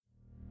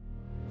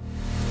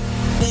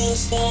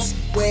Is this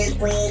when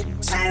we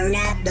turn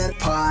up the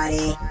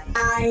party?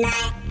 All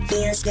night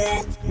feels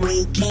good,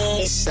 we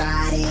can't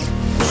decide it.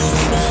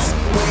 Is this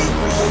when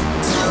we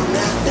turn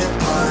up the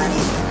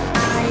party?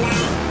 All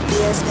night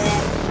feels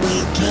good,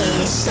 we can't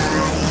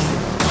decide it.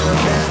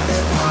 Turn up the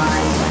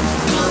party,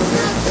 turn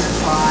up the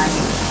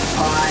party,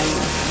 party,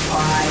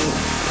 party,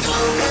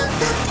 turn up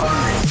the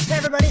party. Hey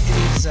everybody,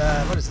 it is,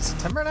 what is it,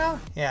 September now?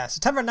 Yeah,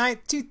 September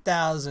 9th,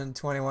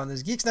 2021. This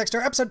is Geeks Next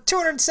Door, episode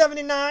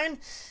 279.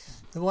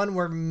 The one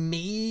where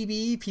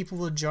maybe people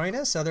will join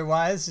us.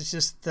 Otherwise, it's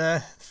just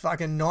the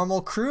fucking normal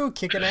crew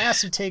kicking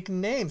ass and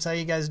taking names. How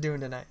you guys doing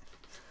tonight?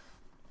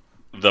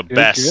 The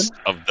best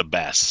of the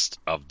best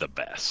of the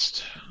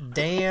best.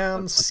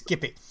 Damn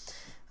Skippy.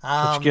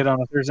 What you get on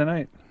a Thursday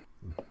night?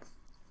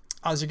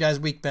 How's your guys'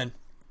 week been?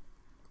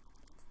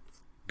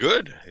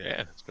 Good.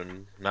 Yeah, it's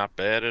been not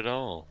bad at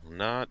all.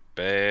 Not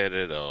bad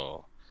at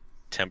all.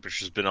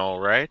 Temperature's been all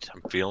right.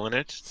 I'm feeling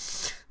it.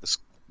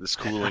 This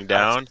cooling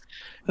down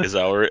has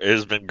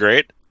been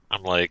great.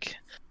 I'm like,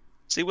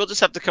 see, we'll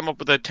just have to come up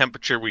with a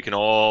temperature we can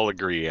all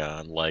agree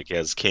on, like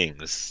as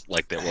kings,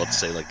 like that. Let's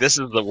say, like this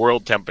is the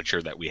world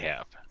temperature that we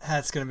have.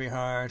 That's gonna be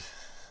hard.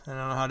 I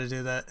don't know how to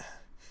do that.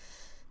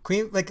 Can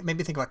we like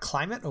maybe think about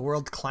climate, a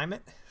world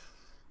climate?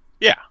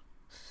 Yeah,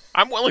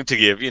 I'm willing to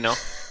give.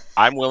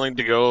 I'm willing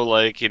to go.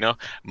 Like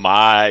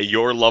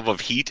your love of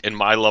heat and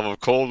my love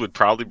of cold would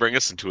probably bring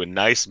us into a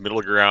nice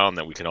middle ground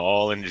that we can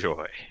all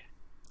enjoy.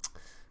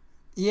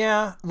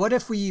 Yeah. What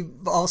if we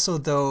also,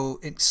 though,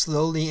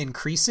 slowly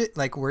increase it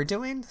like we're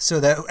doing so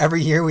that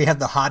every year we have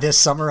the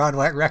hottest summer on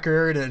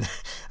record? And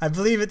I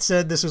believe it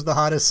said this was the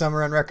hottest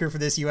summer on record for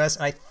this U.S.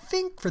 I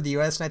think for the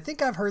U.S. And I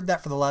think I've heard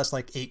that for the last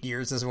 8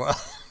 years as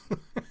well.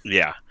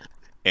 Yeah.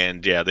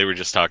 And yeah, they were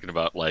just talking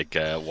about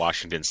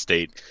Washington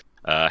State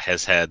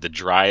has had the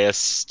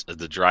driest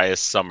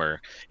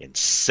summer in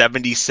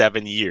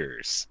 77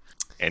 years.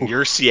 And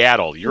you're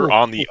Seattle. You're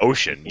on the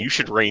ocean. You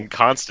should rain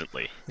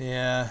constantly.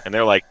 Yeah. And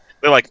they're like,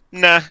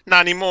 nah,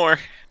 not anymore.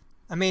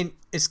 I mean,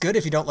 it's good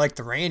if you don't like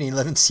the rain and you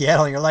live in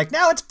Seattle and you're like,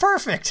 no, it's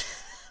perfect.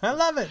 I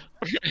love it.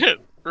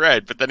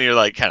 Right, but then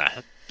you're kind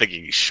of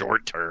thinking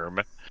short term.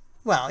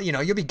 Well,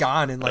 you'll be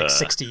gone in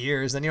 60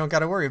 years, then you don't got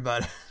to worry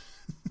about it.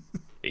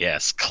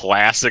 Yes,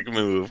 classic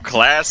move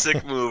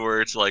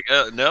where it's like,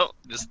 no,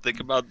 just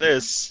think about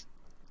this.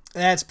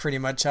 That's pretty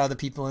much how the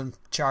people in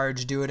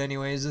charge do it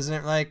anyways, isn't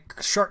it? Like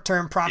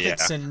short-term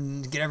profits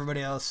and get everybody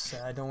else.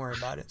 Don't worry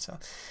about it. So,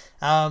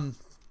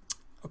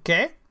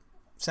 okay,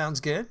 sounds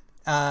good.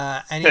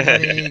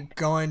 Anybody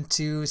going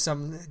to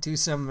do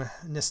some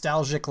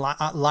nostalgic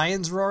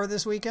Lions Roar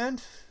this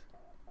weekend?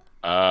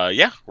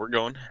 Yeah, we're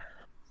going.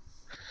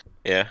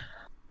 Yeah.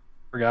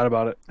 Forgot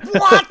about it.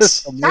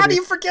 What? How do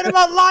you forget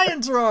about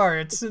Lions Roar?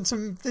 It's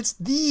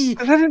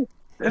the.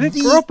 I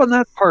didn't grow up on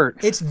that part.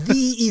 It's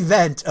the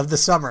event of the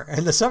summer,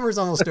 and the summer's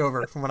almost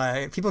over. From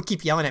what people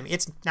keep yelling at me,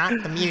 it's not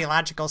the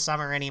meteorological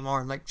summer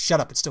anymore. I'm like,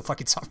 shut up! It's still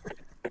fucking summer.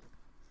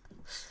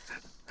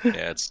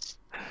 Yeah, it's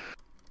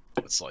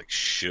like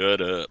shut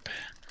up.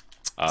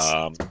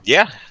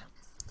 Yeah,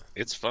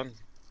 it's fun.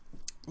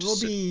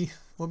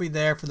 We'll be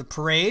there for the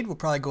parade. We'll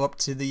probably go up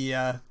to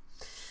the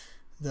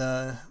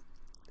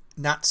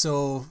not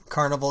so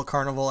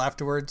carnival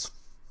afterwards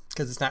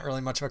because it's not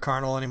really much of a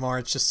carnival anymore.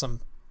 It's just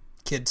some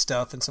kid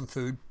stuff and some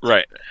food.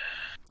 Right.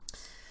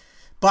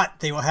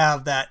 But they will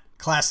have that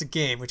classic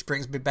game, which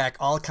brings me back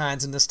all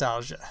kinds of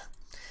nostalgia.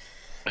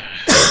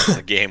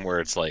 A game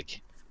where it's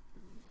like,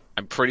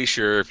 I'm pretty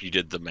sure if you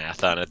did the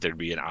math on it, there'd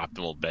be an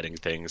optimal betting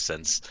thing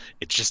since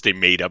it's just a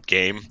made up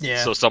game.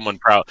 Yeah. So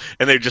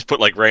and they just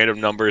put random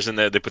numbers in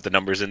there. They put the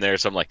numbers in there.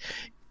 So I'm like,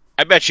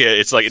 I bet you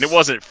it's and it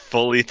wasn't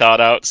fully thought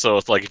out. So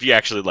it's if you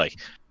actually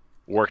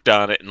worked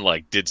on it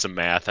and did some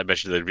math, I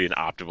bet you there'd be an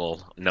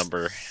optimal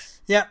number.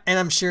 Yeah, and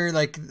I'm sure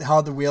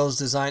how the wheel is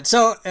designed.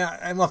 So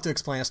I'll have to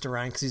explain this to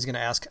Ryan because he's going to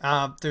ask.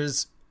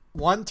 There's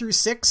 1 through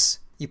 6.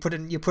 You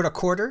put a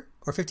quarter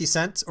or 50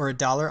 cents or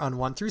 $1 on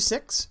 1 through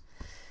 6,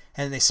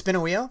 and they spin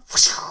a wheel,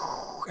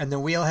 and the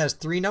wheel has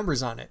 3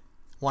 numbers on it: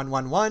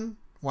 111,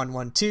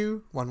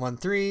 112,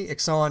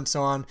 113,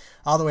 so on,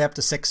 all the way up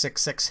to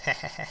 666.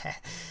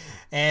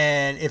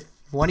 And if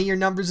one of your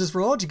numbers is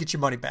rolled, you get your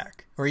money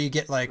back, or you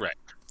get right.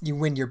 You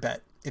win your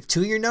bet. If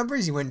 2 of your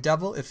numbers, you win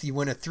double. If you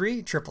win a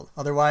 3, triple.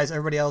 Otherwise,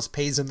 everybody else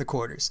pays in the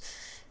quarters.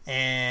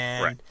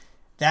 And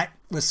that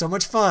was so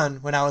much fun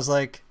when I was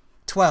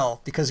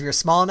 12 because we were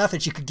small enough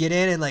that you could get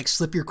in and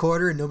slip your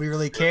quarter and nobody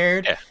really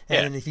cared. Yeah.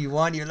 And if you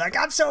won, you're like,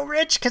 I'm so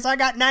rich because I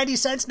got 90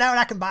 cents now and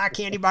I can buy a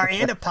candy bar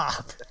and a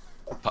pop.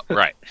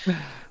 Right.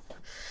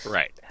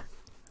 Right.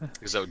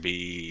 Because that would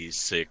be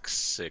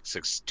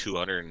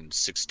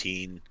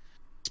 216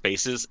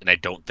 spaces, and I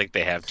don't think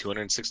they have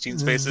 216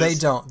 spaces. They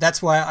don't.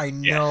 That's why I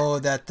know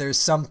that there's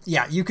some.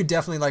 Yeah, you could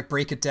definitely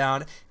break it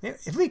down.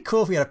 It'd be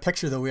cool if we had a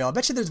picture of the wheel. I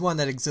bet you there's one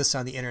that exists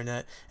on the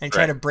internet and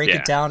try to break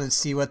it down and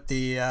see what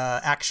the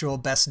actual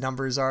best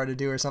numbers are to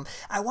do or something.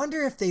 I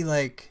wonder if they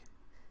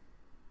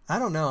I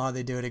don't know how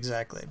they do it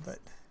exactly, but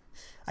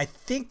I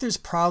think there's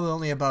probably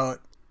only about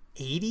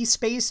 80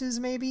 spaces,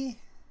 maybe.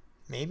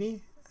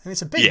 I mean,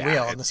 it's a big Yeah,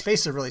 wheel, and the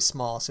spaces are really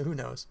small, so who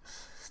knows?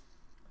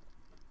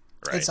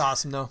 Right. It's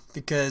awesome, though,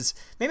 because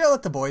maybe I'll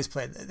let the boys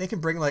play. They can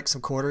bring, like,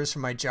 some quarters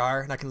from my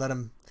jar, and I can let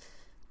them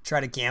try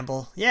to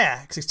gamble.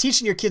 Yeah, because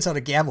teaching your kids how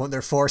to gamble when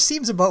they're 4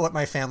 seems about what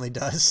my family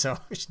does, so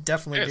we should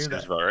definitely do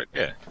that. About right.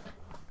 Yeah.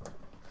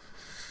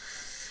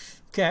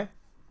 Okay.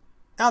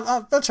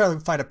 I'll try to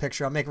find a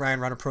picture. I'll make Ryan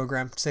run a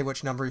program, say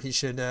which number we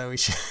should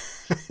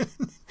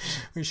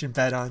we should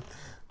bet on.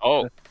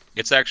 Oh,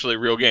 it's actually a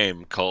real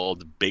game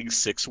called Big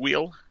Six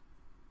Wheel.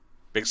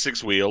 Big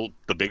Six Wheel,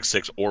 the Big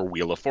Six, or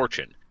Wheel of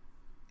Fortune.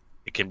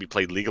 It can be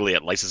played legally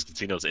at licensed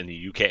casinos in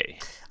the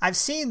UK. I've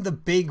seen the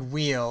big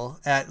wheel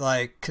at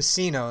like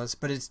casinos,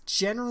 but it's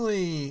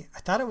generally, I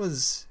thought it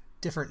was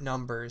different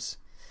numbers.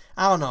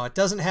 I don't know. It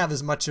doesn't have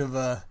as much of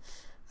a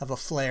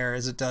flair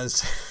as it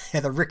does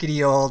the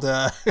rickety old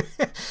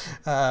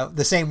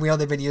the same wheel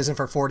they've been using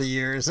for 40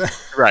 years.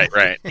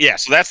 Right. Yeah,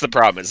 so that's the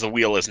problem, is the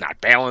wheel is not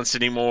balanced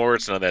anymore.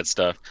 It's none of that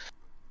stuff.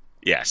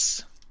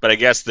 Yes. But I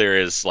guess there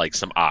is like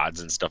some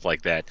odds and stuff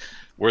like that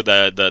where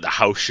the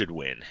house should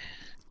win.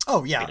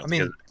 Oh yeah, I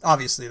mean,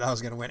 obviously the house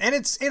is going to win,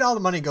 and all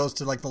the money goes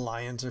to like the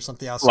Lions or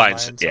something else.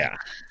 Lions, yeah.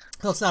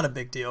 Well, it's not a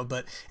big deal,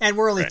 and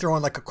we're only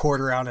throwing like a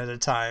quarter out at a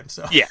time,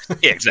 so yeah,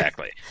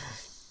 exactly.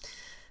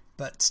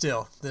 But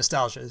still, the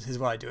nostalgia is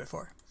what I do it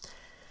for.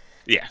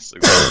 Yes,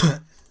 exactly.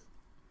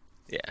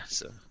 Yeah,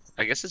 so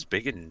I guess it's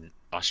big in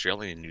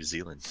Australia and New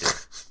Zealand too.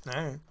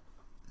 All right.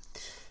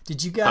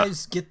 Did you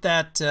guys get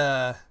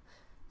that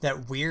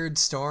weird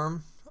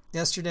storm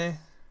yesterday?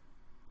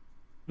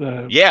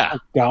 Yeah,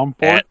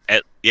 downpour.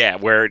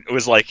 Where it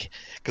was like,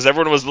 because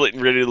everyone was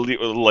ready to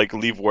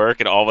leave work,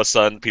 and all of a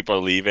sudden people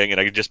are leaving,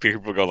 and I could just hear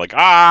people go like,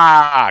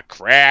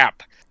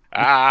 crap,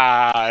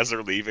 as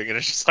they're leaving, and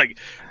it's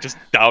just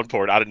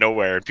downpoured out of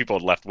nowhere, and people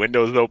had left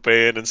windows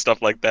open and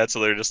stuff like that, so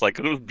they're just like,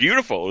 it was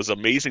beautiful, it was an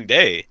amazing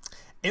day.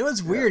 It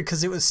was weird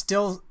because it was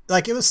still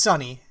like, it was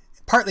sunny,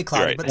 partly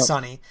cloudy, but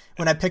sunny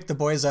when I picked the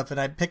boys up, and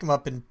I picked them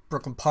up in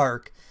Brooklyn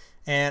Park.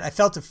 And I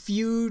felt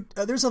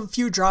there's a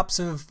few drops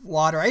of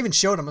water. I even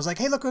showed them. I was like,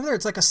 hey, look over there.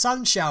 It's like a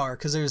sun shower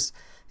because there's,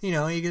 you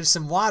get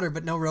some water,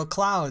 but no real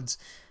clouds.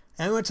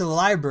 And we went to the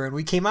library, and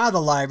we came out of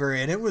the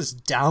library, and it was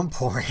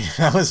downpouring.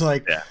 I was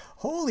like,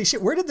 holy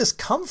shit, where did this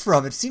come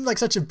from? It seemed like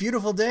such a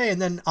beautiful day.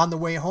 And then on the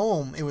way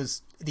home, it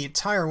was the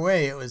entire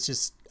way. It was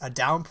just a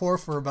downpour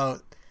for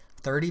about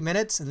 30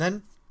 minutes and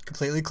then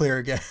completely clear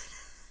again.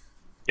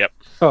 Yep.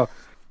 So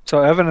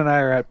Evan and I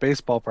are at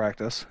baseball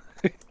practice.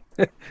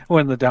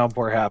 When the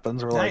downpour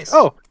happens, we're nice.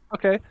 like, oh,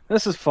 okay,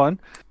 this is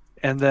fun.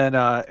 And then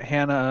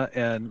Hannah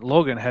and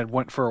Logan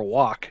went for a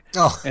walk,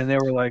 and they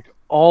were like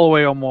all the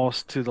way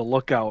almost to the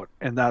lookout,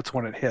 and that's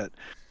when it hit.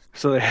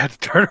 So they had to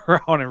turn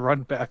around and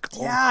run back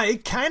home. Yeah,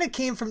 it kind of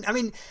came from, I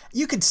mean,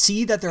 you could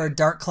see that there are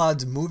dark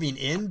clouds moving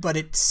in, but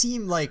it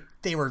seemed like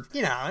they were,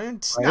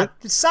 it's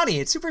sunny.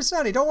 It's super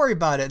sunny. Don't worry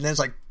about it. And then it's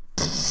like,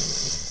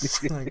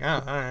 like,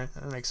 oh, all right,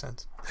 that makes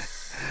sense.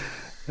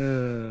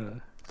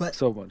 But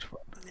so much fun.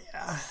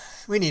 Yeah,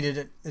 we needed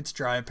it. It's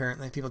dry,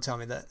 apparently. People tell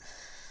me that.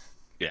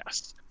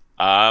 Yes.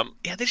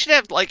 They should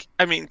have,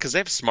 because they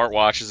have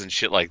smartwatches and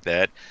shit like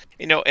that,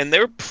 and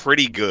they're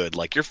pretty good.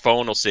 Like, your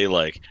phone will say,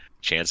 like,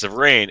 chance of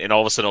rain, and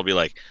all of a sudden it'll be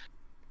like,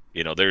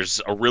 there's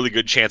a really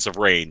good chance of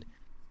rain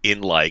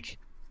in, like,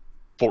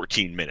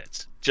 14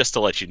 minutes, just to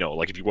let you know,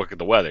 like, if you look at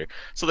the weather.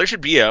 So there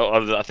should be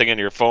a thing on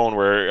your phone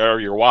or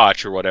your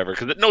watch or whatever,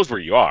 because it knows where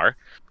you are,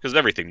 because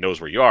everything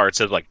knows where you are. It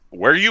says, like,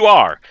 where you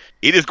are,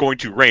 it is going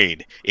to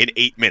rain in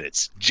 8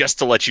 minutes, just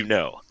to let you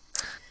know.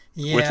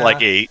 Yeah. With,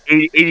 like, a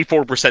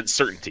 84%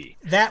 certainty.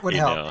 That would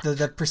help,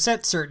 the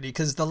percent certainty,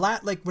 because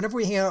whenever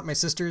we hang out with my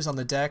sisters on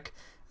the deck,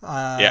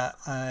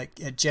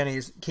 at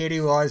Jenny's, Katie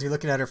will always be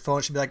looking at her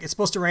phone. She'll be like, it's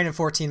supposed to rain in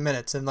 14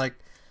 minutes, and, like,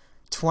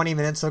 20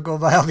 minutes will go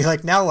by. I'll be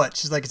like, now what?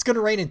 She's like, it's going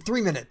to rain in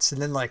 3 minutes. And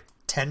then, like,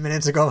 10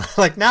 minutes ago,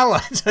 like, now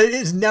what? It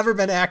has never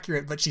been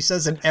accurate, but she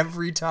says it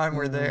every time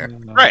we're there.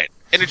 Right.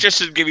 And it just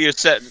should give you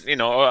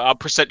a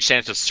percent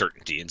chance of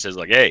certainty, and says,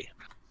 like, hey,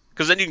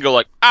 because then you can go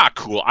like,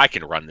 cool, I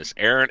can run this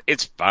errand.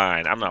 It's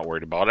fine. I'm not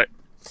worried about it.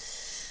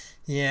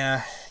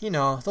 Yeah.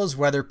 Those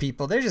weather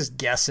people, they're just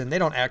guessing. They're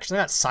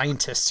not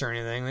scientists or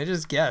anything. They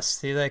just guess.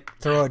 They, like,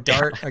 throw a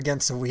dart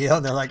against a wheel,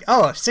 and they're like,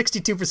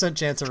 62%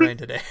 chance of rain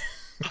today.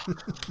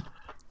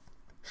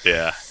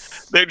 Yeah.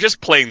 They're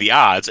just playing the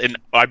odds, and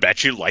I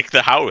bet you, like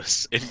the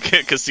house in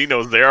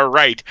casinos, they are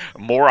right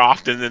more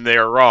often than they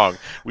are wrong.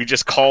 We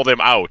just call them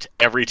out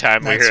every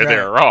time we hear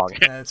they're wrong.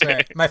 That's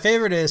right. My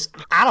favorite is,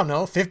 I don't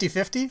know,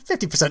 50-50?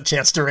 50%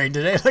 chance to rain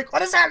today. Like, what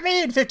does that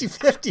mean,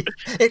 50-50?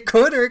 It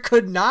could or it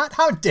could not?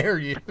 How dare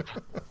you?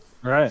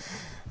 Right.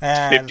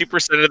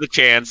 50% of the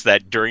chance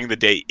that during the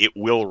day it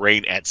will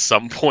rain at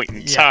some point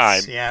in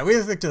time. Yeah, we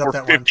looked it up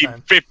that one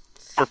time.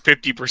 For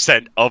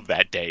 50% of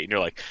that day, and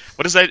you're like,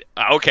 what is that?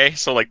 Okay,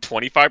 so like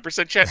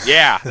 25% chance?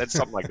 Yeah, that's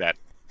something like that.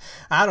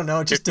 I don't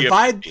know, just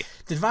divide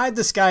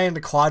the sky into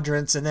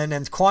quadrants, and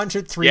then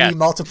quadrant 3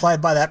 multiplied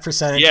by that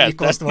percentage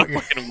equals to what you're...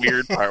 fucking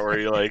weird part where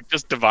you like,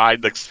 just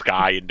divide the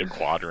sky into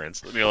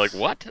quadrants, and you're like,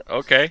 what?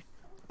 Okay.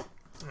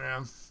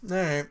 Yeah,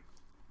 alright.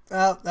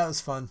 Well, that was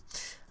fun.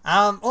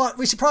 Well,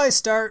 we should probably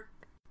start.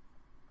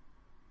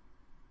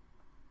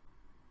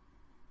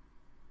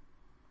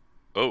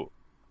 Oh,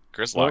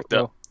 Chris locked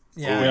up.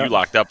 Yeah. Oh, you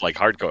locked up like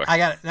hardcore. I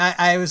got it.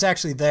 I was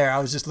actually there. I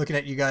was just looking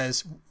at you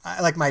guys.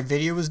 Like my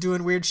video was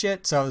doing weird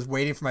shit, so I was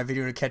waiting for my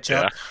video to catch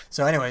up.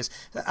 So, anyways,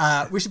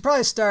 we should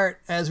probably start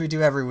as we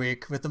do every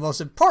week with the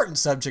most important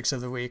subjects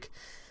of the week: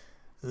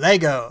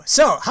 Lego.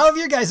 So, how have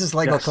your guys'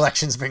 Lego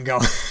collections been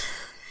going?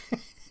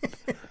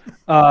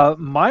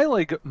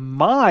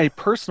 My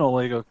personal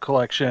Lego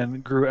collection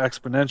grew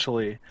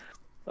exponentially.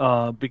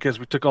 Because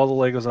we took all the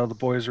Legos out of the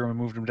boys' room and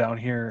moved them down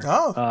here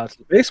to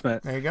the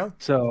basement. There you go.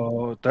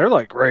 So they're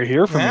like right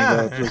here for me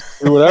to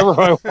just do whatever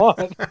I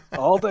want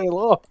all day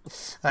long.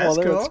 That's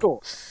cool. At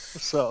school.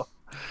 So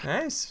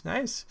nice.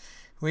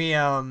 We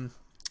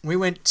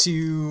went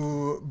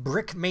to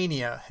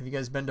Brickmania. Have you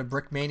guys been to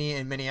Brickmania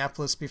in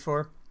Minneapolis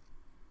before?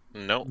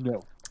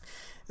 No.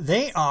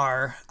 They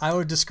are, I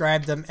would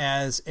describe them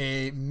as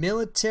a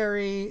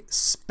military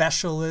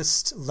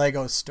specialist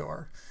Lego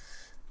store.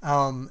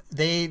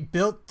 They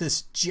built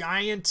this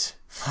giant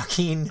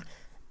fucking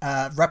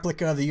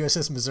replica of the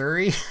USS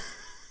Missouri.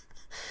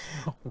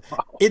 Oh,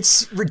 wow.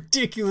 It's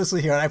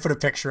ridiculously huge. I put a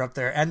picture up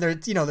there, and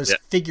there's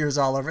figures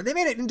all over. They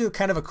made it into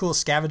kind of a cool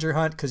scavenger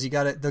hunt because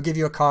they'll give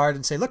you a card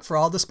and say, look for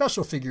all the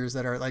special figures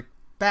that are like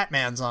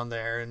Batman's on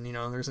there, and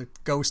there's a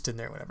ghost in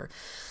there, whatever.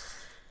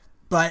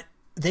 But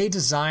they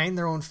design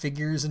their own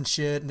figures and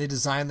shit, and they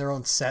design their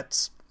own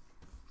sets,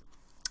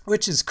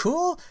 which is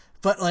cool.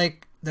 But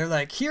like, they're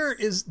like, here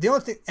is the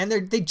only thing, and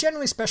they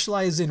generally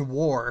specialize in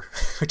war,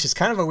 which is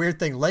kind of a weird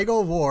thing.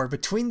 Lego war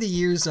between the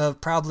years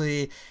of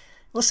probably,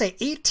 we'll say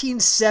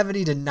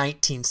 1870 to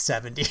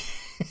 1970.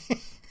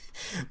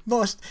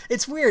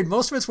 It's weird.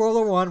 Most of it's World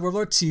War I, World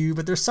War II,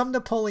 but there's some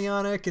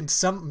Napoleonic and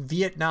some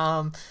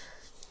Vietnam.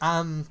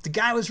 The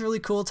guy was really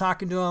cool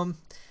talking to him.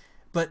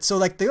 But so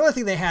like the only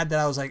thing they had that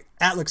I was like,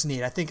 that looks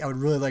neat. I think I would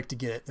really like to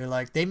get it. They're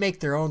like, they make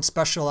their own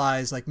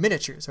specialized like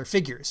miniatures or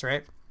figures,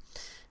 right?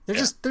 They're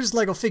just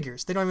Lego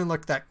figures. They don't even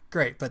look that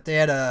great, but they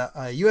had a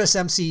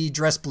USMC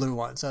dress blue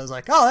one. So I was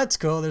like, oh, that's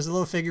cool. There's a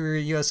little figure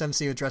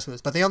USMC with dress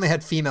blues, but they only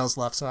had females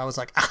left. So I was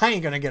like, I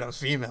ain't going to get a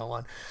female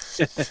one.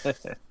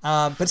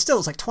 But still, it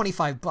was like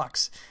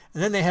 $25.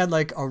 And then they had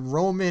like a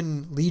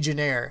Roman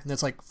Legionnaire, and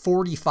that's like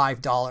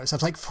 $45. I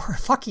was like, for a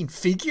fucking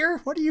figure?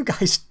 What are you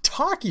guys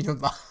talking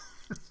about?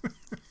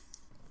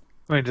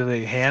 Wait, do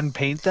they hand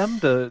paint them?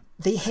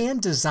 They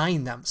hand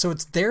design them. So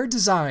it's their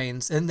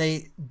designs, and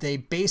they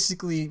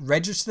basically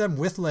register them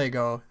with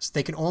Lego. So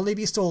they can only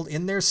be sold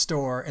in their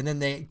store, and then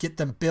they get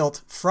them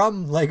built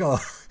from Lego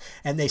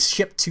and they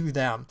ship to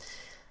them.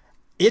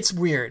 It's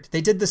weird.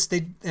 They did this.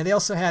 They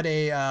also had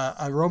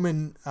a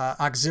Roman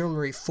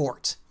auxiliary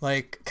fort,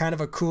 like kind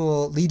of a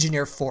cool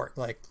Legionnaire fort,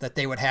 like that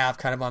they would have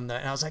kind of on the.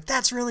 And I was like,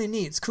 that's really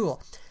neat. It's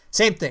cool.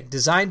 Same thing,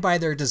 designed by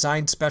their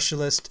design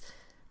specialist.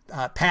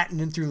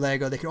 Patented through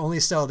Lego. They can only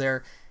sell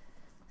there.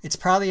 It's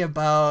probably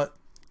about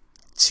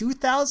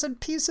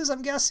 2,000 pieces,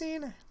 I'm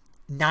guessing.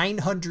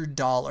 $900.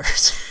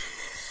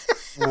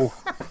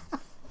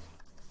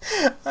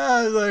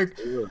 I was like,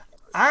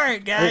 all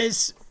right,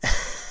 guys.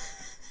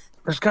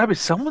 There's got to be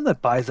someone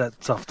that buys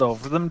that stuff, though,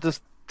 for them to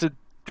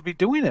be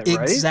doing it,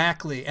 right?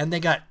 Exactly. And they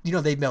got,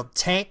 they build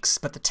tanks,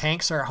 but the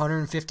tanks are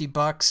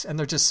 $150, and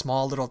they're just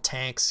small little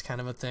tanks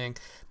kind of a thing.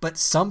 But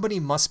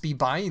somebody must be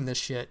buying this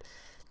shit,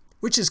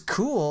 which is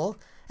cool.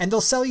 And they'll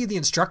sell you the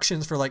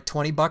instructions for like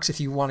 $20 if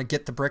you want to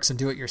get the bricks and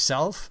do it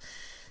yourself.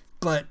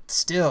 But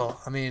still,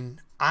 I mean,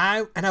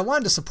 I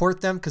wanted to support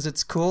them because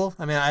it's cool.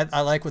 I mean,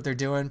 I like what they're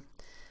doing.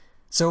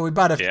 So we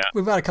bought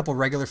a couple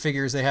regular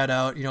figures they had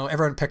out.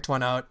 Everyone picked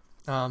one out.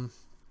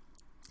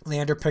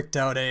 Leander picked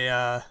out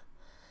a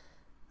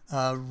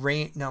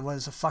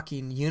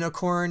fucking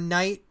unicorn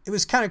knight. It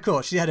was kind of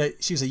cool. She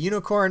was a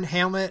unicorn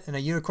helmet and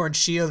a unicorn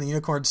shield and a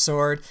unicorn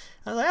sword.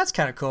 I was like, that's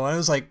kind of cool. And it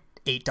was like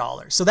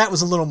 $8. So that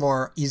was a little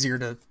more easier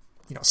to,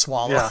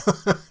 swallow.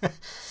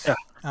 Yeah.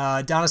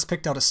 Donis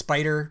picked out a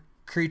spider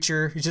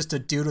creature. He's just a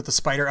dude with a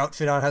spider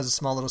outfit on, has a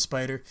small little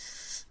spider.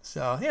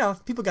 So,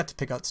 people got to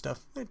pick out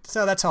stuff.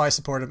 So that's how I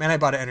support him. And I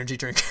bought an energy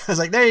drink. I was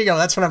like, there you go.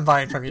 That's what I'm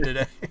buying from you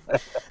today.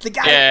 The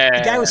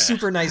guy was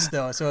super nice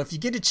though. So if you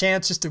get a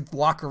chance just to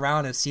walk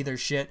around and see their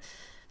shit,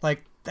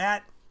 like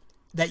that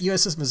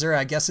USS Missouri,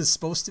 I guess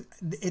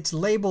it's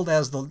labeled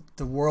as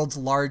the world's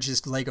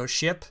largest Lego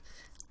ship.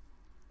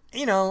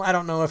 I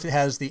don't know if it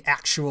has the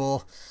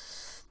actual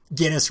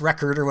Guinness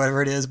record or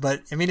whatever it is,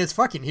 but I mean, it's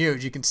fucking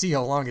huge. You can see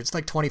how long it's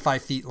like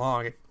 25 feet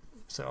long.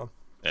 So,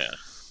 yeah.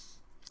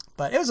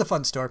 But it was a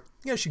fun store.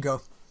 You guys should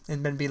go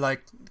and then be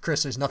like,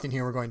 Chris, there's nothing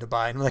here we're going to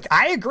buy. And we're like,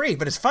 I agree,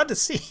 but it's fun to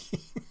see.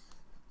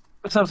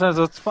 But sometimes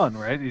that's fun,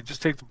 right? You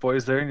just take the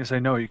boys there and you say,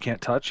 no, you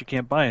can't touch, you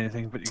can't buy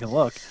anything, but you can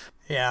look.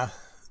 Yeah.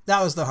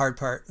 That was the hard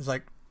part. It was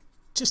like,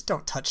 just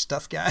don't touch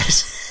stuff,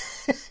 guys.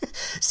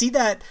 See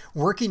that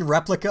working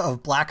replica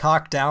of Black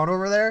Hawk Down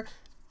over there?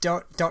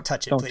 Don't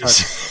touch it,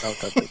 please. Don't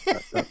touch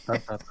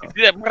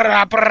it.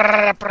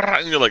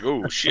 And you're like,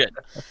 oh shit.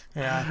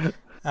 Yeah.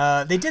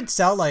 They did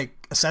sell like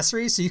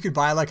accessories, so you could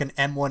buy like an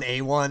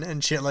M1A1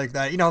 and shit like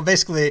that. You know,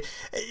 basically,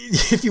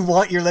 if you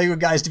want your Lego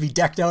guys to be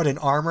decked out in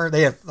armor,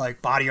 they have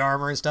like body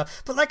armor and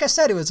stuff. But like I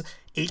said, it was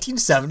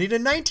 1870 to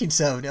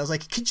 1970. I was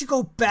like, could you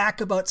go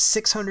back about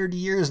 600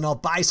 years and I'll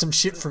buy some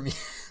shit from you?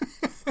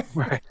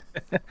 Right.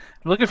 I'm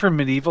looking for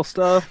medieval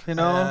stuff, you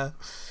know?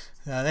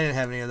 They didn't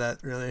have any of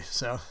that really,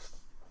 so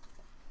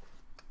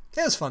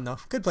it was fun though.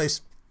 Good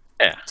place.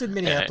 Yeah. It's in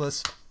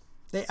Minneapolis.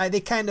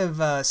 They kind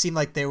of seemed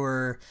like they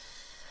were.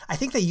 I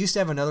think they used to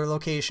have another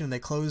location. They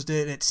closed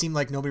it, and it seemed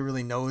like nobody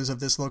really knows of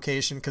this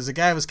location because the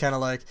guy was kind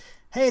of like,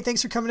 "Hey,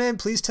 thanks for coming in.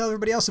 Please tell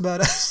everybody else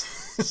about us."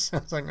 So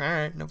I was like, "All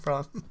right, no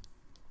problem."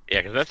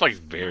 Yeah, because that's like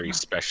very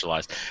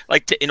specialized.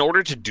 Like in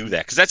order to do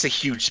that, because that's a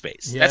huge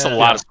space. Yeah. That's a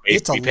lot of space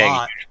It's to a be paying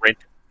lot. huge rent.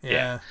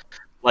 Yeah.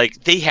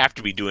 Like they have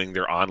to be doing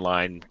their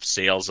online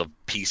sales of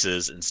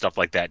pieces and stuff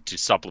like that to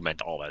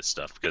supplement all that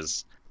stuff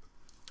because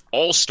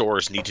all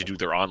stores need to do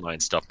their online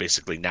stuff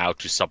basically now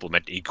to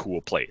supplement a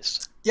cool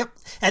place. Yep,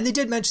 and they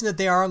did mention that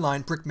they are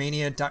online,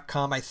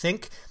 brickmania.com, I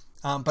think.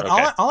 But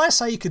Okay. all I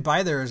saw you could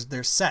buy there is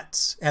their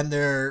sets and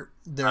their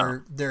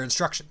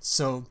instructions.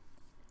 So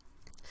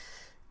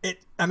I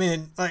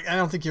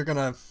don't think you're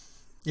gonna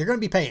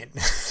be paying.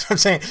 That's what I'm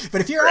saying.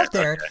 But if you're out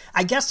there, Okay.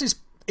 I guess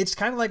it's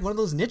kind of like one of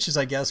those niches,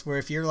 I guess, where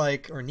if you're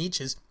like, or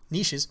niches,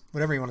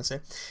 whatever you want to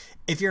say.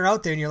 If you're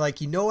out there and you're like,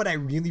 you know what I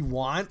really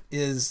want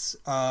is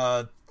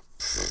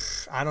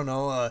I don't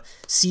know, a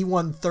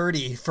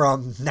C-130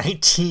 from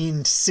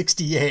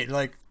 1968.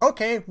 Like,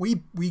 okay,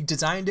 we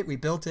designed it, we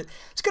built it.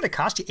 It's going to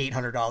cost you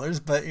 $800,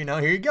 but you know,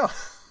 here you go.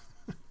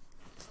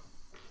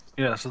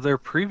 Yeah, so their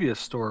previous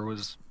store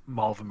was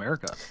Mall of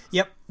America.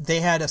 Yep,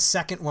 they had a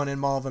second one in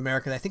Mall of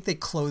America. I think they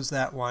closed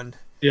that one.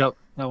 Yep,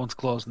 that one's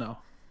closed now.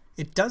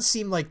 It does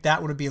seem like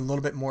that would be a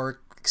little bit more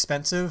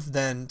expensive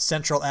than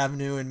Central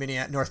Avenue in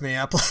North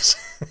Minneapolis.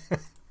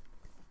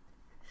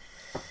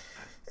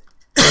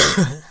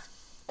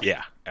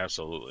 Yeah,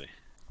 absolutely.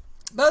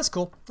 But that's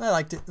cool. I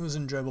liked it. It was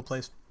an enjoyable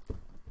place.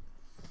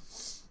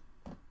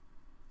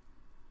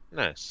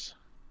 Nice.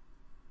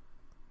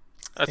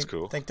 That's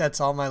cool. I think that's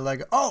all my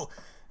Lego. Oh,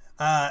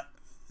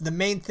 the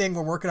main thing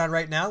we're working on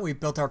right now, we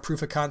built our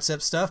proof of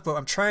concept stuff, but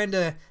I'm trying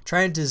to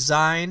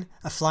design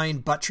a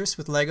flying buttress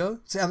with Lego.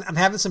 So I'm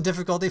having some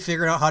difficulty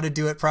figuring out how to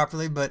do it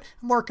properly, but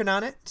I'm working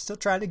on it. Still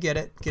trying to get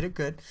it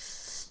good.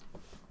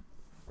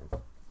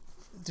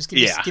 Just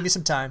give me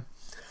some time.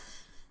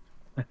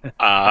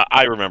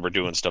 I remember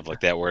doing stuff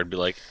like that where I'd be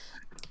like,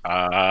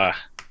 yeah,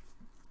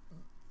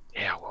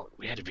 well,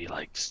 we had to be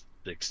like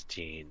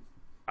 16.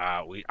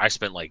 I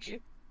spent like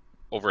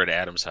over at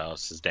Adam's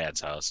house, his dad's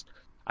house,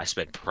 I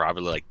spent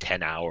probably like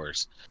 10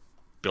 hours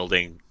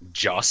building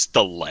just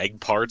the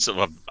leg parts of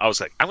I was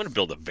like, I'm going to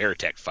build a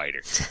Veritech fighter.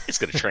 It's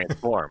going to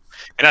transform.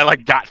 And I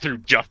like got through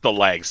just the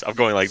legs. I'm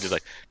going like, just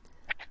like,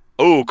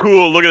 oh,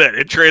 cool, look at that.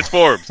 It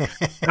transforms.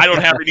 I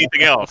don't have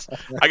anything else.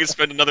 I could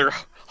spend another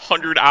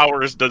 100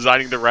 hours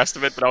designing the rest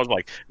of it, but I was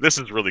like, this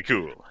is really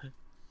cool.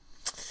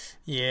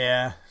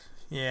 Yeah.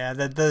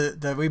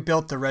 We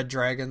built the red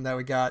dragon that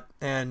we got,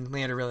 and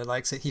Leander really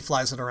likes it. He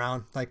flies it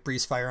around, like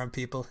breeze fire on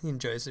people. He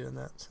enjoys doing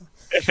that. So.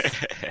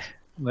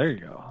 There you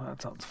go.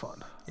 That sounds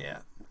fun. Yeah.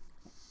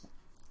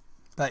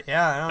 But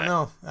yeah, I don't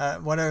know.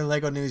 What other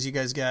Lego news you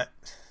guys got?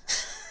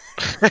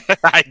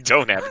 I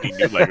don't have any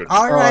new Lego.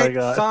 All right,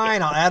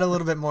 fine. I'll add a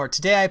little bit more.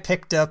 Today I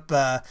picked up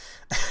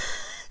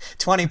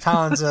 20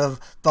 pounds of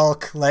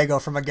bulk Lego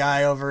from a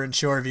guy over in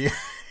Shoreview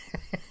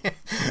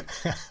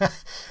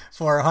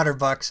for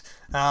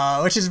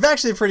 $100, which is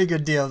actually a pretty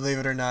good deal, believe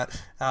it or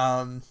not.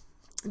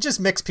 Just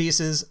mixed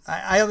pieces.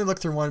 I only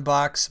looked through one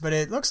box, but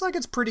it looks like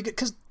it's pretty good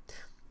because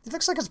it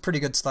looks like it's a pretty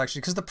good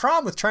selection. Because the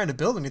problem with trying to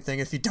build anything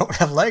if you don't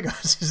have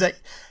Legos is that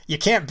you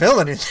can't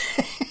build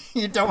anything.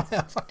 You don't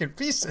have fucking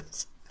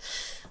pieces.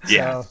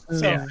 Yeah.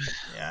 Yeah,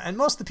 and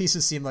most of the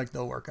pieces seem like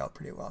they'll work out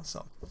pretty well.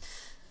 So,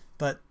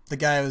 but the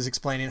guy was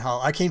explaining how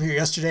I came here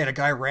yesterday and a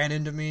guy ran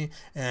into me,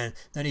 and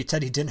then he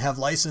said he didn't have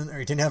license, or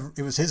he didn't have,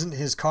 it was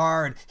his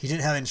car, and he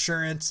didn't have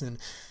insurance, and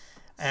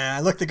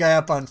I looked the guy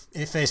up on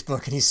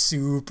Facebook, and he's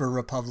super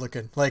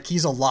Republican, like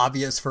he's a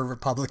lobbyist for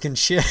Republican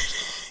shit.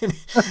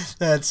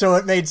 And so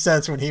it made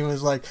sense when he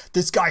was like,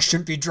 "This guy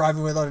shouldn't be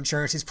driving without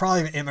insurance. He's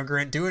probably an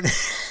immigrant doing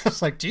it." I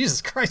was like,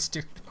 Jesus Christ,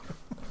 dude.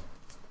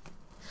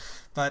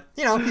 But,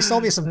 you know, he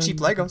sold me some cheap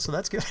Lego, so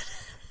that's good.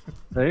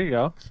 There you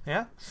go.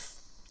 Yeah.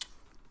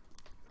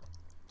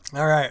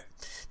 All right.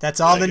 That's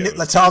all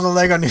that's all the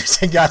Lego news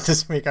I got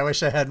this week. I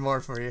wish I had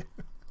more for you.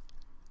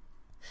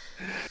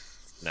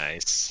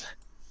 Nice.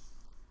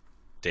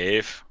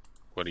 Dave,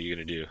 what are you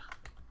going to do?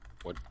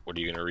 What are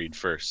you going to read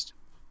first?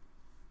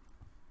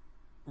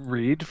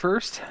 Read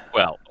first?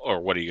 Well,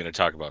 or what are you going to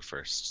talk about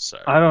first?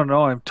 Sorry. I don't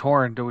know. I'm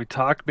torn. Do we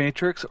talk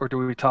Matrix or do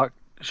we talk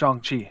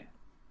Shang-Chi?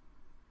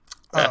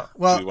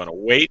 Well, do we want to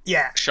wait?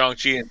 Yeah.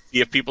 Shang-Chi and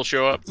see if people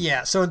show up?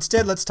 Yeah. So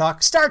instead, let's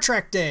talk Star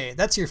Trek Day.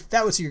 You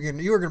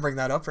were gonna bring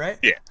that up, right?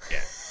 Yeah.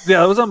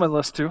 Yeah, it was on my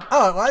list too.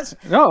 Oh, it was?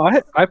 No,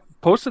 I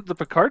posted the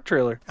Picard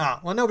trailer. Oh,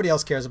 well, nobody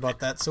else cares about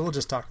that, so we'll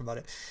just talk about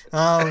it.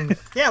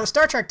 Yeah, it was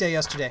Star Trek Day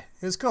yesterday.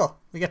 It was cool.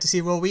 We got to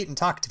see Will Wheaton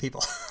talk to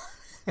people.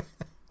 I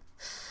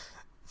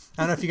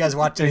don't know if you guys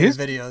watched any of his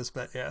videos,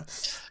 but yeah.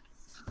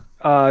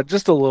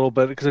 Just a little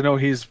bit, because I know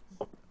he's,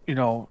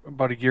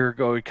 about a year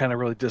ago, he kind of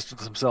really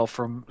distanced himself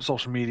from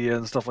social media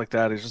and stuff like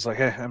that. He's just like,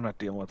 hey, I'm not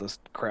dealing with this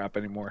crap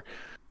anymore.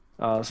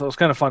 So it was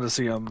kind of fun to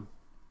see him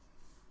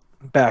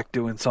back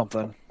doing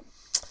something.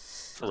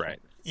 Right.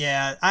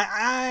 Yeah,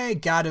 I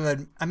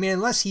gotta,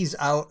 unless he's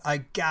out, I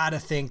gotta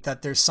think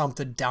that there's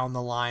something down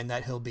the line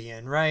that he'll be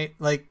in, right?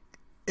 Like,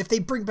 if they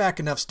bring back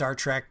enough Star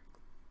Trek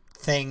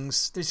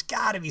things, there's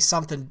gotta be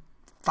something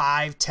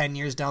 5-10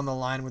 years down the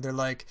line where they're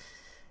like,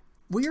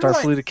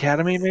 Starfleet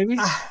Academy, maybe?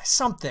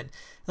 Something.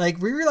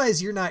 Like, we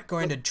realize you're not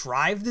going to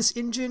drive this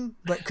engine,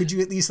 but could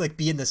you at least, like,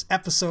 be in this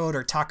episode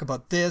or talk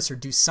about this or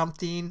do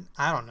something?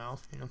 I don't know,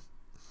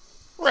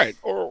 Right,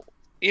 or...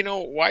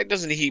 why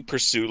doesn't he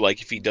pursue,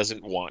 like, if he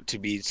doesn't want to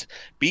be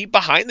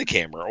behind the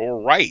camera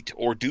or write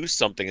or do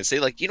something and say,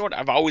 like, you know what,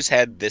 I've always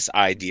had this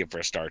idea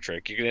for Star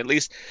Trek. You can at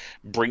least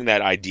bring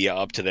that idea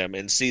up to them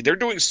and see they're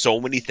doing so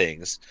many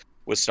things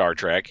with Star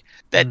Trek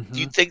that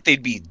you'd think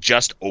they'd be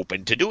just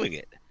open to doing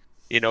it.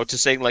 To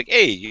saying, like,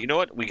 hey, you know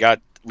what, we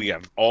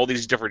have all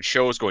these different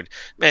shows going.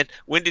 Man,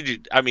 when did you,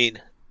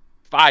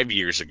 5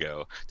 years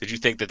ago, did you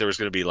think that there was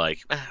going to be, like,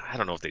 I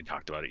don't know if they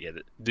talked about it yet.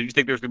 Did you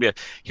think there was going to be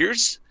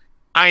here's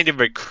kind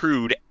of a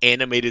crude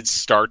animated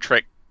Star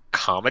Trek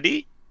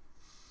comedy?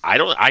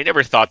 I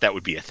never thought that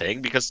would be a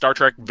thing, because Star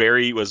Trek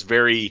was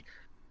very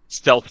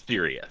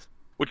self-serious,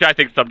 which I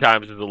think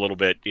sometimes is a little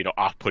bit,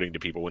 off-putting to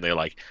people when they're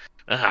like,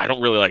 I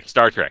don't really like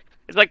Star Trek.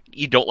 It's like,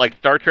 you don't like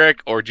Star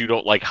Trek, or you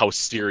don't like how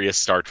serious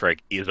Star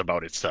Trek is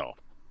about itself.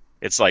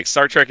 It's like,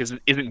 Star Trek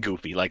isn't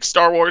goofy. Like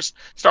Star Wars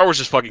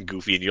is fucking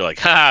goofy, and you're like,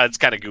 it's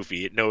kind of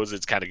goofy. It knows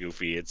it's kind of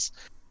goofy.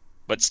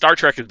 But Star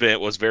Trek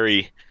was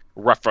very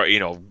rough,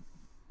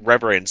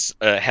 reverence,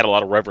 had a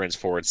lot of reverence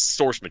for its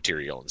source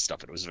material and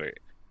stuff. It was very,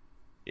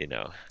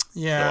 Yeah.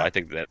 So I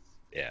think that,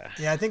 yeah.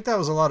 Yeah, I think that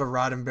was a lot of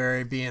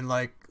Roddenberry being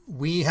like,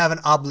 we have an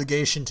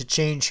obligation to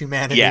change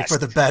humanity for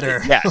the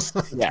better. Yes,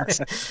 yes.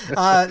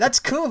 That's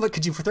cool, but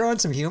could you throw in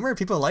some humor?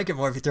 People like it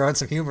more if you throw in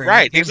some humor.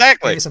 Right,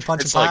 exactly. Maybe some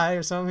punch and pie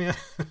or something. Yeah.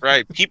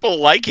 Right,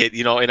 people like it,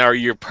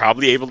 and you're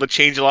probably able to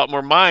change a lot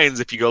more minds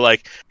if you go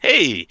like,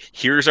 hey,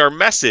 here's our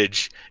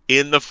message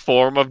in the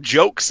form of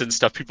jokes and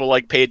stuff. People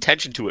pay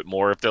attention to it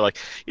more if they're like,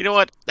 you know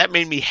what, that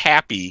made me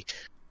happy,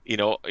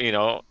 and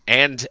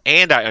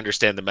I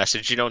understand the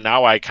message.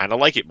 Now I kind of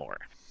like it more.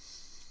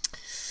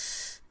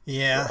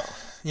 Yeah.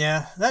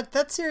 Yeah,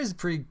 that series is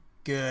pretty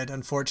good,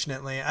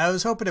 unfortunately. I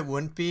was hoping it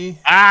wouldn't be.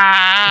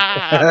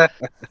 But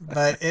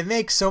it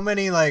makes so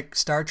many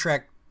Star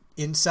Trek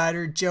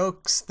insider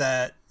jokes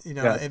that,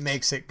 it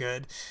makes it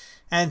good.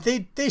 And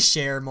they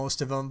share most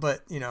of them,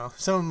 but,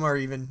 some of them are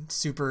even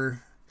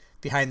super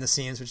behind the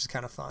scenes, which is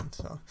kind of fun.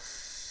 So,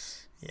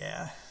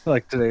 yeah.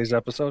 Like today's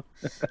episode?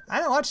 I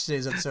didn't watch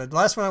today's episode. The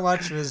last one I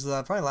watched was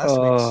probably last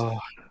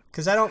week's.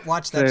 Because I don't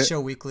watch that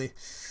show weekly.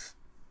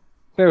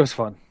 It was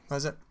fun.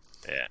 Was it?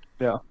 Yeah.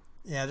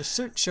 Yeah, there's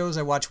certain shows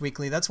I watch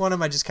weekly. That's one of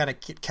them I just kind of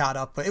get caught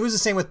up. But it was the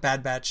same with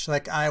Bad Batch.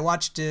 I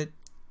watched it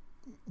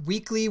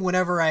weekly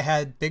whenever I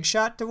had Big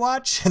Shot to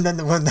watch. And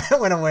then when that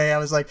went away, I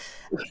was like,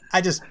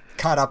 I just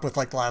caught up with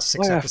the last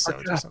 6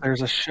 episodes or something.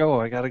 There's a show.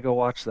 I got to go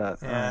watch that.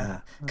 Yeah.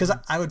 Because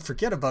I would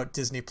forget about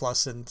Disney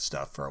Plus and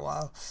stuff for a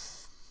while.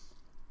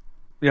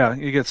 Yeah,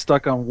 you get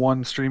stuck on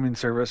one streaming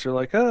service. You're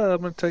like,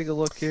 I'm going to take a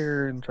look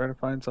here and try to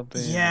find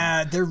something.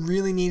 Yeah, there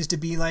really needs to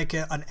be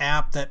an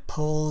app that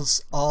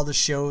pulls all the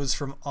shows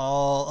from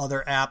all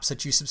other apps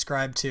that you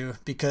subscribe to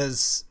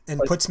and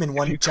puts them in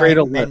one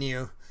giant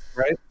menu.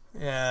 Right?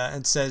 Yeah,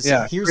 and says,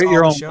 here's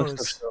all the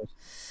shows.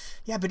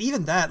 Yeah, but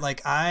even that,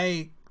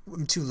 I'm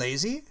too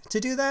lazy to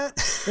do that.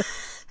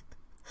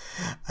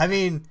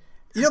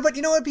 But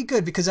it'd be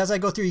good because as I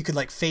go through, you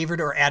could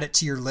favorite or add it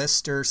to your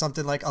list or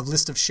something, like a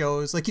list of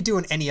shows, like you do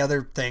in any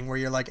other thing where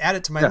you're add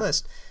it to my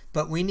list.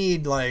 But we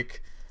need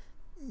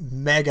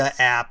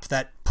mega app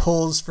that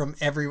pulls from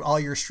all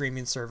your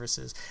streaming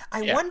services.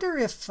 I wonder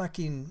if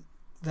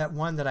that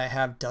one that I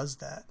have does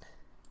that.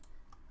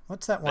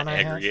 What's that one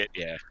I have?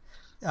 Yeah.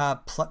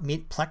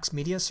 Plex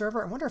Media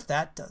Server. I wonder if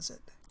that does it,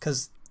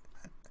 because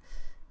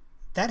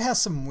that has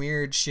some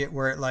weird shit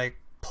where it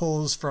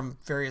pulls from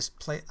various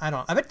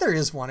I bet there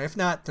is one. If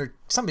not,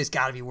 somebody's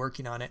got to be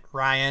working on it.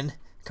 Ryan,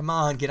 come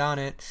on, get on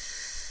it.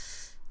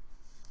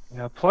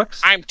 Yeah,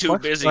 Plex. I'm too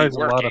busy working.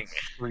 A lot of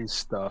free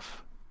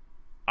stuff.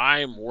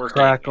 I'm working.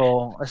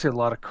 Crackle. I see a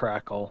lot of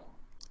Crackle.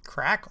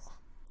 Crackle.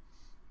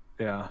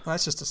 Yeah. Well,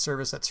 that's just a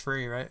service that's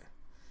free, right?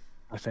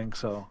 I think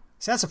so.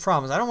 See, that's the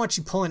problem. I don't want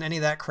you pulling any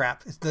of that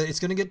crap. It's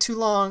going to get too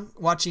long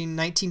watching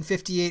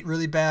 1958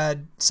 really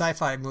bad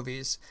sci-fi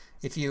movies.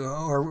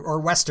 Or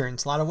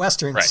westerns, a lot of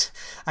westerns. Right.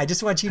 I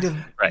just want you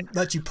to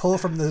let you pull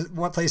from the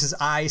places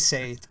I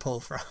say to pull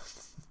from.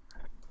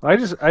 I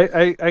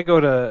go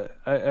to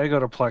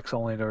Plex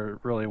only to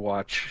really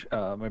watch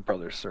my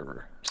brother's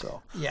server.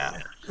 So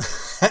yeah,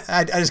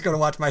 I just go to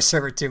watch my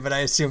server too, but I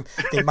assume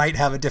they might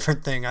have a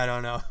different thing. I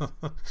don't know.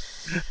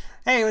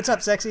 Hey, what's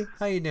up, sexy?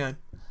 How you doing?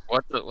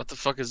 What the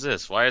fuck is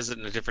this? Why is it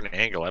in a different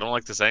angle? I don't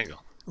like this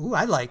angle. Ooh,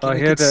 I like it.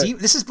 You can see.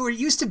 This is where it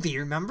used to be.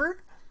 Remember?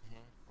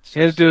 He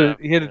had to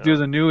do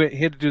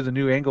the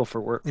new angle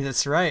for work.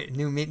 That's right.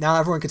 Now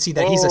everyone can see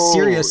that he's a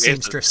serious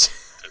seamstress.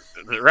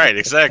 Right,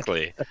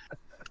 exactly.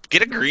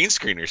 Get a green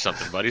screen or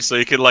something, buddy, so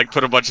you can like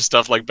put a bunch of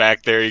stuff like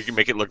back there. You can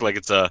make it look like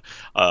it's a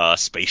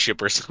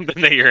spaceship or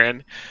something that you're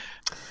in.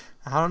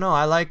 I don't know.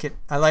 I like it.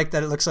 I like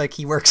that it looks like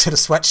he works at a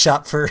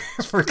sweatshop for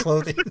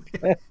clothing.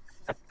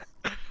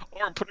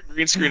 Or put a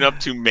green screen up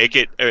to make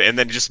it, and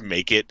then just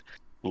make it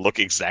look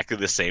exactly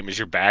the same as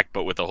your back,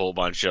 but with a whole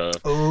bunch of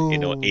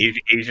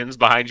Asians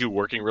behind you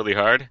working really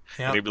hard.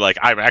 Yep. And you'd be like,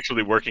 I'm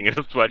actually working in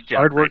a sweatshop.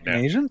 Hard-working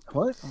Asians?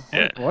 What?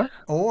 Yeah. What?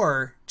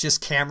 Or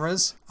just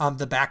cameras on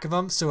the back of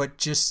them, so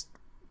it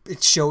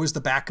shows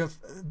the back of,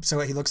 so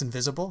he looks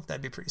invisible.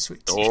 That'd be pretty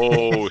sweet.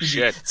 Oh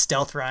shit!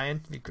 Stealth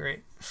Ryan, would be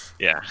great.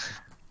 Yeah,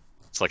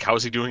 it's like, how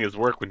is he doing his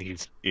work when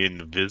he's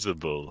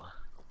invisible?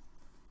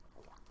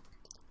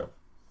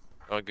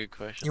 Oh, good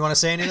question. You want to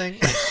say anything?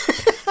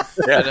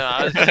 Yeah, no,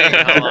 I was thinking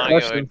how long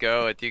it would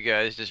go with you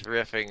guys just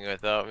riffing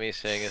without me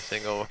saying a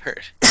single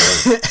word.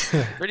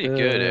 Pretty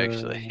good,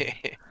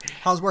 actually.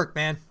 How's work,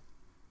 man?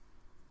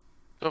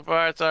 So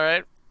far, it's all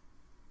right.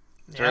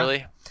 It's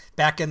early.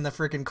 Back in the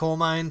freaking coal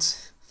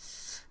mines.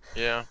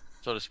 Yeah,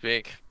 so to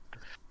speak.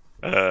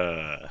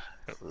 The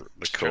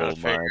coal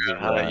mines.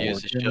 How to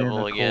use the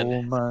shovel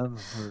again.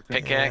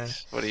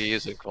 Pickaxe? What do you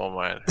use in coal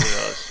mine? Who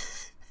knows?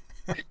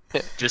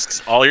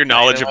 Just all your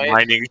knowledge of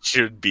mining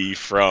should be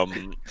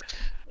from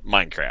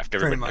Minecraft.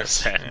 Everybody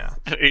knows that. Yeah.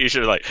 You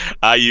should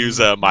I use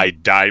my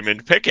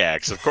diamond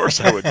pickaxe. Of course,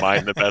 I would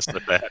mine the best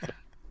with that.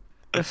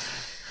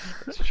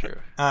 That's true.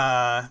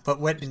 But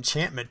what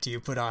enchantment do you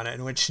put on it,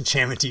 and which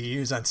enchantment do you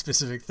use on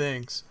specific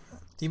things?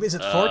 Is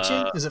it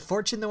fortune? Is it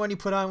fortune the one you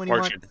put on when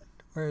fortune. You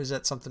want, or is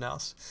that something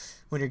else?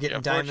 When you're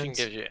getting diamonds. Fortune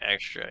gives you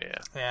extra. Yeah.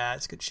 Yeah,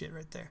 it's good shit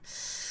right there.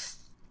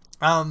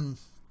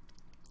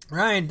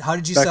 Ryan, how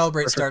did you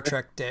celebrate Star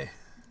Trek Day?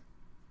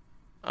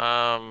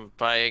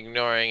 By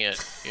ignoring it,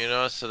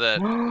 so that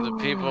the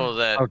people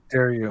that how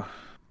dare you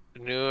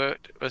knew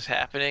it was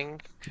happening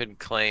could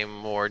claim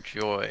more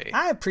joy.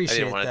 I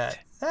appreciate that.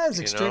 That is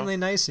extremely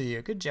nice of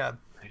you. Good job.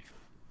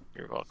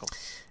 You're welcome.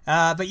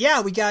 But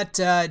yeah, we got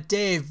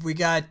Dave. We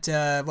got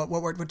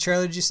what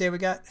trailer did you say we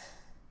got?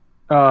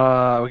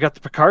 We got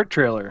the Picard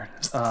trailer,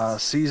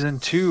 season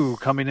 2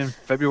 coming in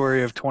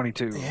February of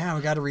 2022. Yeah,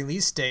 we got a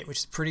release date, which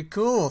is pretty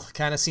cool.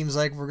 Kind of seems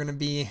like we're gonna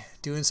be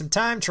doing some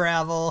time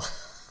travel.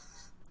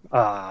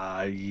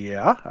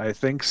 Yeah, I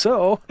think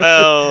so.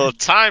 Well,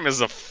 time is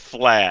a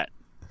flat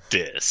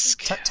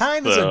disc.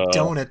 Time is a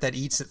donut that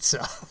eats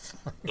itself.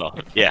 Well,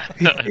 yeah.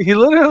 He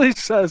literally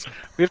says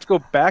we have to go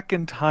back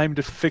in time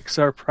to fix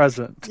our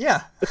present.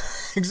 Yeah,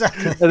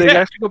 exactly. And they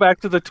actually go back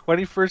to the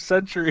 21st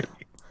century.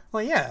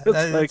 Well, yeah,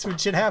 that's when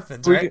shit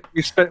happens, right?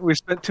 We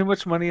spent too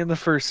much money in the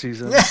first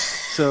season,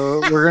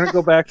 so we're gonna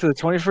go back to the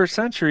 21st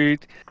century.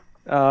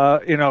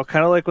 Kind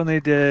of like when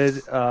they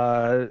did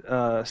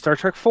Star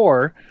Trek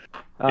 4.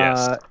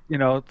 Yes.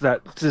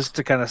 That just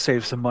to kind of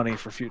save some money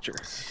for future.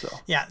 So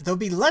yeah, there'll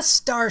be less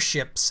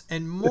starships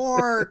and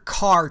more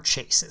car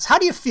chases. How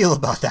do you feel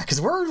about that?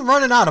 Because we're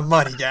running out of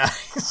money,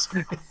 guys.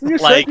 You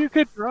said you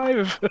could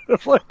drive.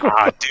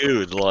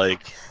 Dude,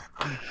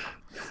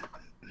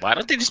 why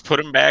don't they just put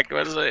him back?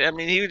 I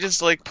mean, he would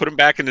just put him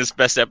back in his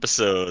best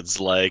episodes.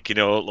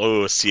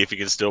 See if he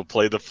can still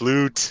play the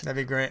flute. That'd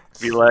be great.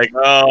 Be like,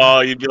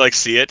 you'd be like,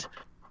 see it.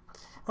 I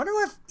wonder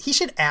if he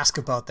should ask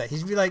about that.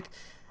 He'd be like,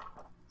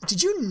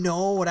 did you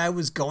know what I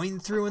was going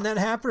through when that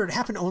happened? Or it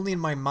happened only in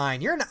my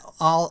mind. You're an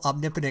all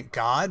omnipotent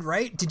God,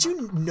 right? Did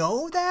you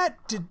know that?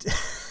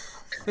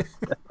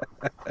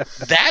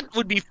 That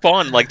would be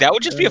fun. That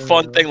would just be a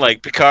fun thing.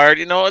 Picard,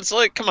 it's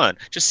like, come on,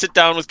 just sit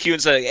down with Q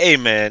and say, hey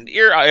man,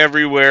 you're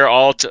everywhere.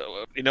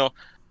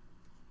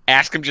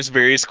 Ask him just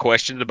various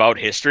questions about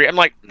history. I'm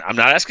like, I'm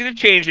not asking to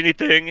change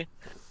anything.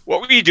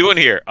 What were you doing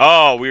here?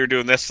 Oh, we were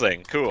doing this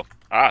thing. Cool.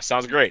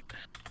 Sounds great.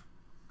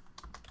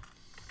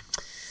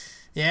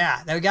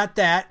 Yeah, we got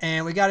that,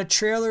 and we got a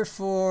trailer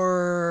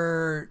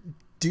for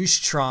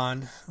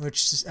Douchetron,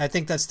 which I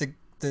think that's the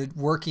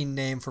working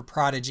name for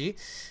Prodigy.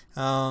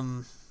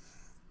 Why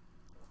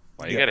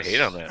you gotta hate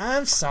on that?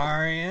 I'm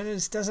sorry, it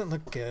just doesn't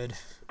look good.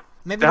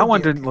 Maybe that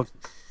one didn't look.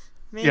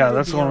 Maybe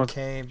that's the one with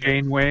but...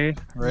 Janeway,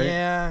 right?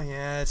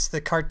 Yeah, it's the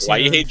cartoon. Why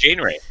you hate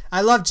Janeway? I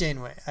love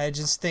Janeway. I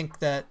just think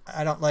that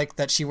I don't like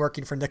that she's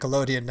working for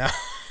Nickelodeon now.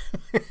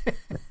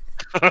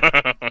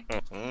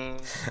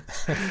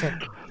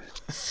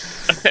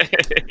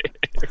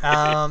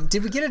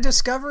 Did we get a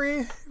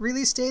Discovery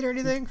release date or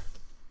anything?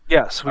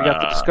 Yes, we got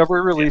the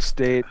Discovery release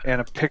date and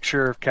a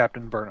picture of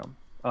Captain Burnham.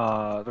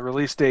 The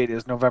release date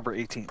is November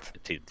 18th.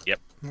 Yep.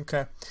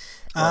 Okay.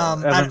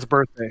 Evan's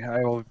birthday.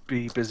 I will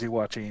be busy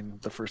watching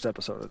the first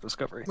episode of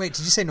Discovery. Wait,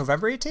 did you say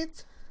November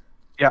 18th?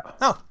 Yeah.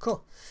 Oh,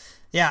 cool.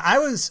 Yeah, I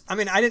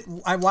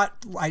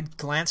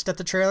glanced at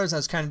the trailers. I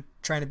was kind of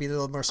trying to be a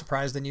little more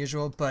surprised than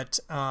usual, but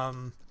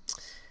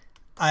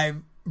I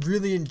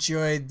really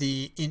enjoyed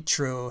the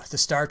intro, the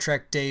Star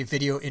Trek Day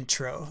video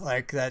intro,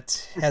 like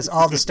that has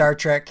all the Star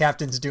Trek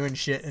captains doing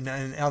shit and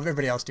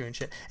everybody else doing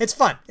shit. It's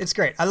fun. It's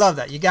great. I love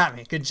that. You got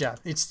me. Good job.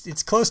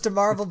 It's close to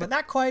Marvel, but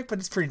not quite, but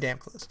it's pretty damn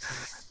close.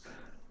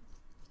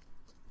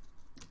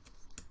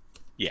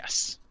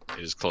 Yes,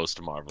 it is close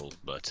to Marvel,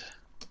 but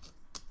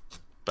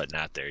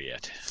not there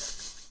yet.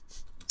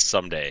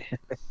 Someday.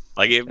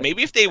 Like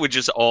maybe if they would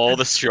just all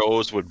the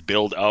shows would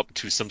build up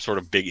to some sort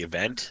of big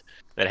event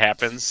that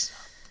happens.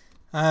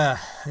 Yeah,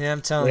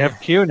 I'm telling you. We have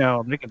Q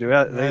now. They can do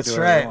that. That's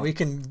right. We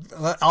can.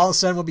 All of a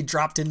sudden, we'll be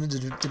dropped into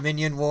the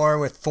Dominion War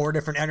with 4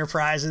 different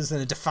enterprises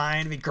and a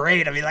Defiant. It'd be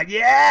great. I'd be like,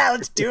 yeah,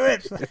 let's do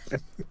it.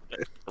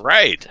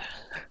 Right.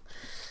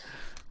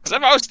 Because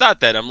I've always thought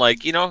that. I'm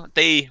like,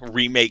 they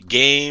remake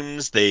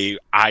games, they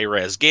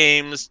IRES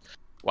games.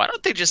 Why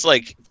don't they just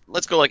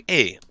let's go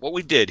hey, what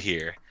we did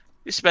here.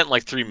 We spent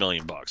like $3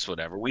 million,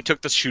 whatever. We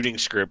took the shooting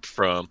script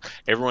from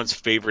everyone's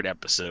favorite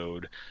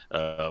episode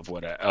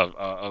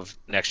of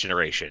Next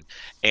Generation,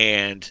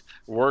 and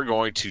we're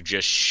going to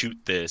just shoot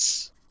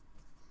this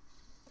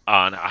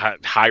on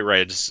high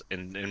res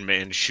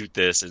and shoot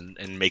this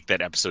and make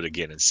that episode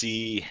again and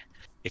see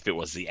if it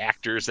was the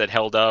actors that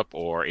held up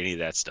or any of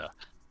that stuff.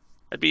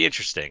 That'd be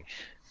interesting.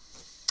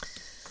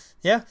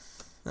 Yeah,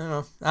 I don't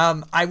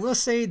know. I will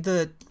say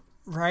the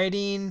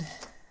writing,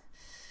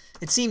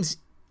 it seems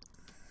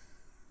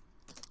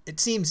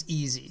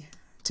easy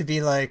to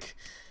be like,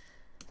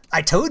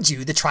 I told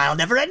you the trial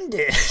never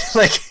ended.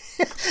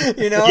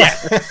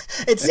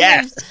 It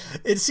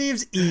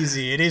seems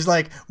easy. And he's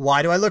like,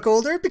 why do I look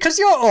older? Because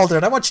you're older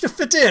and I want you to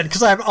fit in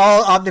because I'm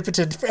all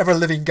omnipotent, ever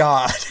living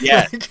God.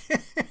 Yeah.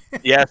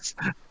 Yes.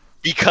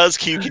 Because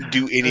Q can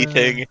do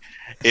anything.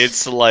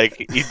 It's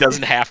like he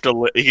doesn't have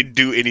to. He can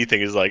do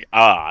anything. It's like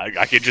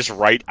I can just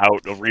write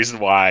out a reason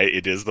why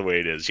it is the way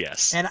it is.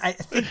 Yes. And I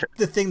think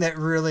the thing that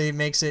really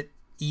makes it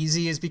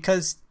easy is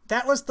because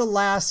that was the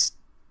last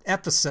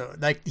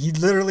episode. Like he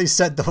literally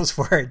said those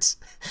words.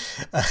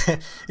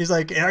 He's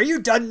like, "Are you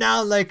done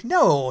now?" Like,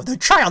 no, the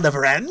trial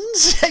never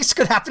ends. It's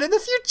gonna happen in the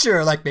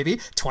future. Like maybe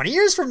 20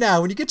 years from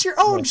now when you get your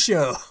own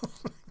show.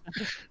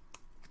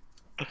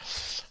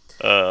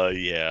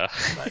 Yeah.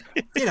 But,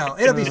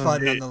 it'll be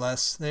fun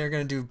nonetheless. They're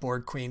going to do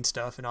Board Queen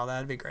stuff and all that.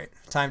 It'd be great.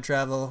 Time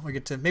travel.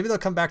 Maybe they'll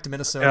come back to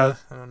Minnesota.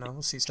 Yeah. I don't know.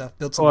 We'll see stuff.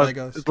 Build some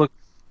Legos. It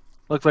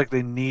looks like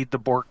they need the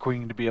Borg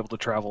Queen to be able to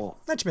travel.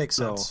 Which makes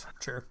sense.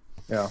 Sure.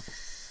 Yeah.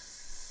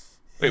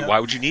 Wait, why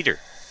would you need her?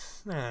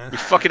 You're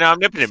fucking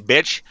omnipotent,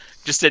 bitch.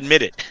 Just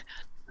admit it.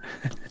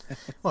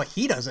 Well,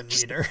 he doesn't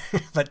need her,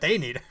 but they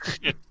need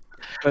her.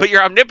 But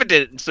you're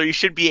omnipotent, so you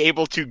should be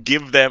able to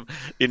give them,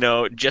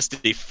 just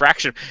a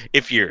fraction.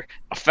 If you're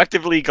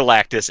effectively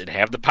Galactus and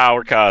have the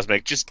power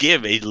cosmic, just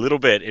give a little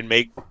bit and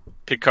make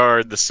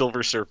Picard the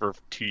Silver Surfer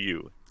to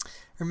you.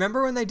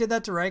 Remember when they did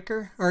that to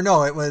Riker? Or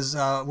no, it was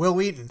Will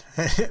Wheaton.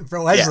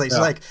 For Wesley. He's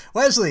like,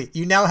 Wesley,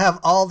 you now have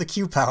all the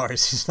Q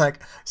powers. He's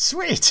like,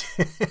 sweet.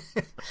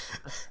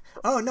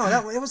 Oh, no,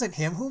 it wasn't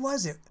him. Who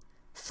was it?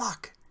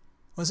 Fuck.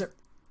 Was it?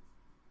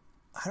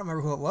 I don't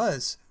remember who it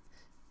was.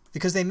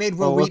 Because they made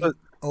Will Wheaton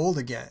old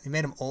again. They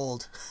made him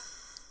old.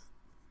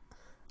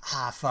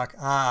 Fuck.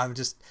 I'm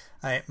just...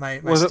 My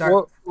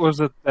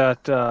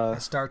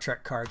Star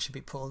Trek card should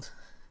be pulled.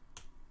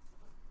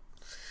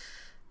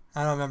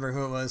 I don't remember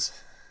who it was.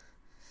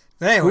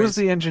 But anyways,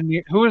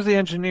 who was the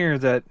engineer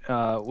that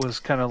was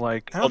kind of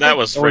like? That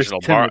was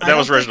Reginald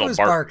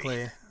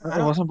Barclay.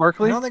 It wasn't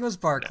Barclay? I don't think it was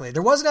Barclay. No.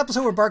 There was an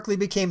episode where Barclay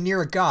became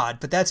near a god,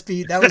 but that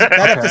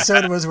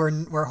episode was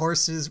where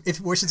horses, if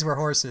wishes were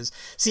horses.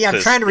 See, I'm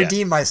trying to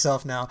redeem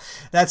myself now.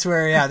 That's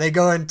where they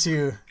go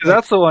into.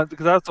 That's the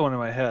one in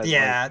my head.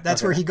 Yeah,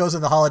 that's where he goes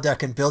in the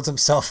holodeck and builds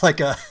himself like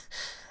a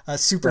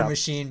super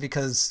machine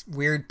because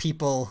weird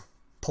people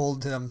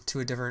pulled him to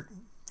a different.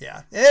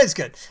 Yeah, it is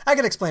good. I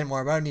can explain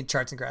more, but I don't need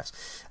charts and graphs.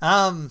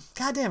 God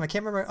damn, I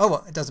can't remember. Oh,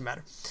 well, it doesn't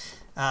matter.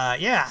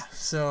 Yeah,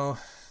 so,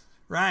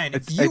 Ryan,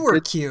 if you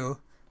were Q,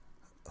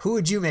 who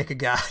would you make a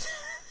god?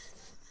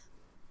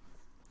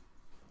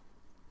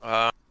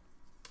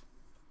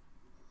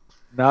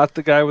 Not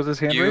the guy with his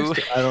hand raised?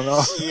 I don't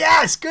know.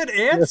 Yes, good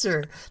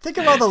answer. Think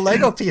of all the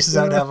Lego pieces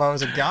I would have if I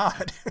was a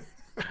god.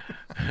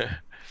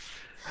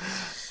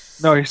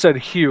 No, he said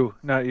Hugh,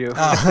 not you.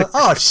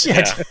 Oh,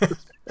 shit. Yeah.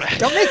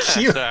 Don't make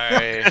Hugh.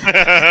 Sorry.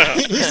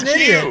 He's an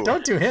idiot.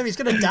 Don't do him. He's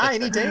going to die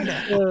any day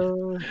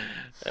now.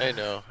 I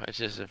know. It's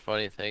just a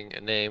funny thing, a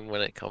name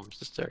when it comes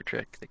to Star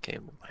Trek that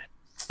came to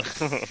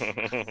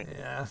mind.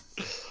 Yeah.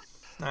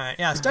 All right.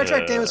 Yeah, Star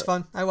Trek Day was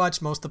fun. I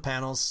watched most of the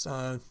panels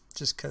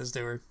just because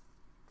they were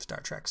Star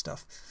Trek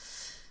stuff.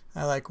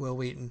 I like Will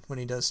Wheaton when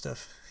he does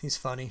stuff. He's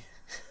funny.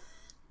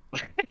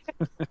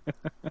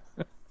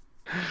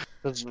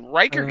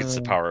 Riker gets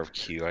the power of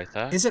Q, I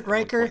thought. Is it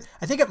Riker?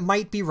 I think it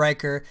might be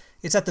Riker.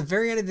 It's at the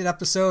very end of the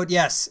episode.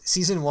 Yes,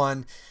 season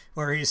 1,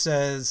 where he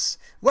says,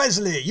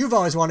 Wesley, you've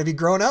always wanted to be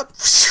grown up.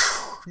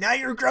 now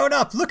you're grown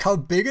up. Look how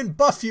big and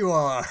buff you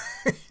are.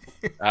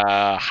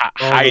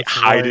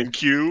 Hide and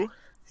Q.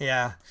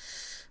 Yeah.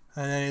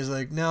 And then he's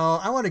like, no,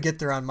 I want to get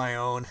there on my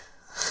own.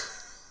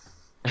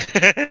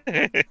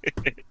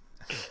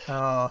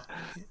 Oh,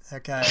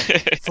 that guy.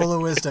 Full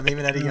of wisdom,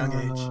 even at a young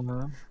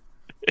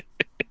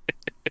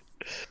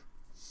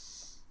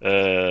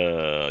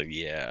age.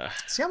 Yeah.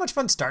 See how much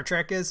fun Star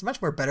Trek is?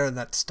 Much more better than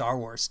that Star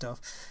Wars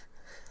stuff.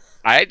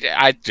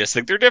 I just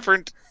think they're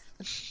different.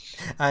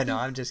 I know,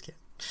 I'm just kidding.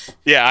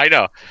 Yeah, I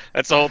know.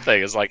 That's the whole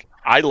thing. It's like,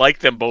 I like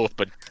them both,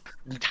 but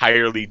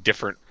entirely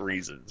different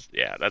reasons.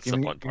 Yeah, that's the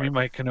fun part. Give me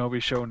my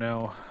Kenobi show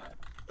now.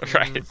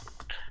 Right.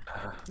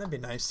 That'd be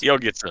nice. You'll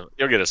get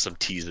us some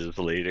teases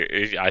later.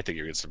 I think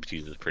you'll get some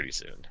teases pretty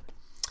soon.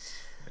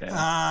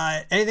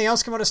 Yeah. Anything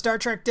else come out of Star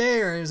Trek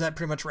Day, or does that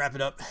pretty much wrap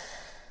it up?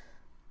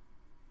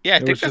 Yeah, I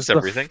think that's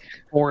everything.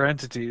 4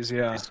 entities,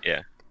 yeah.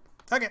 Yeah.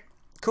 Okay.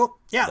 Cool.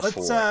 Yeah,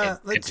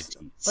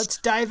 let's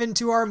dive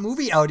into our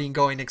movie outing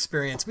going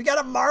experience. We got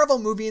a Marvel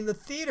movie in the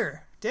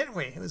theater, didn't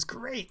we? It was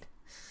great.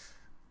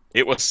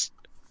 It was,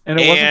 and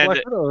it wasn't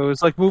Black Widow. It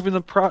was like moving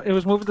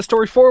the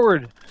story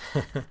forward.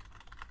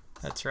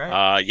 That's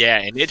right. Yeah,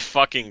 and it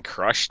fucking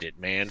crushed it,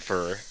 man.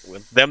 For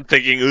them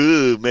thinking,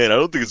 "Ooh, man, I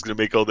don't think it's gonna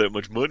make all that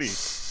much money,"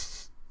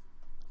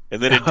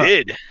 and then it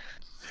did.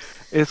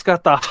 It's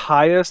got the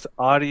highest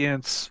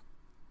audience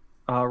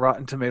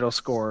Rotten Tomato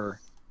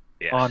score.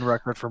 Yeah. On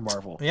record for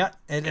Marvel. Yeah,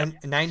 and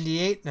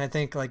 98, and I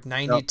think like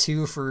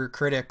 92 for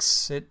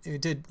critics.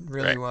 It did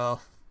really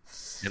well.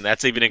 And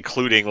that's even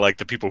including like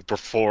the people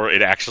before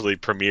it actually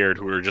premiered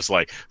who were just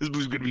like, "This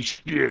movie's gonna be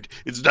shit.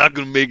 It's not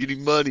gonna make any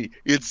money.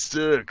 It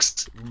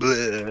sucks."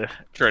 Blah.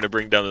 Trying to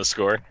bring down the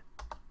score.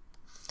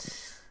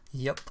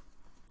 Yep.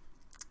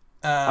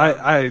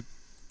 I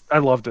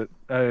loved it.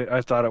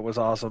 I thought it was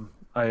awesome.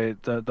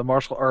 The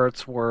martial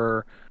arts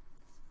were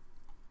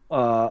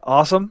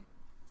awesome.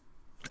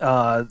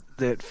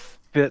 That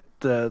fit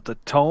the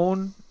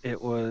tone.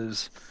 It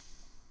was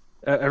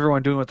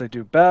everyone doing what they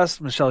do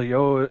best. Michelle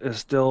Yeoh is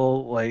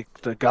still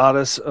like the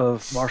goddess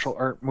of martial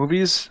art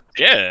movies.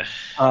 Yeah.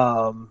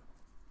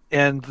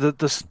 And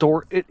the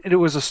story. It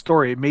was a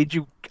story. It made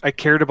you. I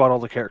cared about all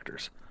the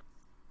characters.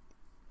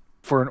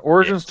 For an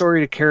origin story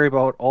to care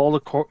about all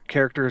the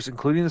characters,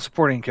 including the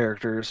supporting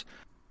characters,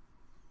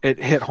 it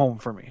hit home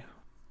for me.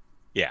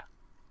 Yeah.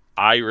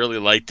 I really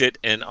liked it,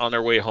 and on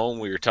our way home,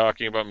 we were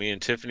talking about me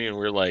and Tiffany, and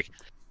we were like,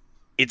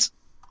 "It's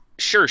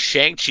sure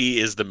Shang-Chi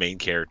is the main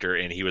character,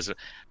 and he was,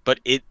 but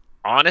it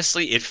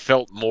honestly it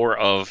felt more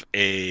of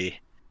a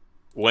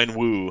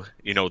Wenwu,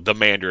 the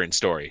Mandarin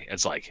story.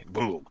 It's like,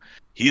 boom,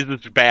 he's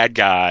this bad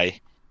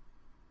guy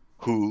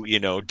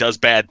who does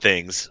bad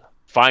things,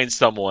 finds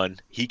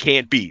someone he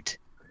can't beat,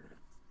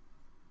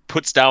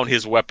 puts down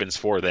his weapons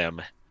for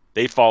them,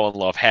 they fall in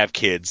love, have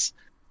kids,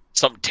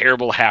 something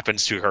terrible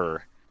happens to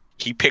her."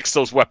 He picks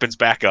those weapons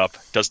back up,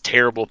 does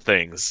terrible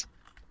things,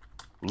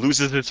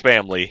 loses his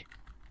family,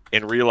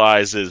 and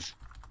realizes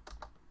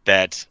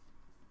that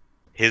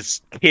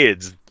his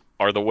kids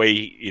are the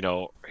way,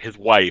 his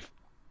wife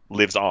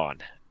lives on.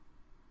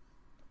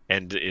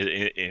 And,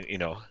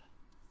 and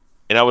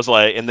I was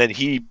like, and then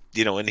he,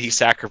 and he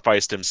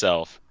sacrificed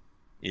himself,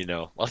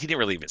 well, he didn't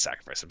really even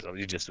sacrifice himself.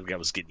 He just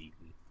was getting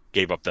eaten,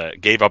 gave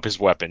up his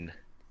weapon.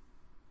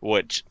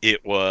 Which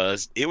it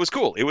was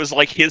cool. It was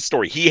like his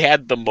story. He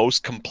had the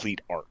most complete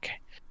arc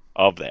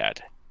of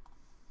that.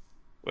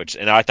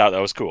 And I thought that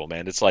was cool,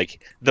 man. It's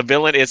like the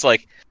villain. It's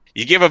like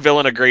you give a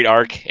villain a great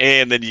arc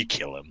and then you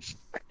kill him.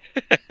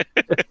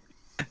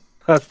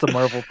 That's the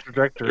Marvel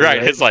trajectory,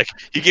 right? It's like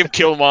you give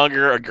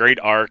Killmonger a great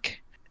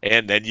arc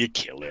and then you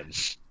kill him.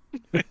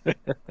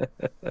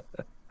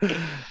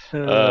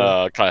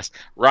 Class.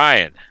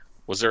 Ryan,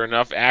 was there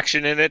enough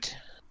action in it?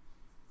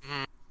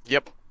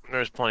 Yep.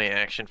 There's plenty of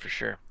action for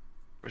sure.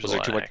 Was there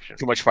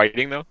too much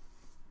fighting though?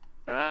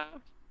 I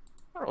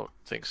don't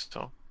think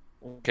so.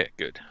 Okay,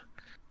 good.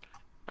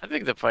 I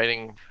think the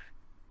fighting,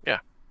 yeah.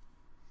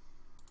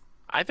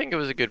 I think it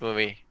was a good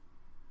movie.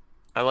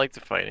 I like the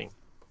fighting.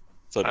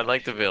 I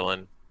like the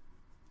villain.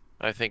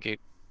 I think it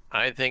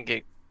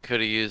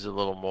could have used a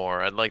little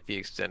more. I'd like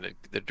the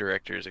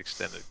director's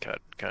extended cut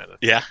kind of.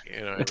 Yeah. Thing,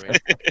 you know what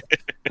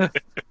I mean?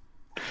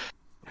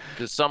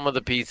 Because some of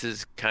the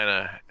pieces kind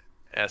of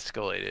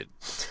escalated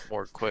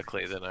more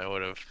quickly than I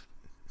would have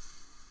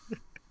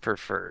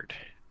preferred.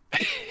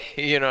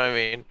 You know what I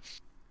mean?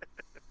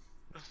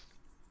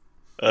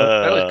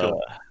 That was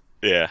cool.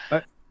 Yeah.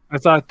 I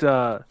thought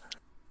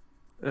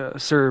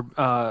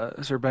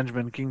Sir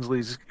Benjamin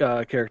Kingsley's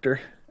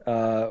character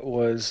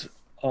was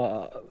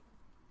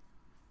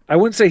I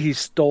wouldn't say he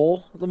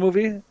stole the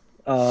movie,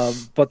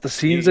 but the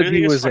scenes that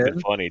he was in,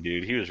 funny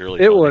dude. He was really.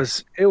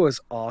 Funny. It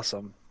was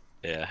awesome.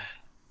 Yeah.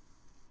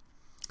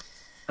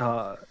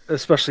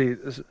 Especially,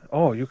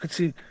 you could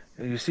see,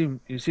 you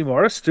see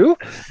Morris too,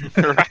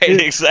 right?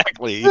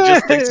 Exactly. He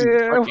just thinks he's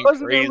I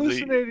wasn't crazy.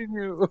 hallucinating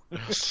you.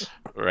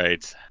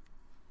 Right.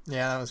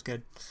 Yeah, that was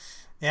good.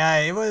 Yeah,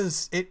 it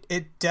was.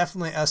 It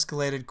definitely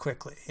escalated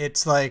quickly.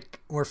 It's like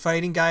we're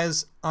fighting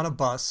guys on a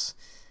bus,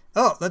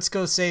 oh, let's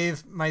go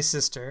save my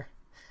sister.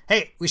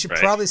 Hey, we should Right.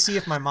 probably see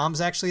if my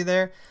mom's actually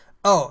there.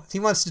 Oh, he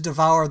wants to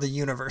devour the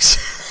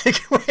universe.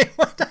 Like, wait,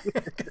 what?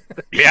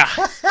 Yeah.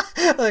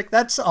 Like,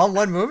 that's all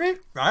one movie?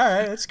 All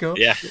right, that's cool.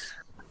 Yeah.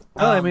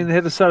 Well, I mean, they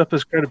had to set up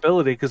his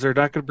credibility because they're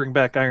not going to bring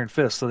back Iron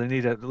Fist, so they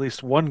need at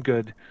least one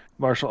good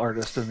martial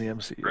artist in the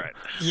MCU. Right.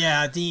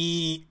 Yeah,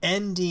 the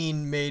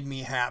ending made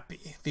me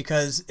happy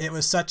because it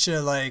was such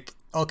a like,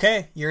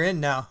 okay, you're in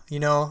now. You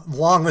know,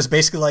 Wong was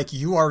basically like,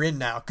 you are in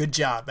now. Good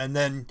job. And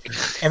then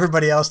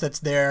everybody else that's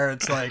there,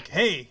 it's like,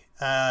 hey,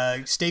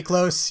 stay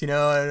close. You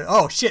know, and,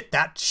 oh shit,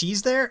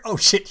 she's there. Oh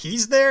shit,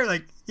 he's there.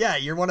 Like, yeah,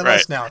 you're one of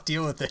us now.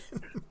 Deal with it.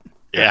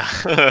 Yeah.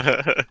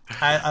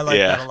 I like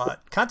that a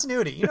lot.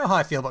 Continuity. You know how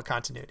I feel about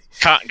continuity.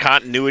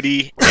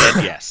 Continuity,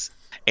 and yes.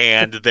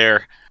 And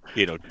they're,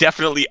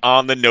 definitely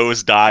on the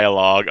nose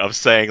dialogue of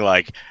saying,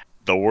 like,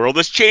 the world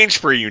has changed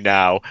for you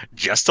now.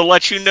 Just to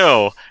let you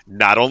know,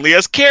 not only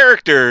as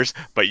characters,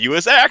 but you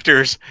as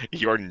actors,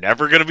 you're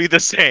never gonna be the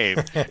same.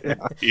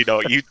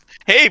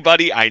 Hey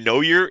buddy, I know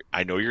you're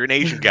an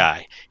Asian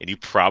guy, and you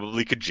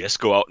probably could just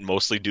go out and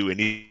mostly do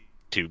any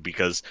to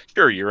because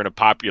sure you're in a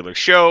popular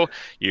show,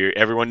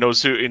 everyone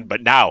knows who,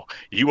 but now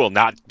you will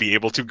not be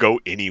able to go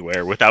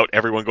anywhere without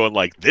everyone going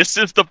like, "This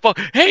is the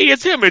hey,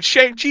 it's him, it's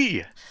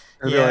Shang-Chi."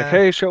 And they're like,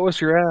 "Hey, show us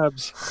your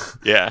abs."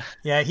 Yeah.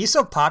 Yeah, he's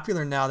so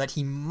popular now that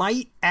he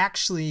might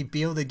actually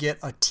be able to get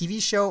a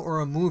TV show or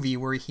a movie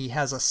where he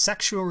has a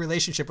sexual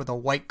relationship with a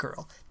white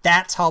girl.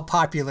 That's how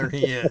popular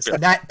he is.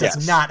 And that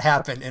does not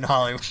happen in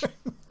Hollywood.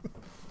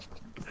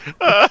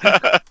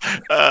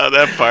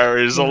 That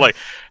part is all like,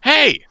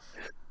 "Hey,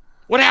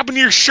 what happened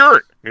to your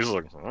shirt?" He's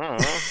like, "I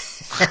don't know."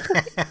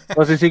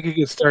 Well, do you think he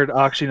could start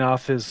auctioning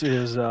off his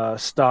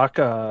stock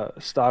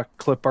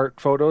clip art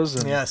photos?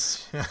 And,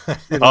 Yes.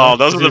 Oh,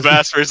 those are the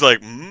best. Where he's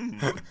like,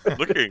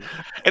 looking,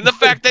 and the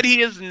fact that he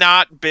has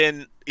not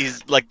been,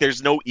 he's like,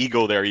 there's no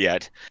ego there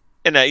yet,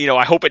 and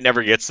I hope it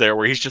never gets there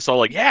where he's just all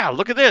like, "Yeah,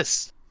 look at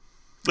this,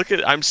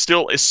 I'm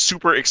still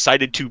super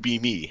excited to be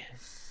me."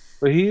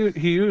 But he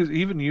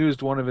even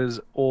used one of his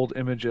old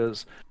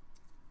images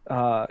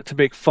to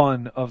make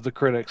fun of the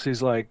critics.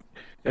 He's like,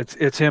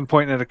 it's him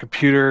pointing at a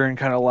computer and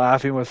kind of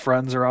laughing with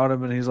friends around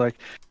him, and he's like,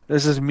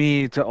 "This is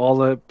me to all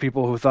the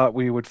people who thought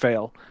we would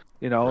fail,"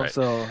 Right.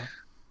 So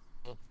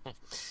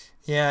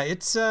Yeah,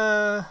 it's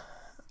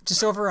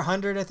just over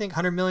 100, I think,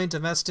 100 million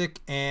domestic,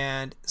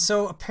 and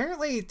so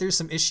apparently there's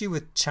some issue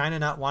with China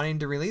not wanting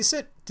to release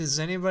it. Does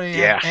anybody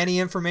have any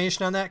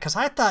information on that? Because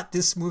I thought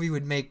this movie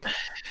would make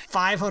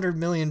 $500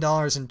 million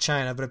in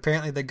China, but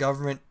apparently the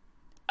government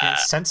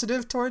is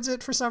sensitive towards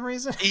it for some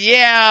reason.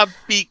 Yeah,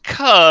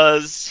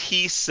 because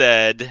he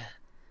said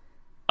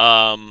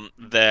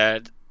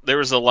that there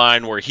was a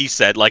line where he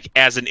said, like,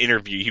 as an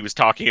interview, he was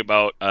talking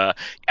about,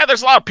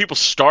 there's a lot of people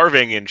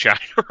starving in China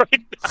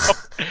right now.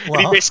 Well,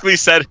 and he basically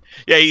said,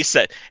 he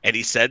said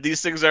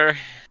these things are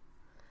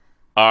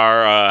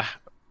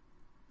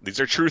these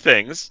are true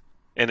things.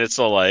 And it's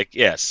all like,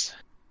 yes.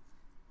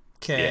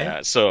 okay.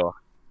 Yeah, so,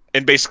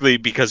 and basically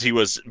because he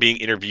was being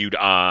interviewed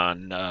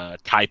on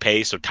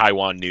Taipei, so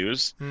Taiwan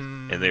News,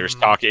 and he was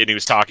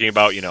talking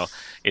about,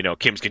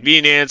 Kim's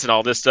Convenience and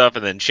all this stuff,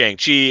 and then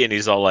Shang-Chi, and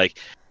he's all like,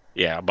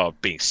 yeah, about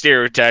being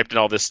stereotyped and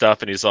all this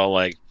stuff, and he's all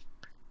like,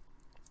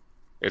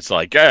 it's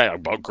like, yeah,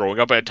 about growing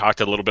up. I talked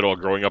a little bit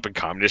about growing up in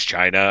communist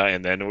China,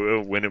 and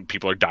then when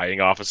people are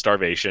dying off of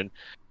starvation.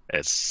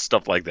 It's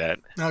stuff like that.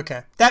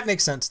 Okay, that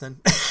makes sense then.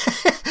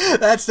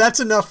 That's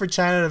enough for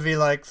China to be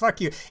like,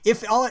 fuck you.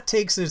 If all it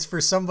takes is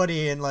for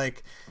somebody in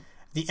like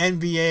the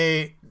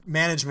NBA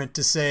management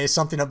to say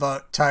something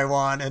about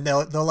Taiwan and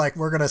they'll like,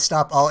 we're gonna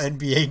stop all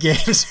NBA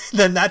games,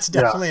 then that's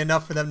definitely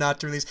enough for them not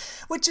to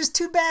release. Which is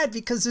too bad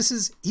because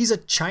he's a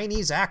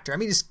Chinese actor. I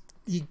mean,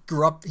 he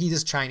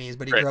is Chinese,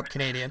 but he grew up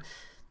Canadian.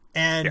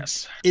 And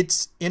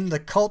it's in the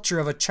culture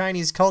of a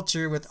Chinese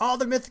culture with all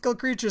the mythical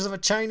creatures of a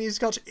Chinese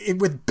culture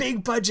with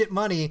big budget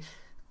money.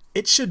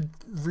 It should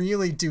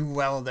really do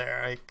well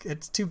there. Like,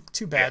 it's too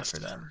bad for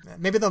them.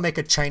 Maybe they'll make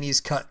a Chinese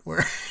cut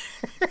where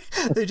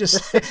they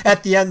just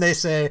at the end they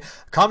say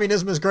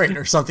communism is great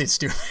or something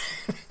stupid.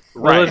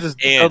 Right.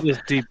 They'll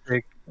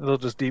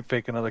just deep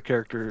fake another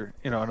character,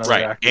 another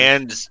actor.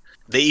 And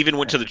they even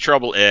went to the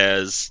trouble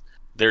as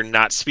they're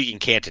not speaking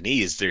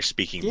Cantonese, they're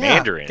speaking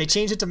Mandarin. They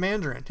changed it to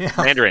Mandarin. Yeah.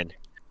 Mandarin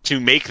to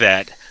make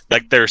that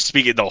like they're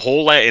speaking the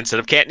whole instead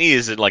of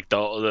Cantonese, and like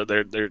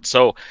they're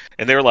so,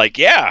 and they're like,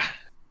 yeah.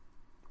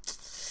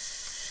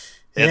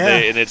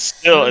 And it's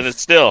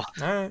still. All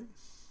right.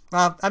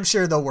 Well, I'm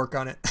sure they'll work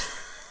on it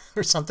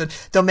or something.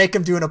 They'll make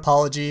him do an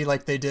apology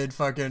like they did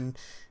fucking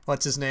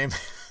what's his name?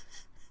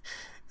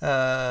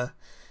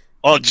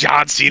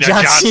 John Cena.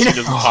 John Cena's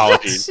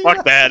apology.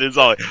 Fuck that. It's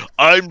all like,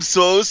 I'm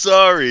so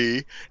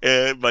sorry.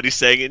 But he's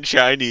saying it in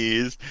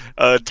Chinese.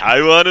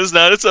 Taiwan is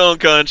not its own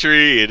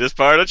country. It is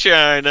part of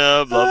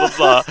China. Blah,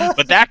 blah, blah.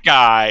 But that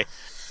guy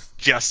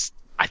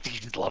I think he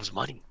just loves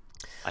money.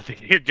 I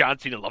think John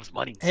Cena loves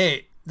money.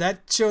 Hey,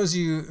 that shows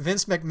you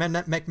Vince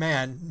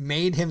McMahon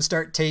made him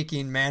start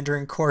taking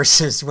Mandarin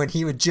courses when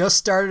he had just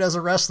started as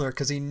a wrestler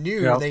because he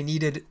knew they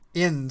needed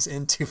ins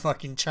into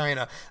fucking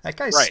China. That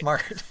guy's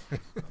smart.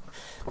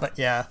 But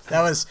yeah,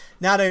 that was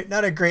not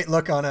a great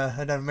look on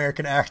an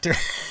American actor.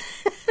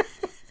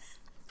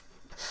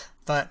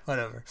 But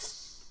whatever.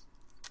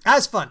 That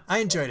was fun. I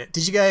enjoyed it.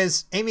 Did you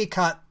guys? Amy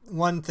caught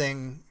one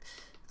thing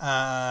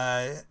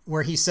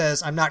where he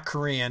says, "I'm not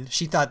Korean."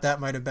 She thought that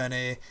might have been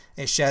a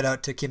shout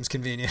out to Kim's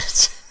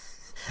Convenience.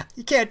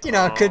 You can't,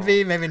 it could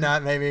be, maybe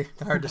not, maybe.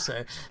 Hard to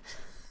say.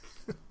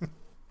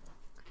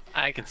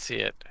 I can see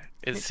it.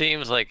 It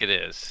seems like it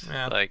is.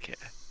 Yeah.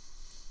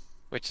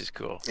 Which is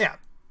cool. Yeah.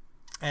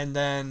 And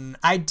then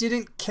I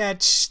didn't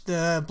catch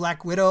the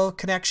Black Widow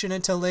connection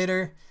until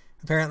later.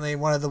 Apparently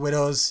one of the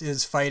widows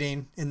is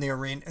fighting in the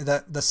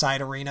arena, the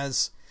side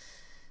arenas.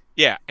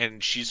 Yeah,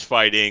 and she's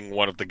fighting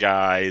one of the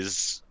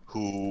guys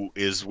who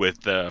is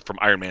with from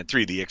Iron Man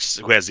 3,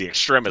 who has the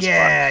Extremis.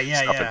 Yeah. I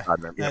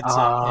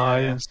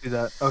didn't see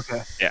that.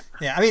 Okay.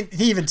 Yeah. I mean,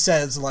 he even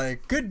says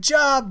like, "Good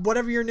job,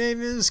 whatever your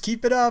name is,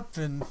 keep it up,"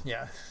 and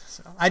yeah.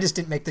 So I just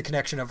didn't make the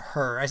connection of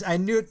her. I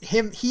knew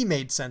him. He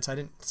made sense. I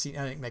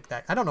didn't make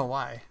that. I don't know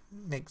why.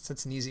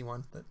 That's an easy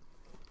one, but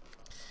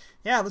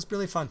yeah, it was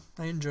really fun.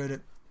 I enjoyed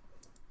it.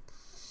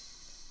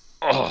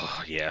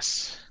 Oh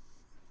yes.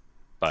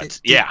 But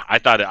I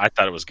thought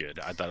it was good.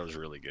 I thought it was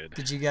really good.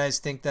 Did you guys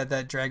think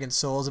that dragon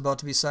soul is about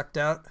to be sucked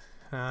out?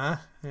 Huh?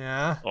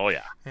 Yeah. Oh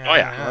yeah.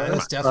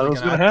 It's definitely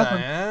gonna happen.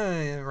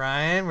 Yeah.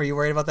 Ryan, were you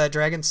worried about that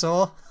dragon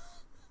soul?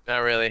 Not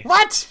really.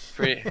 What?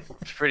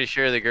 Pretty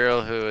sure the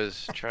girl who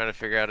was trying to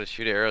figure out how to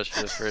shoot arrows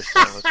for the first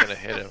time was gonna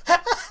hit him.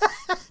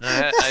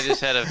 I just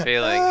had a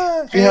feeling.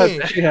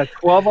 She had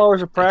 12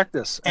 hours of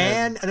practice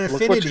and an affinity.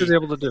 Look what she was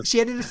able to do. She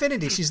had an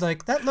affinity. She's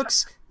like, that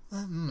looks.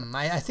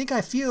 I think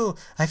I feel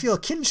a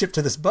kinship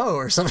to this bow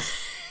or something.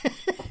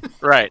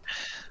 Right.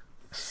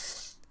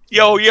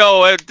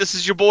 Yo, this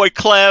is your boy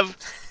Clev,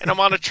 and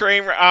I'm on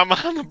I'm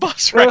on the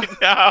bus right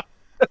now.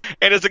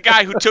 And as a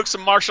guy who took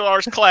some martial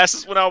arts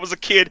classes when I was a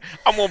kid,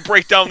 I'm gonna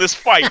break down this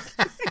fight.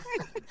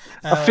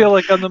 I feel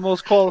like I'm the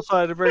most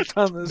qualified to break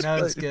down this fight.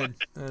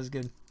 That was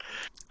good.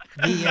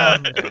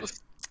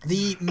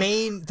 The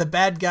main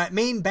bad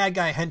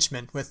guy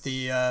henchman with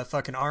the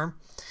fucking arm.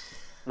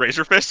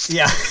 Razor Fist?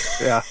 Yeah.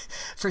 Yeah.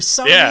 For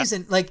some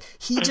reason, like,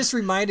 he just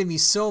reminded me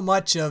so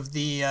much of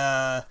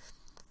the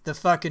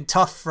fucking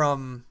tough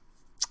from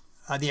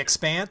The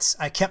Expanse.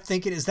 I kept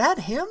thinking, is that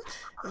him?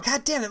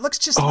 God damn, it looks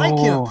just like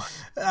him.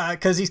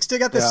 Because he's still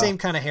got the same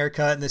kind of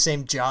haircut and the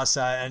same jaw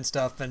size and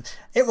stuff. And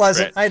it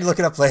wasn't. Right. I'd look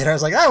it up later. I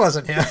was like, that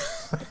wasn't him.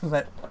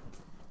 But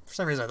for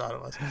some reason, I thought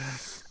it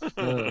was.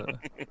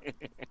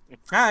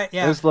 All right,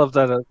 yeah. I just love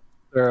that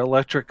their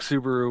electric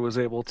Subaru was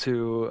able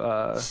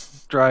to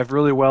drive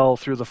really well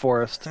through the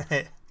forest.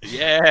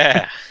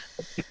 Yeah.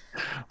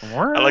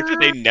 I like that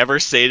they never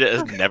said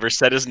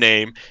his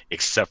name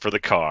except for the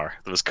car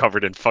that was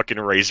covered in fucking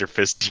Razor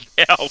Fist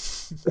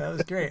decals. That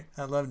was great.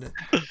 I loved it.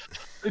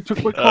 They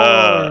took my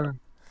car.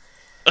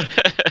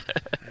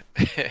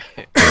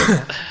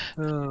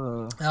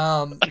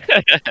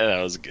 That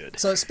was good.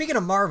 So speaking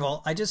of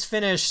Marvel, I just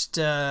finished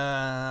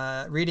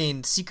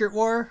reading Secret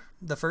War,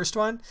 the first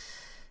one.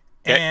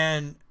 Okay.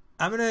 And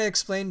I'm going to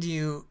explain to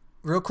you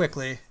real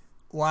quickly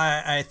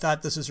why I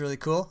thought this was really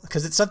cool.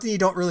 Because it's something you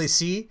don't really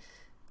see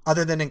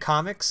other than in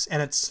comics.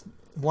 And it's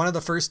one of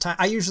the first time.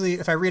 I usually,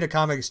 if I read a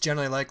comic, it's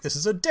generally like, this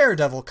is a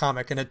Daredevil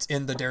comic and it's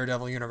in the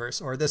Daredevil universe.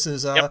 Or this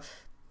is a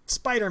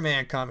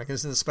Spider-Man comic.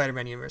 This is in the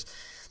Spider-Man universe.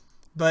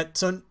 But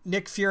so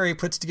Nick Fury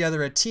puts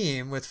together a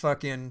team with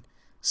fucking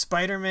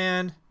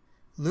Spider-Man,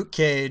 Luke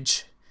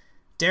Cage,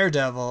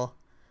 Daredevil,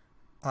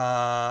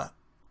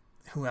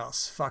 who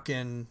else?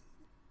 Fucking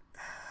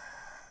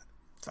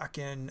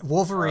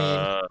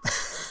Wolverine.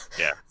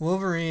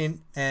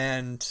 Wolverine,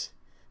 and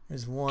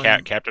there's one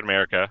Captain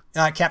America.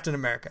 Captain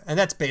America. And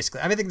that's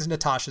basically, I think there's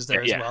Natasha's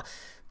there as well.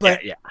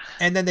 But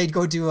and then they'd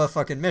go do a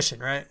fucking mission,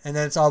 right? And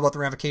then it's all about the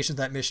ramifications of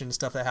that mission and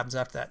stuff that happens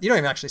after that. You don't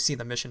even actually see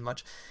the mission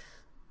much.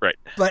 Right.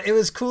 But it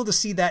was cool to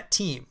see that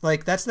team.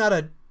 Like, that's not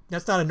a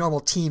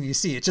normal team you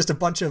see. It's just a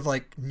bunch of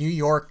like New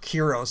York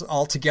heroes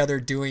all together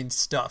doing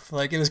stuff.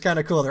 Like, it was kind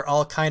of cool. They're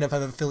all kind of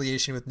have an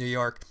affiliation with New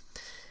York.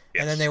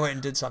 Yes. And then they went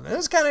and did something. It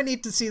was kind of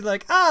neat to see,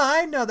 like,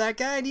 I know that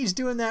guy, and he's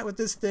doing that with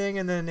this thing,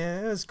 and then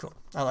it was cool.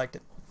 I liked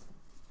it.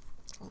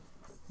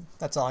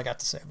 That's all I got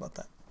to say about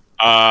that.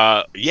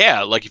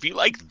 Yeah, like, if you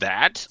like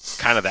that,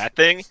 kind of that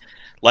thing,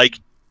 like,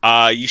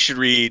 you should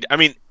read,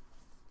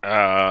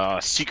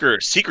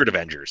 Secret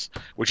Avengers,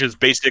 which is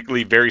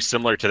basically very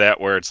similar to that,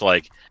 where it's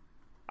like,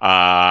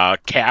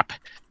 Cap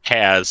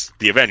has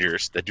the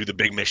Avengers that do the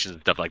big missions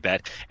and stuff like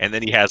that, and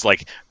then he has,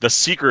 like, the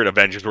Secret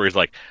Avengers, where he's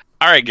like,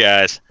 all right,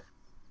 guys,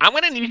 I'm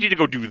going to need you to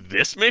go do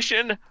this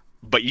mission,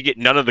 but you get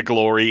none of the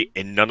glory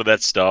and none of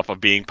that stuff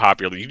of being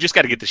popular. You just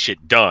got to get the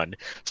shit done.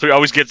 So he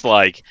always gets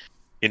like,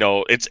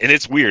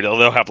 it's weird.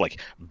 They'll have like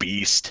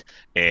Beast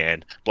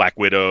and Black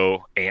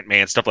Widow,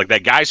 Ant-Man, stuff like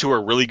that. Guys who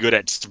are really good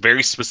at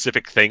very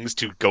specific things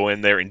to go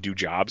in there and do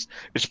jobs.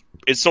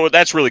 So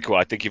that's really cool.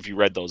 I think if you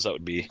read those, that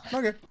would be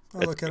okay.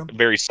 I'll look at them.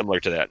 Very similar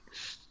to that.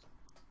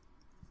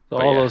 So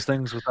all those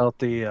things without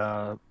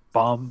the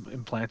bomb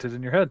implanted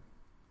in your head.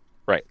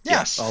 Right. Yeah.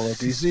 Yes. All of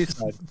DC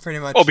side. Pretty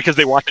much. Oh, because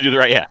they want to do the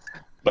right. Yeah.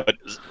 But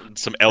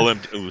some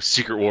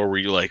Secret War where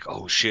you're like,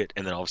 oh shit,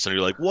 and then all of a sudden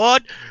you're like,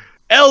 what?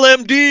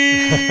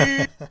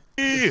 LMD,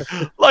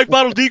 like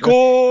bottle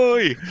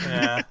decoy.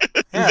 Yeah.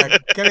 I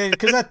mean,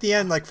 because at the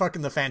end, like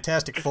fucking the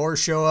Fantastic Four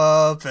show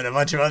up and a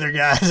bunch of other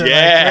guys. Are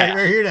like,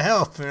 we're here to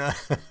help.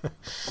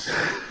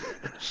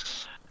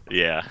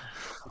 Yeah.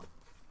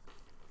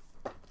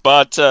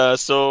 But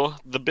so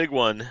the big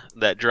one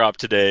that dropped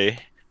today,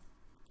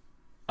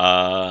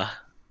 the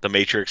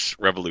Matrix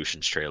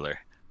Revolutions trailer.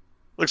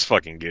 Looks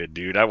fucking good,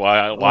 dude. I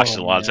watched it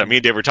a lot of times. Me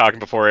and Dave were talking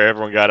before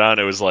everyone got on.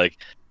 It was like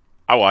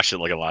I watched it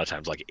like a lot of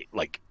times,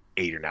 like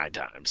 8 or 9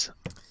 times.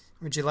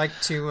 Would you like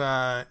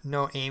to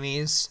know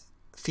Amy's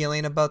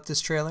feeling about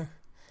this trailer?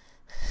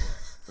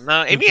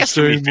 No, Amy has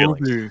too many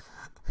feelings.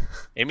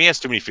 Amy has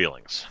too many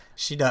feelings.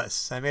 She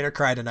does. I made her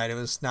cry tonight. It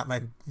was not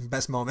my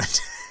best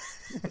moment.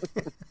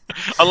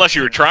 Unless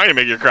you were trying to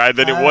make her cry,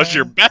 then it was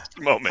your best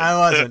moment.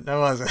 I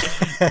wasn't.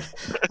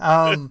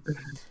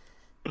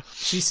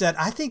 She said,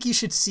 I think you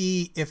should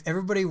see if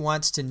everybody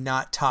wants to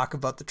not talk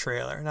about the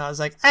trailer. And I was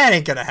like, that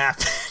ain't going to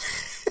happen.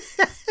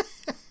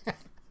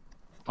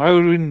 Why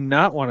would we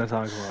not want to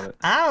talk about it?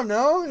 I don't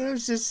know. It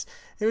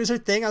was her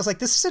thing. I was like,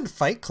 this isn't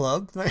Fight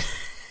Club.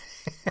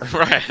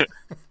 Right.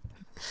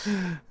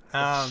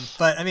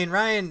 But I mean,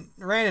 Ryan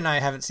and I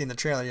haven't seen the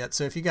trailer yet.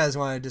 So if you guys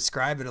want to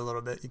describe it a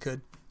little bit, you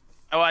could.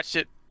 I watched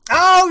it.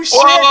 Oh, shit!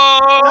 Whoa!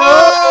 Oh,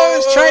 I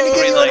was trying to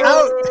get you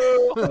out.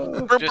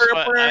 I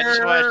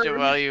just watched it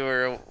while you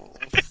were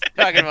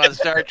talking about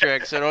Star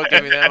Trek, so don't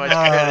give me that much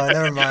credit. Oh,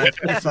 never mind.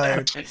 You're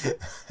fired.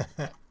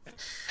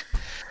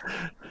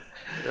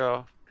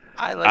 So,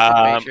 I like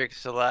the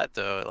Matrix a lot,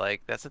 though.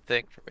 like that's a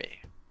thing for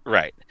me.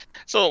 Right.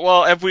 So,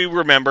 well, if we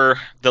remember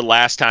the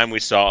last time we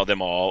saw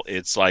them all,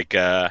 it's like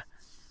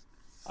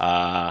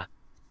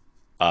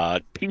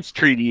peace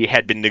treaty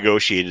had been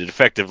negotiated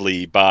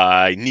effectively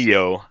by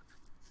Neo,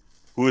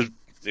 who was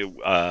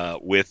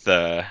with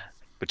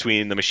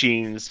between the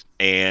machines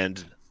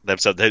and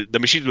themselves. The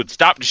machines would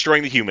stop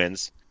destroying the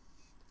humans.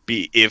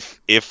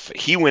 If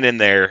he went in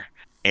there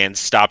and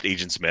stopped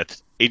Agent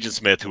Smith,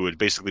 who had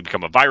basically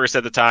become a virus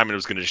at the time and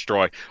was going to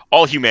destroy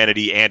all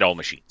humanity and all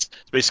machines.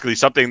 It's basically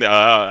something,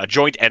 a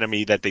joint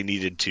enemy that they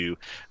needed to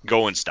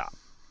go and stop.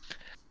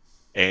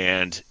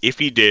 And if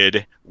he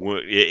did,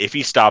 if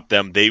he stopped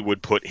them, they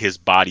would put his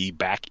body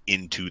back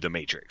into the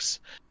Matrix.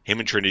 Him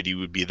and Trinity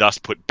would be thus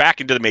put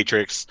back into the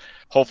Matrix,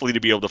 hopefully to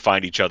be able to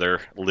find each other,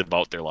 live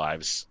out their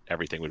lives.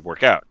 Everything would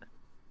work out.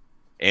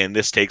 And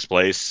this takes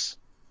place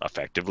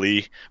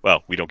effectively.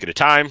 Well, we don't get a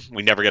time.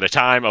 We never get a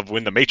time of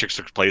when the Matrix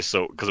took place,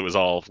 so because it was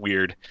all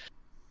weird,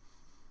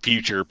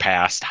 future,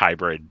 past,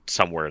 hybrid,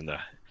 somewhere in the.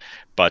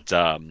 But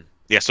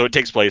yeah, so it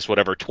takes place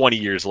 20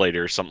 years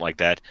later, something like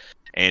that.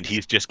 And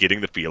he's just getting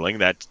the feeling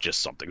that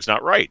just something's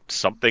not right.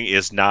 Something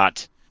is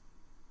not.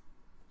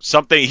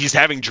 He's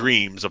having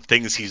dreams of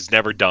things he's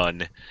never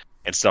done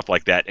and stuff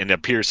like that. And it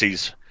appears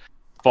he's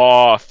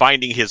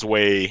finding his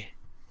way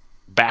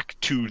back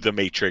to the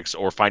Matrix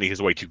or finding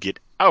his way to get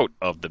out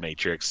of the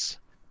Matrix.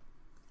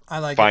 I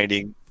like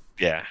finding.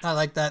 Yeah. I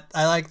like that.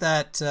 I like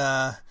that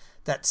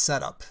that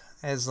setup.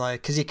 As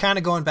like, because you're kind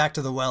of going back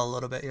to the well a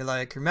little bit. You're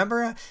like,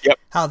 remember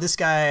how this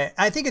guy.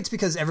 I think it's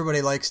because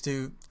everybody likes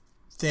to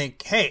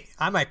think, hey,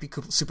 I might be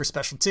super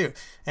special too,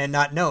 and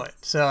not know it.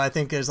 So I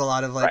think there's a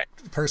lot of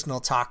personal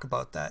talk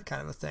about that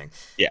kind of a thing.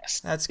 Yes,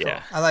 that's cool.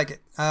 Yeah. I like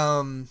it.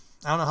 I don't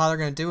know how they're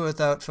gonna do it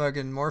without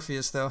fucking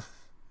Morpheus though.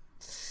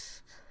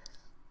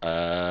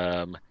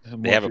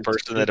 They have a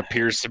person that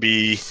appears to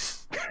be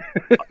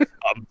a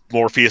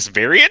Morpheus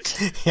variant.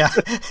 Yeah,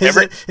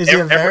 is he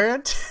a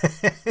variant?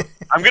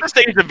 I'm gonna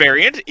say he's a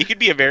variant. He could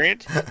be a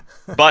variant,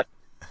 but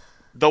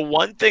the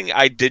one thing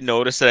I did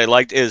notice that I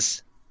liked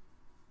is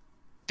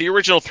the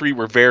original 3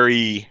 were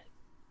very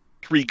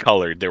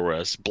 3-colored. There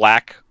was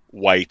black,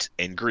 white,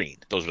 and green.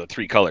 Those are the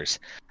 3 colors.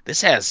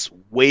 This has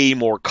way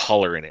more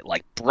color in it,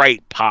 like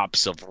bright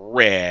pops of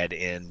red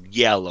and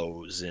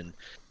yellows and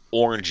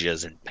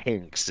oranges and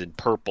pinks and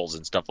purples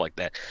and stuff like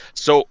that.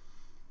 So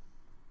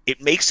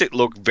it makes it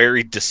look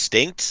very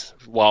distinct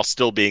while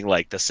still being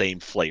like the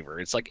same flavor.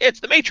 It's like, it's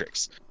the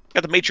Matrix.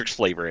 Got the Matrix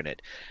flavor in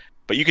it.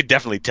 But you could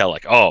definitely tell,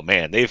 like, oh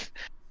man,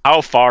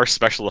 how far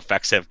special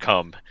effects have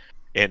come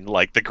in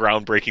like the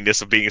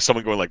groundbreakiness of being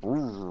someone going like.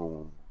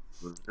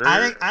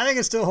 I think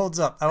it still holds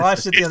up. I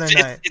watched it the other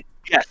night.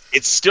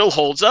 It still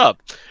holds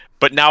up.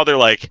 But now they're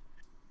like,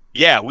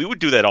 yeah, we would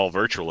do that all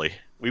virtually.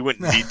 We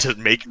wouldn't need to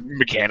make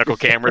mechanical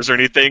cameras or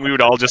anything. We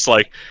would all just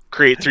like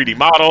create 3D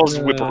models,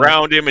 whip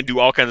around him, and do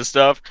all kinds of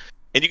stuff.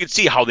 And you can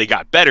see how they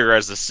got better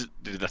as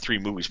the 3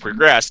 movies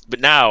progressed. But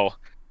now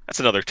that's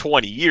another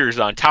 20 years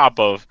on top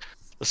of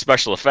the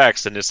special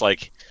effects, and it's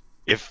like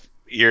if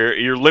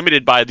you're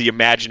limited by the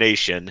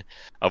imagination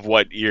of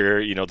what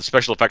the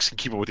special effects can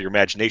keep up with your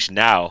imagination.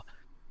 Now,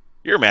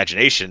 your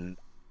imagination,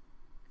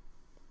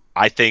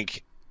 I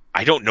think,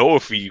 I don't know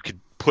if you could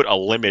put a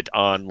limit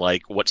on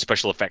like what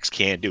special effects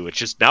can do. It's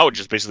just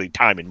basically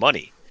time and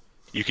money.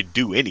 You could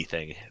do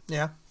anything.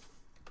 Yeah.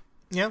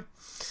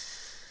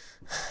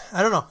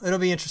 I don't know. It'll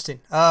be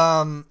interesting.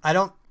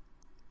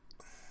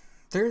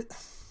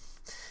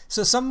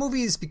 So some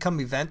movies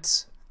become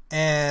events,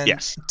 and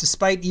yes,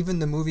 despite even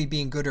the movie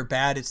being good or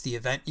bad, it's the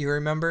event you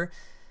remember.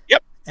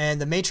 Yep.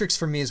 And The Matrix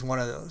for me is one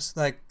of those.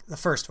 Like the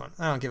first one,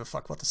 I don't give a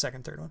fuck about the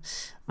second, third one.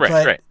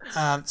 Right.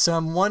 So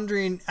I'm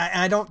wondering.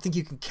 I don't think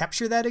you can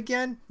capture that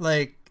again.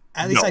 Like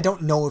at least No. I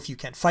don't know if you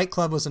can. Fight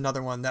Club was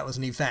another one that was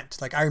an event.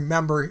 Like I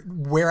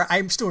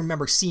still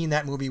remember seeing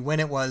that movie when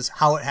it was,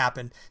 how it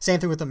happened. Same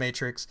thing with The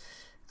Matrix.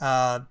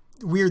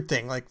 Weird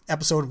thing like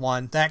episode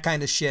 1, that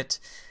kind of shit.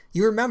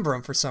 You remember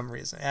them for some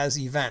reason as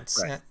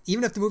events, right.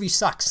 Even if the movie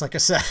sucks, like I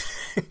said,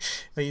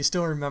 but you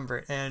still remember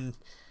it. And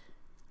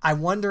I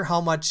wonder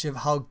how much of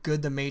how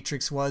good The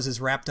Matrix was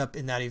is wrapped up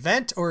in that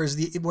event, or was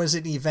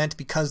it an event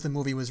because the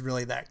movie was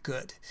really that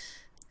good?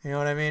 You know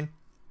what I mean?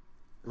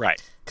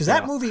 Right. Because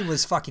that movie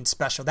was fucking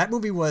special. That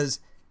movie was,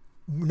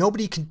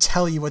 nobody can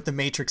tell you what The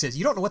Matrix is.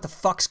 You don't know what the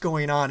fuck's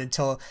going on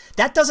until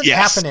that doesn't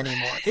happen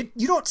anymore.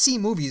 You don't see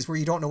movies where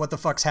you don't know what the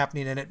fuck's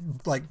happening and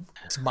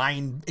it's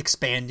mind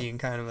expanding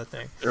kind of a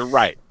thing.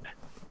 Right.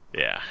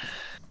 Yeah.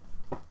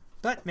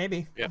 But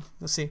maybe. Yeah.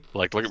 We'll see.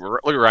 Like look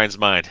at Ryan's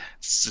mind.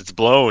 It's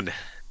blown.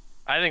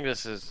 I think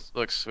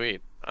looks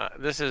sweet.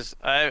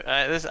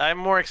 I'm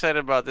more excited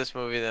about this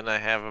movie than I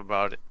have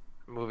about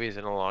movies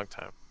in a long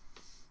time.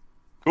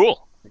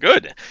 Cool.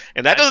 Good.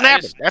 And that doesn't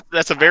happen.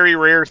 That's a very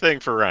rare thing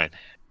for Ryan.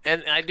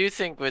 And I do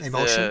think with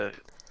Emotion?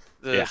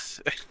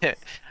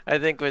 I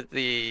think with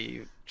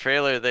the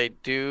trailer they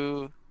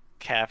do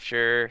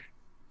capture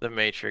the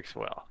Matrix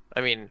well.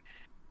 I mean,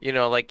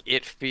 like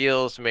it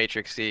feels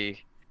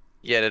Matrixy,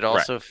 yet it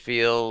also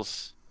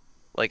feels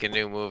like a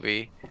new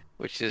movie,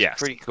 which is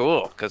pretty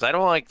cool because I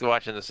don't like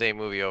watching the same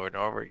movie over and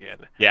over again.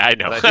 Yeah, I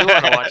know. But I do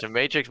want to watch a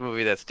Matrix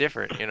movie that's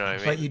different. You know what I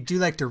mean? But you do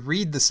like to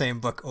read the same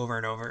book over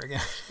and over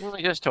again.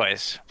 Only just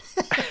twice.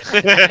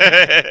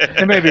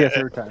 And maybe a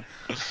third time.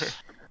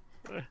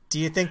 Do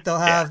you think they'll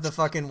have the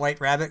fucking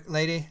White Rabbit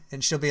lady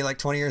and she'll be like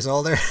 20 years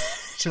older?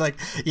 She's like,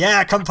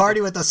 yeah, come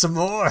party with us some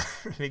more.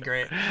 It'd be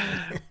great.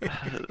 It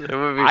would be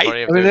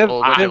funny if they have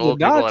old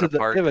people at a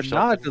park. They have a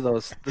nod to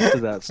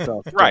that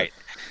stuff. Right.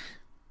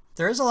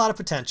 There is a lot of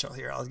potential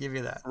here. I'll give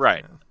you that.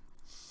 Right.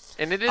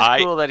 And it is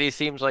cool that he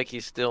seems like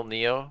he's still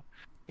Neo.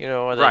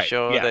 When they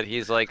show that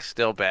he's like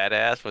still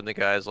badass when the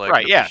guy's like,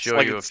 let me show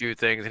you a few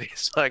things, and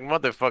he's like,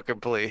 motherfucker,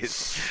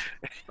 please.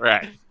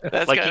 Right.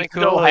 That's like kind he of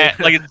cool. like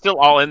it's still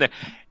all in there.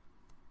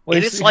 Well,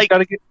 he's got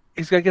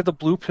to get the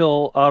blue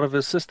pill out of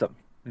his system.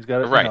 He's got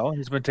to,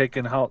 he's been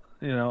taking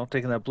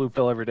that blue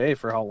pill every day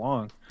for how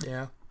long?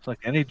 Yeah. It's like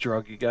any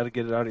drug, you got to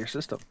get it out of your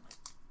system.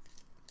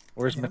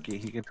 Where's Mickey?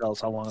 He can tell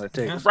us how long it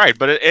takes. Right,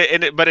 but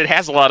it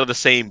has a lot of the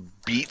same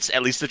beats.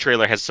 At least the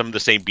trailer has some of the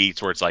same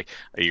beats where it's like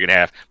you're gonna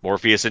have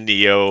Morpheus and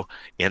Neo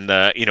in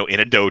the in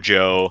a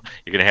dojo.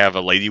 You're gonna have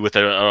a lady with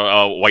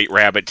a white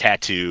rabbit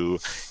tattoo.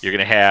 You're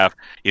gonna have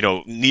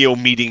Neo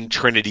meeting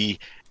Trinity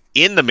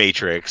in the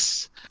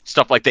Matrix.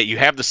 Stuff like that. You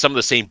have some of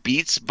the same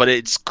beats, but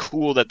it's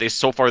cool that they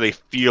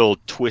feel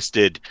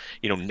twisted,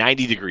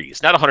 90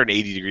 degrees, not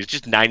 180 degrees,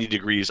 just 90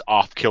 degrees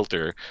off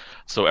kilter,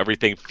 so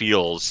everything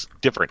feels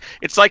different.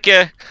 It's like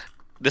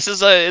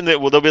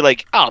they'll be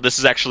like, oh, this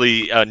is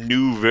actually a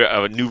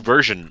new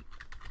version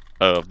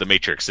of the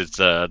Matrix. It's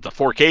the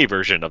 4K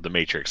version of the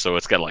Matrix, so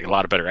it's got like a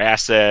lot of better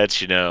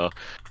assets.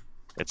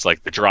 It's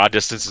like the draw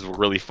distances were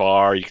really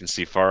far, you can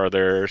see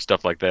farther,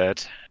 stuff like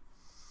that.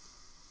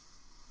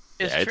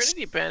 Has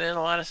Trinity been in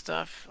a lot of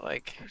stuff?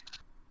 Like,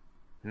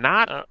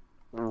 not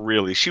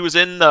really. She was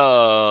in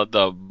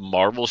the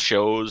Marvel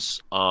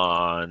shows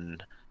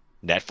on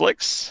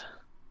Netflix.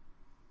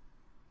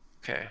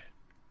 Okay.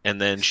 And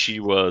then she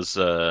was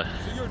so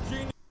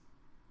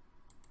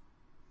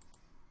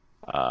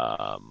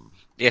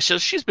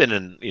she's been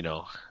in,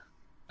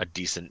 a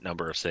decent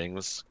number of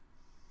things.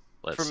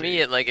 For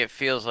me, it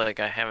feels like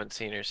I haven't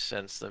seen her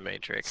since The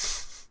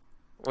Matrix,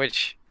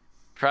 which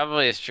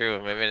probably is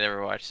true. Maybe I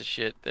never watched the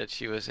shit that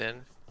she was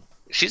in.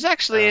 She's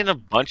actually in a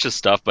bunch of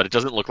stuff, but it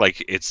doesn't look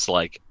like it's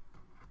like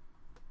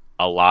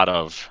a lot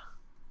of.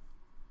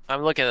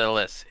 I'm looking at the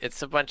list.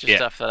 It's a bunch of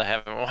stuff that I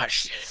haven't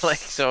watched.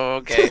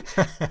 Okay.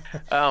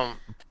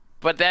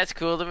 But that's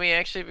cool to me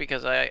actually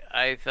because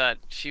I thought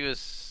she was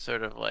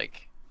sort of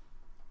like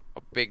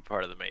a big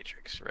part of the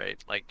Matrix, right?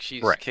 Like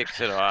she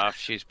kicks it off.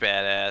 She's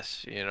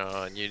badass,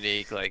 and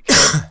unique. Like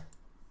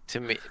to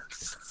me,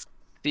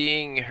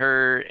 seeing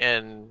her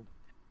and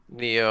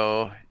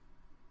Neo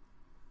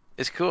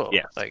is cool.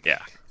 Yeah.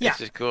 It's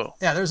just cool.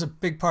 Yeah, there's a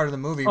big part of the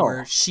movie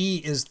where she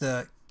is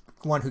the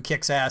one who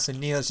kicks ass and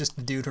Neo's just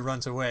the dude who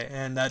runs away,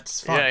 and that's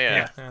fun.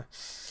 Yeah.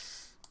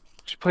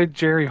 She played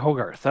Jerry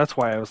Hogarth. That's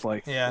why I was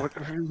like, what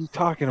are you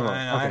talking about?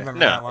 I remember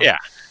that one. Yeah.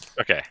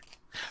 Okay.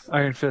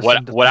 Iron Fist.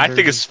 What I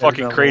think is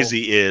fucking Daredevil.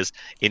 crazy is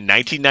in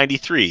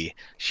 1993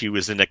 she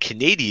was in a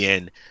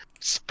Canadian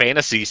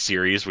fantasy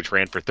series which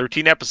ran for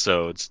 13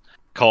 episodes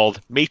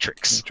called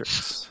Matrix.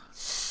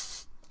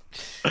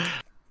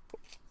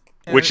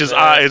 Which is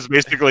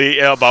basically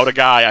about a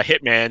guy, a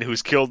hitman,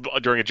 who's killed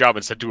during a job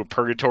and sent to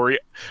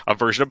a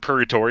version of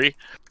purgatory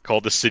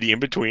called the City in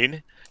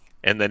Between,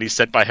 and then he's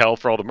sent by hell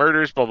for all the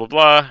murders, blah blah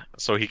blah.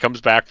 So he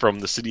comes back from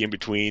the City in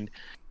Between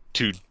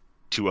to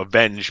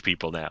avenge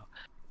people now,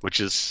 which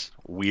is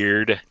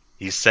weird.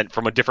 He's sent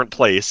from a different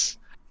place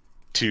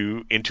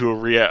into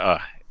a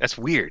that's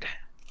weird.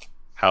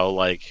 How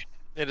like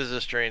it is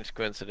a strange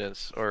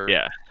coincidence or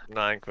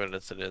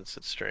non-coincidence.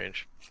 It's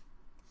strange.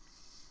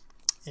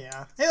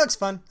 Yeah, it looks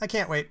fun. I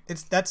can't wait.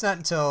 That's not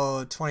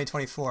until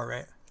 2024,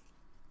 right?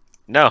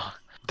 No.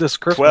 This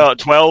Christmas.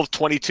 12,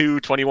 22,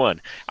 21.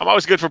 I'm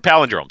always good for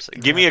palindromes.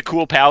 Give me a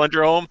cool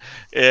palindrome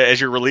as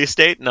your release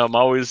date, and I'm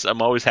always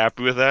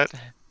happy with that.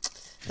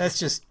 That's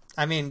just,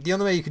 I mean, the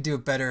only way you could do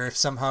it better if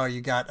somehow you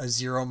got a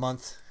 0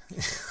 month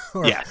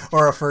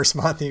or a first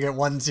month, you get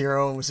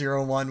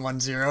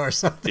 100110 or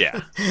something. Yeah.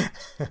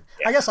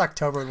 I guess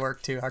October would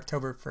work too.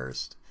 October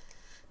 1st.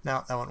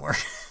 No, that wouldn't work.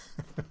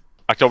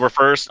 October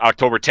 1st,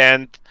 October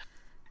 10th,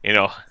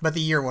 But the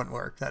year wouldn't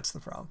work. That's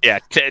the problem. Yeah,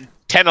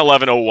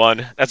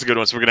 10/11/01. That's a good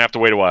one, so we're going to have to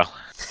wait a while.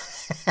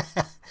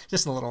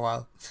 Just a little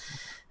while.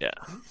 Yeah.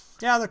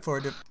 Yeah, I look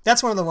forward to it.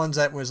 That's one of the ones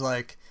that was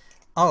like,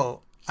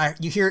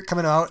 you hear it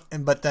coming out,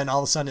 but then all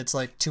of a sudden it's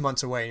like 2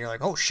 months away, and you're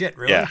like, oh shit,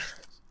 really? Yeah.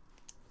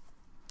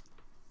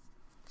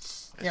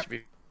 Yep.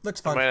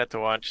 Looks fun. I might have to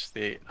watch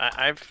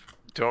I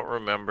don't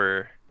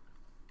remember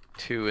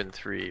 2 and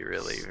 3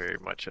 really very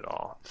much at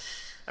all.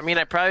 I mean,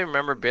 I probably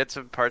remember bits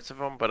of parts of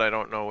them, but I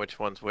don't know which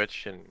one's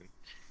which, and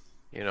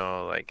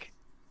like.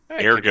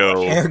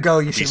 Ergo,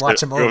 you should watch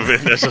them over.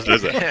 Beast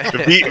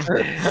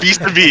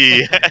to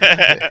be.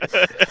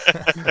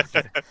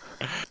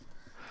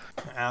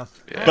 Yeah.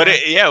 But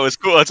it was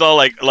cool. It's all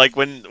like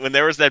when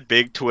there was that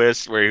big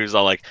twist where he was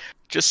all like,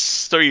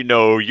 just so you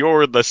know,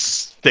 you're the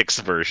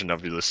 6th version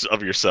of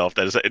yourself.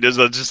 It is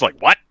just like,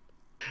 what?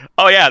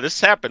 Oh yeah,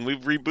 this happened. We've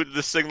rebooted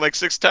this thing like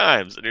 6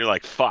 times, and you're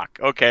like, fuck,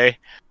 okay.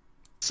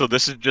 So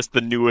this is just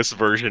the newest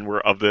version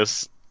of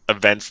this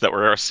events that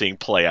we're seeing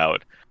play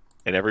out,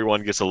 and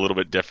everyone gets a little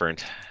bit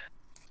different.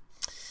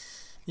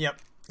 Yep,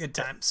 good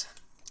times.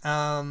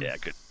 Yeah,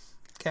 good.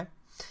 Okay.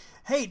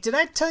 Hey, did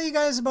I tell you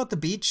guys about the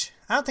beach?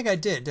 I don't think I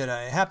did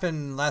I? It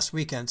happened last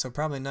weekend, so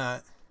probably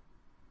not.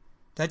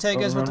 Did I tell you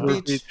guys about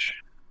the beach?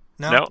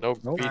 No?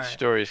 No beach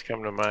stories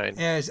come to mind.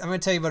 Yeah, I'm going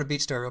to tell you about a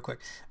beach story real quick.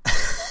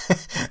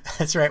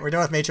 That's right. We're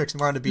done with Matrix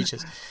and we're on the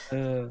beaches.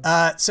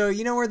 So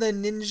you know where the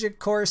ninja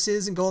course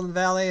is in Golden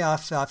Valley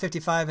off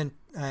 55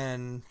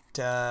 and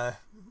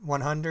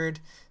 100?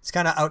 It's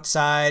kind of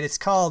outside. It's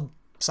called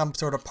some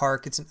sort of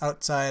park. It's an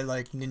outside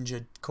like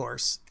ninja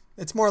course.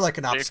 It's more like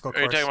an obstacle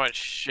course. Are you talking about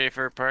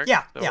Schaefer Park?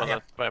 Yeah. The one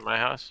that's by my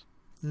house?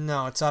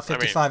 No, it's off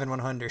 55 and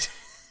 100.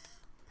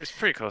 It's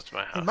pretty close to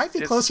my house. It might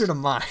be closer to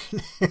mine.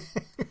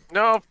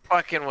 No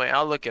fucking way.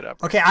 I'll look it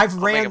up. Okay, I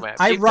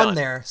run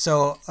there,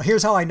 so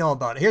here's how I know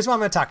about it. Here's what I'm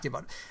going to talk to you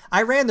about.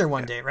 I ran there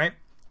one day, right?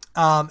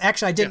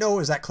 Actually, I didn't know it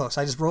was that close.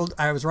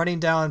 I was running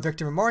down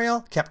Victor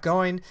Memorial, kept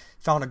going,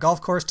 found a golf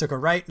course, took a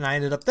right, and I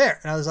ended up there.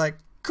 And I was like,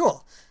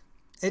 cool.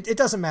 It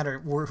doesn't matter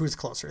who's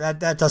closer.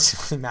 That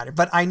doesn't really matter.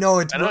 But I know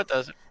it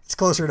doesn't. It's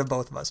closer to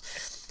both of us.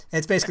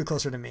 It's basically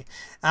closer to me.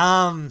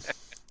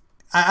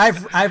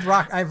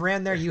 I've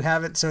ran there. You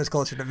haven't, so it's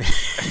closer to me.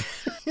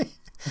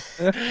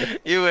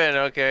 You win,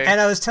 okay. And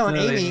I was telling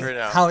Amy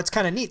how it's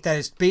kind of neat that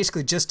it's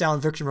basically just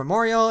down Victor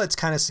Memorial. It's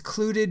kind of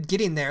secluded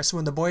getting there. So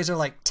when the boys are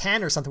like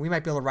 10 or something, we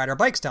might be able to ride our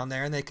bikes down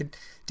there, and they could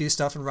do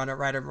stuff and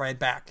ride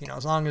back.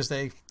 As long as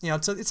they,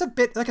 it's a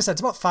bit, like I said,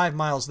 it's about 5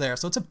 miles there,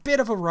 so it's a bit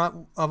of a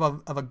run of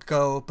a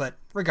go, but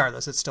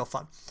regardless, it's still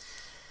fun.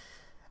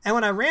 And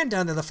when I ran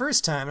down there the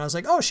first time, I was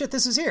like, oh shit,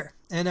 this is here.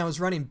 And I was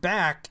running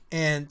back,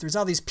 and there's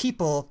all these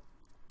people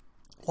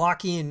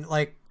walking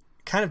like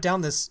kind of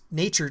down this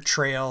nature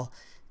trail,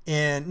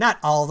 and not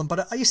all of them,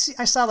 but I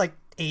saw like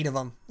 8 of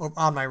them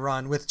on my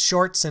run with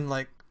shorts and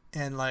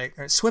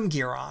swim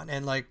gear on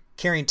and like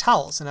carrying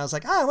towels. And I was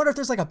like, I wonder if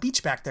there's like a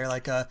beach back there,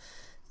 like a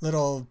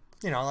little,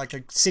 like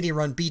a city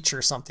run beach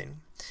or something.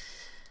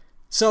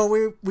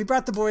 So we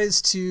brought the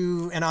boys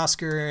to, and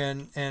Oscar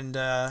and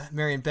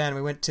Mary and Ben,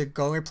 we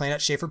were playing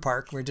at Schaefer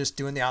Park. We were just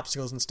doing the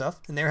obstacles and stuff,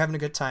 and they were having a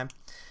good time.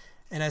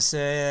 And I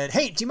said,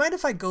 hey, do you mind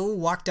if I go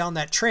walk down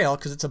that trail?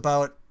 Because it's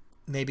about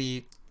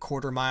maybe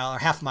quarter mile or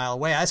half mile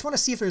away. I just want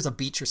to see if there's a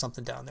beach or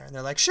something down there. And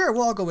they're like, sure,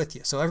 we'll all go with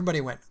you. So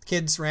everybody went. The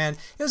kids ran.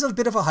 It was a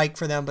bit of a hike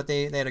for them, but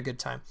they had a good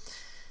time.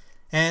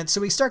 And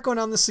so we start going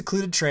on this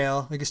secluded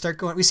trail.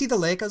 We see the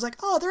lake. I was like,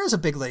 oh, there is a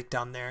big lake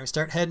down there. We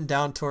start heading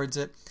down towards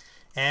it.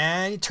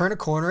 And you turn a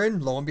corner,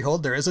 and lo and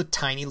behold, there is a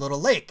tiny little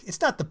lake. It's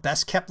not the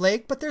best kept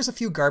lake, but there's a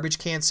few garbage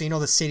cans, so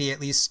the city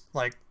at least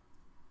like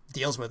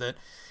deals with it.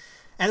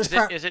 And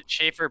is it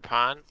Schaefer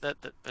Pond? That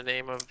the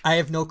name of? I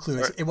have no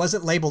clue. It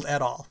wasn't labeled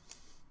at all.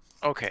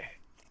 Okay.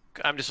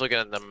 I'm just looking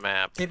at the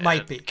map. It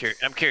might be.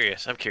 I'm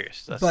curious.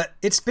 But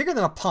it's bigger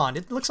than a pond.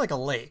 It looks like a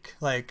lake.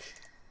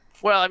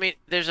 Well, I mean,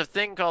 there's a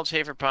thing called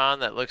Schaefer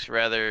Pond that looks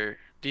rather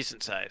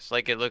decent size.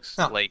 Like it looks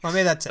like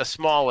maybe that's a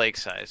small lake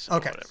size.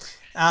 Okay.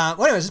 Whatever.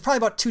 Well, anyways, there's probably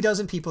about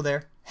 24 people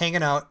there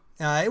hanging out.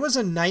 It was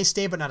a nice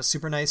day, but not a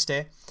super nice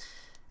day.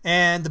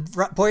 And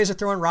the boys are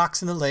throwing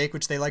rocks in the lake,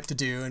 which they like to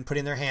do, and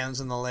putting their hands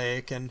in the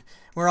lake. And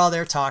we're all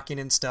there talking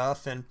and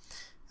stuff. And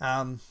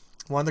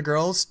one of the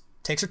girls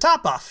takes her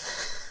top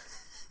off.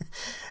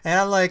 And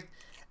I'm like,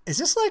 is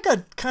this like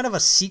a kind of a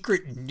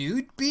secret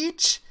nude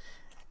beach?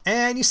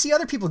 And you see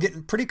other people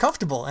getting pretty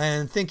comfortable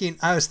and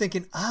I was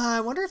thinking, I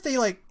wonder if they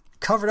like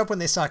covered up when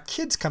they saw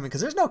kids coming,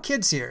 because there's no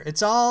kids here.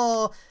 It's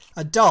all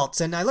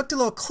adults. And I looked a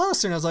little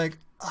closer and I was like,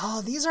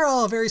 oh, these are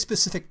all a very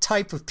specific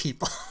type of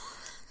people.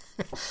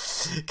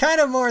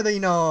 Kind of more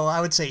the, I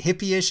would say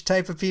hippie-ish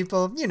type of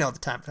people. You know the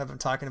type I'm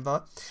talking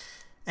about.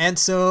 And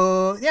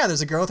so, yeah,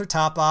 there's a girl with her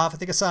top off. I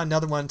think I saw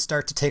another one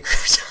start to take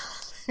her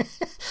top.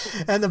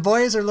 And the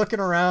boys are looking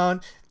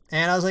around.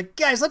 And I was like,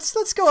 guys,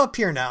 let's go up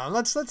here now.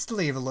 Let's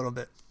leave a little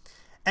bit.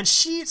 And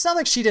it's not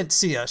like she didn't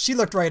see us. She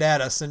looked right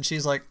at us and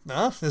she's like,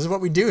 this is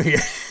what we do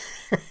here.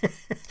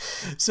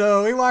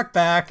 So we walked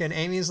back and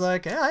Amy's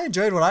like, I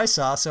enjoyed what I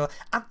saw. So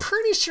I'm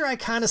pretty sure I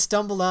kind of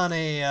stumbled on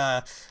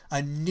a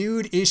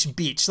nude-ish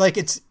beach. Like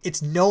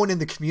it's known in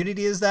the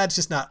community as that. It's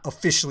just not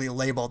officially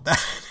labeled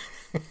that.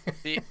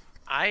 See,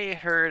 I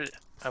heard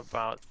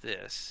about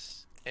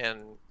this and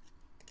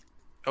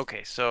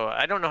okay, so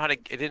I didn't know how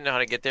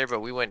to get there, but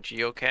we went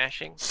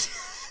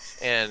geocaching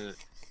and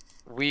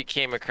we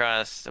came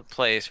across a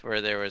place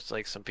where there was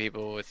like some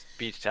people with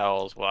beach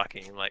towels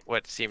walking like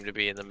what seemed to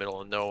be in the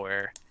middle of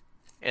nowhere.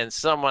 And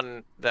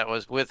someone that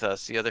was with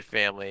us, the other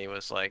family,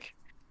 was like,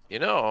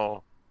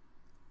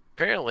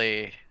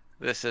 apparently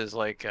this is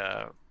like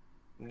a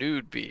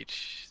nude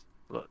beach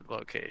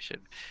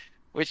location,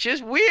 which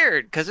is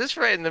weird because it's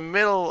right in the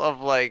middle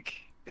of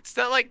it's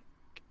not like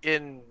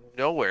in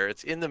nowhere.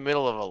 It's in the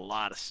middle of a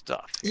lot of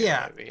stuff. Yeah.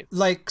 Know what I mean?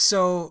 Like,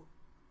 so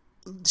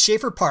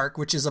Schaefer Park,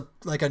 which is a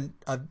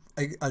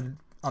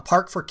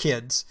park for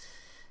kids,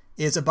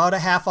 is about a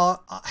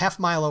half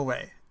mile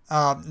away.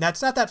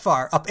 That's not that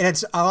far up, and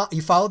it's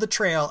you follow the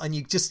trail, and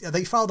you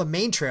follow the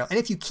main trail, and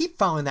if you keep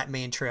following that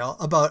main trail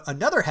about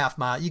another half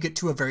mile, you get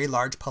to a very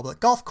large public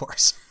golf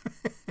course.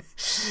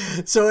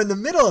 So in the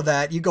middle of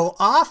that, you go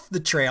off the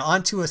trail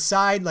onto a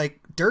side like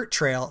dirt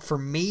trail for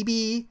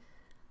maybe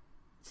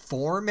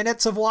 4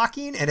 minutes of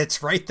walking, and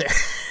it's right there.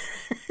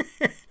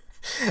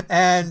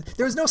 And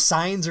there was no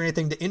signs or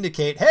anything to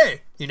indicate,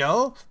 hey,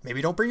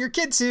 maybe don't bring your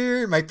kids here.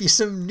 There might be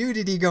some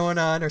nudity going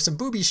on or some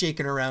boobies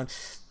shaking around.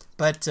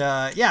 But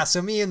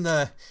so me on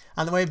the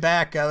way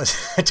back, I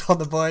told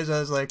the boys, I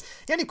was like,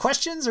 any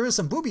questions? There was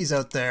some boobies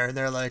out there. And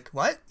they're like,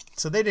 what?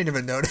 So they didn't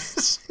even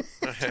notice.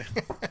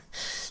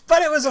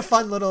 But it was a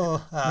fun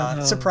little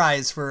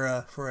surprise for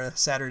a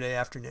Saturday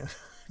afternoon.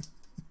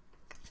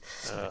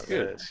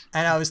 Good.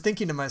 And I was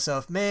thinking to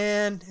myself,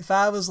 man, if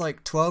I was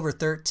like 12 or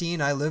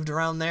 13, I lived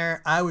around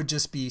there, I would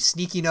just be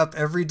sneaking up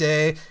every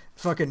day,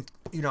 fucking,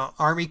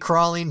 army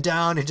crawling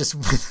down and just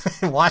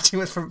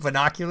watching it from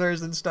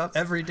binoculars and stuff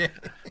every day.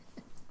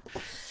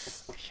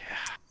 Yeah.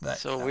 But,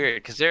 so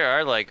weird because there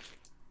are like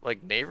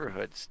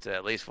neighborhoods to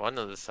at least one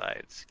of the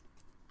sides.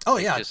 Oh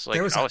yeah, just like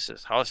there was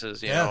houses.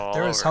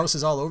 There was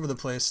houses all over the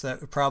place that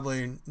were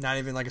probably not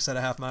even, like I said,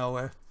 a half mile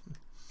away.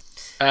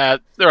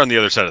 They're on the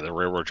other side of the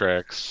railroad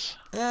tracks.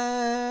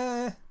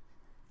 Yeah,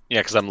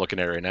 because I'm looking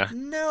at it right now.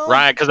 No,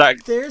 right? Because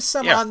there's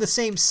some on the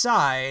same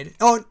side.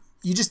 Oh,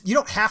 you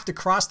don't have to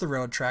cross the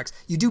railroad tracks.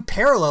 You do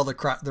parallel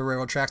the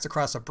railroad tracks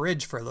across a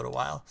bridge for a little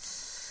while.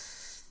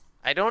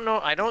 I don't know.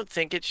 I don't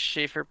think it's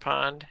Schaefer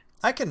Pond.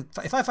 I can,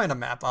 if I find a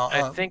map,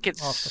 I think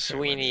it's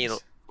Sweeney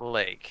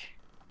Lake,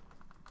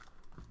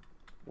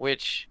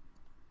 which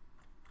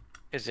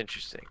is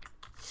interesting.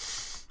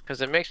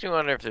 Because it makes me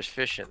wonder if there's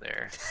fish in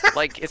there.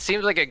 Like, it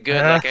seems like a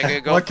good, I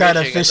could go what kind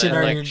of fishing and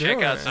then, are you check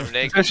doing? out some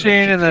naked fishing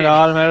and then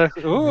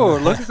automatic. Ooh,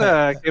 look at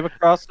that! Came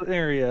across the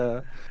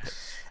area.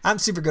 I'm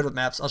super good with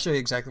maps. I'll show you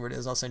exactly where it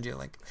is. I'll send you a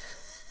link.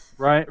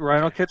 Ryan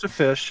will catch a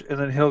fish, and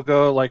then he'll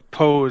go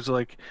pose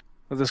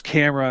with his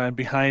camera, and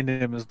behind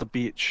him is the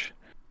beach.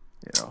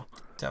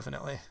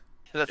 Definitely.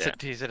 That's a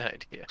decent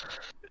idea.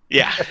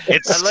 Yeah,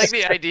 I like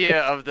the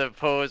idea of the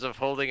pose of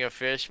holding a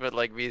fish, but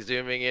me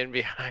zooming in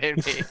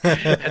behind me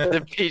at the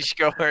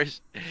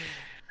beachgoers.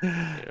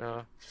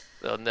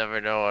 They'll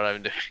never know what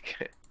I'm doing.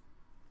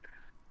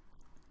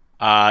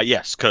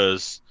 Yes,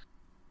 because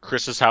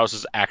Chris's house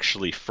is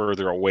actually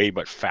further away,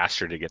 but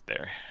faster to get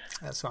there.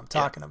 That's what I'm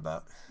talking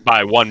about.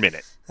 By 1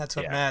 minute. That's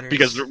what matters.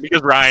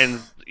 Because Ryan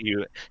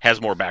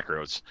has more back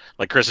roads.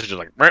 Like Chris is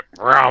just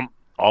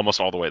almost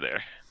all the way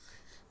there.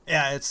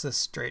 Yeah, it's a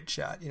straight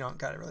shot. You don't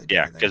got to really do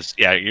anything. Because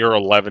you're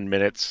 11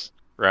 minutes,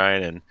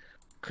 Ryan, and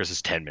Chris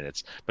is 10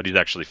 minutes, but he's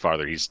actually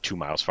farther. He's 2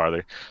 miles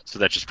farther. So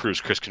that just proves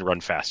Chris can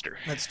run faster.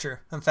 That's true.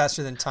 I'm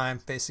faster than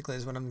time, basically,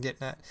 is what I'm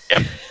getting at.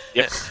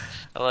 Yep.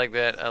 I like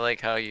that. I like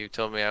how you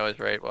told me I was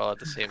right while at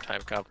the same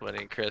time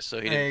complimenting Chris,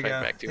 so he didn't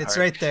fight back too hard. It's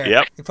right there.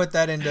 Yep. You put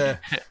that into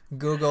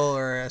Google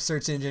or a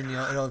search engine,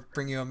 it'll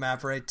bring you a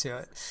map right to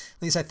it.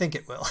 At least I think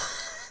it will.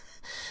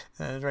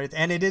 Right,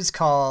 and it is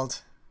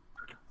called.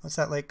 What's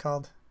that lake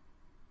called?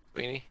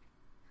 Sweeney.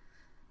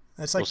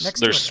 It's like next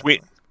there's to it.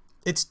 Sweet.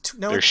 It's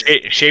There's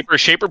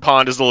Shaper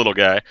Pond is the little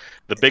guy.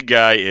 The big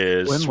guy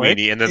is Twin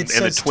Sweeney, Lake? and then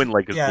the Twin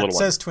Lake is the little it one.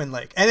 says Twin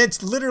Lake, and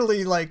it's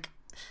literally like,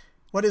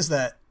 what is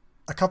that?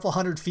 A couple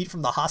hundred feet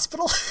from the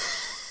hospital.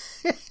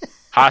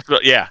 Hospital,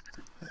 yeah.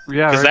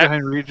 Yeah, right that-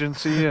 behind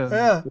Regency and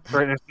Yeah.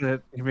 right next to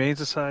the Humane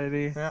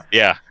Society.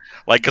 Yeah,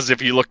 like because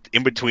if you look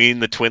in between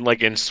the Twin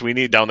Lake and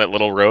Sweeney down that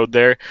little road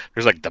there's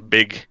like the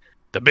big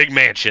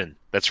mansion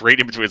that's right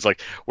in between. It's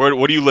like,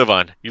 what do you live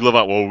on? You live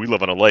on? Well, we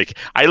live on a lake.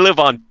 I live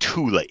on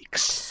 2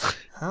 lakes.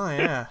 Oh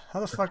yeah, how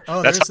the fuck?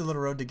 Oh, That's there's a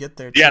little road to get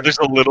there. Too. Yeah, there's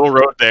a little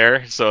road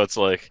there, so it's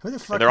like Who the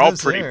fuck they're all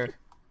lives pretty. there?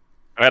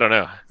 I don't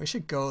know. We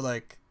should go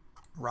like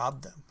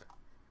rob them.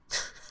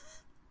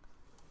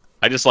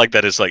 I just like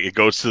that it's like it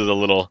goes to the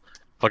little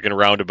fucking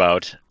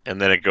roundabout,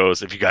 and then it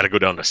goes. If you got to go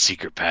down the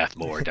secret path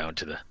more down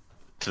to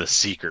the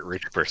secret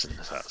rich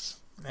person's house.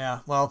 Yeah,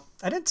 well,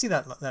 I didn't see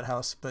that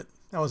house, but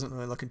I wasn't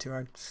really looking too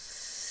hard.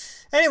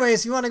 Anyways,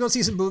 if you want to go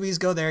see some boobies,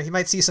 go there. You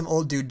might see some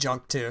old dude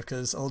junk too,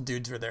 because old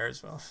dudes were there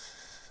as well.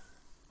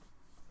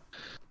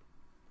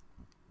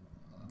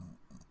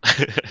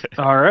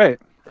 All right.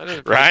 That is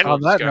a Ryan? pretty cool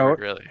On that discovery, note-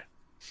 really.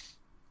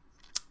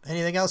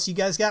 Anything else you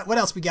guys got? What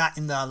else we got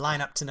in the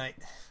lineup tonight?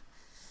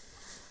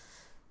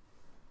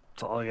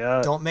 That's all I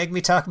got. Don't make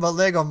me talk about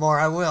Lego more.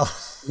 I will.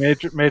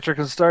 Matrix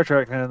and Star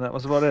Trek, man. That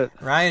was about it.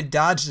 Ryan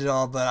dodged it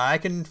all, but I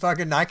can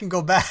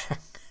go back.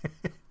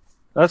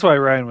 That's why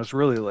Ryan was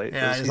really late.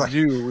 Yeah, 'cause he's he like,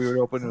 knew we would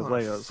open with I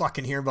wanna Legos.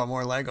 fucking hear about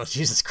more Legos.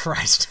 Jesus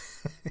Christ.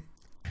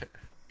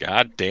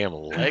 Goddamn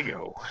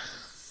Lego.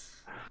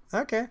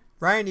 Okay,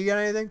 Ryan, you got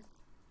anything?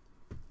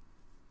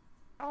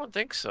 I don't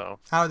think so.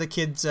 How are the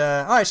kids?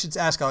 I should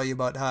ask all you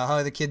about how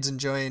are the kids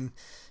enjoying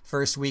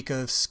first week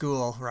of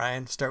school?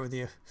 Ryan, start with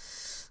you.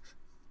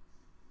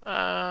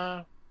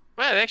 Well,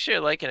 actually,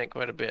 I'm liking it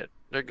quite a bit.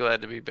 They're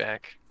glad to be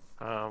back.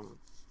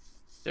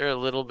 They're a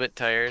little bit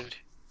tired,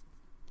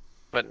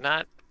 but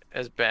not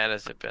as bad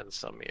as it's been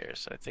some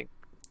years. I think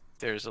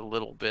there's a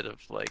little bit of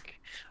like,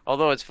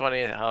 although it's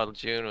funny how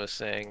June was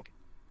saying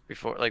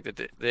before, like the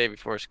day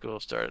before school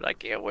started, I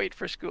can't wait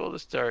for school to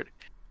start.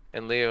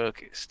 And Leo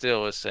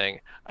still was saying,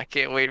 I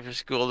can't wait for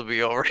school to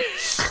be over.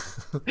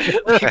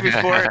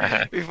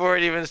 like before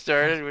it even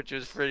started, which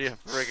was pretty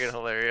friggin'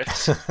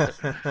 hilarious.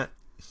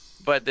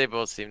 But they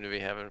both seem to be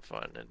having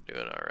fun and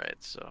doing all right.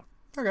 So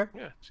Okay,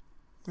 yeah,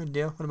 good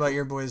deal. What about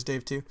your boys,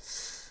 Dave? Too.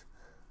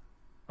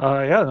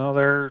 Yeah, no,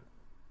 they're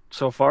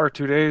so far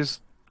 2 days,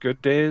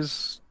 good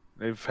days.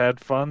 They've had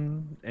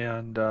fun,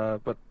 and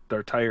but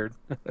they're tired.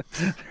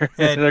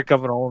 They're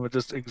coming home and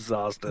just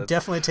exhausted.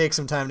 Definitely take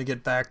some time to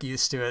get back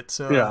used to it.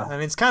 So Yeah. I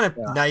mean, it's kind of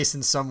Yeah. nice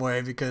in some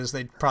way because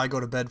they probably go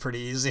to bed pretty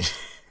easy.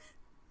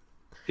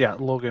 Yeah,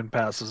 Logan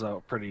passes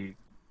out pretty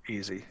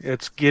easy.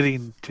 It's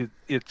getting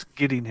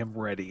him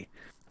ready.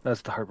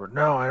 That's the hard part.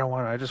 No, I don't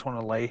want to. I just want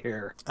to lay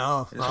here.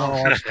 Oh, I just want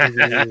to watch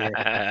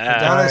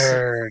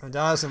TV.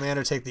 Adonis and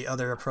Leander take the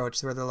other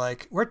approach where they're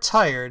like, we're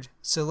tired,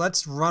 so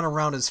let's run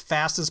around as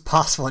fast as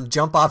possible and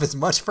jump off as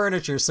much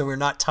furniture so we're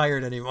not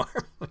tired anymore.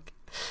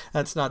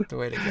 That's not the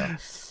way to go.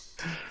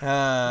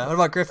 What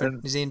about Griffin?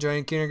 Is he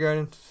enjoying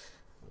kindergarten?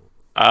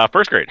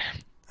 First grade.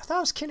 I thought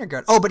it was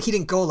kindergarten. Oh, but he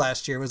didn't go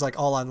last year. It was like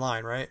all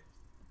online, right?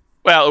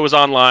 Well, it was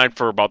online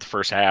for about the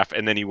first half,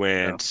 and then he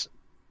went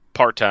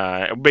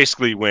part-time.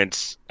 Basically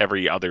went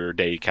every other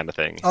day kind of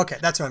thing. Okay,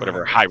 that's what I'm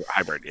Whatever, remembering.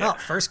 hybrid, yeah. Oh,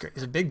 first grade.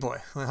 He's a big boy.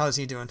 Well, how's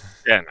he doing?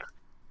 Yeah.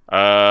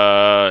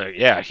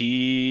 Yeah,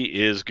 he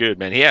is good,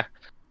 man. Yeah.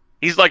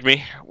 He's like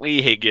me.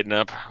 We hate getting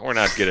up. We're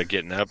not good at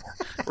getting up.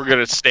 We're good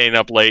at staying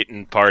up late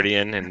and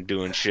partying and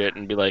doing shit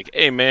and be like,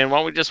 hey, man, why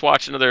don't we just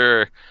watch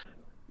another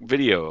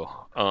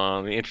video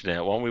on the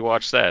internet? Why don't we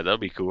watch that? That'll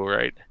be cool,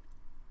 right?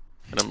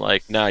 And I'm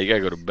like, nah, you gotta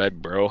go to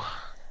bed, bro.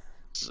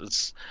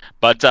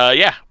 But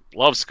yeah,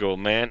 love school,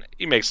 man.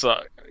 He's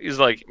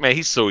like, man,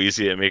 he's so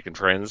easy at making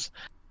friends.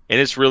 And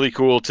it's really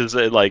cool to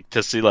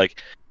see,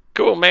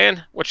 cool,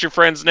 man, what's your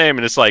friend's name?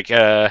 And it's like,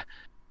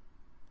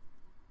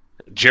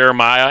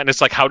 Jeremiah. And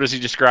it's like, how does he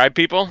describe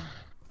people?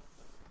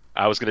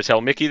 I was going to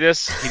tell Mickey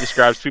this. He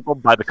describes people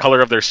by the color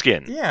of their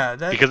skin. Yeah,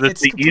 because it's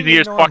the completely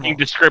easiest normal. fucking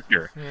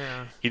descriptor.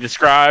 Yeah. He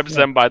describes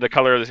them by the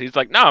color of this. He's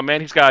like, no,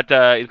 man, he's got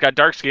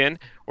dark skin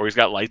or he's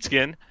got light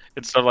skin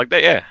and stuff like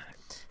that. Yeah.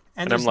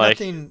 And I'm there's like,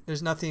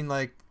 there's nothing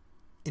like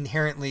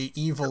inherently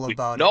evil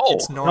about no, it.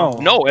 It's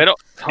normal. No, it don't.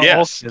 How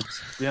Yes.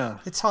 yeah.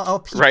 It's how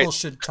people Right.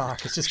 should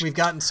talk. It's just we've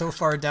gotten so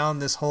far down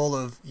this hole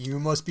of you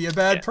must be a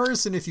bad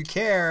person if you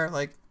care.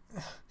 Like,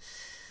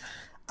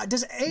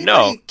 Does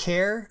anybody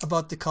care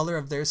about the color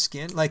of their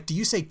skin? Like, do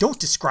you say, "Don't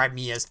describe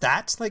me as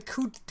that"? Like,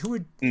 who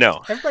would?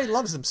 No. Everybody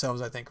loves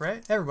themselves, I think,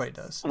 right? Everybody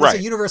does. Right.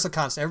 It's a universal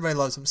constant. Everybody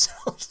loves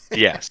themselves.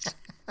 Yes.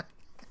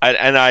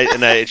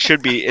 It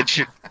should be.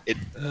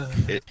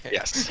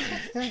 Yes.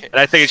 And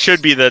I think it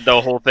should be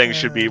the whole thing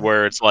should be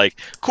where it's like,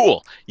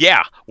 cool,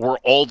 yeah, we're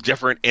all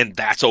different, and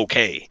that's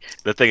okay.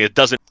 The thing, it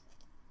doesn't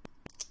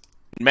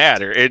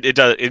matter. It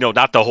does,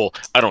 not the whole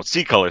I don't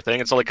see color thing.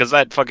 It's like, because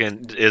that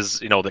fucking is,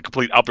 the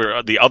complete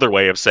the other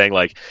way of saying,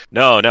 like,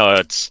 no,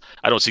 it's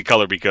I don't see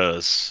color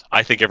because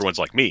I think everyone's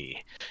like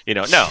me.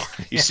 No,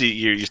 you see,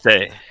 you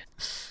say,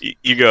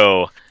 you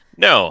go,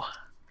 no,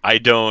 I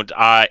don't.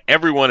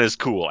 Everyone is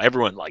cool.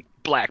 Everyone, like,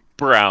 black,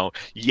 brown,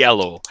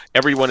 yellow.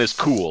 Everyone is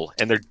cool,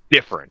 and they're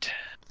different,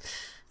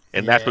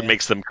 and that's what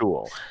makes them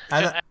cool.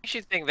 I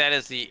actually think that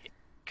is the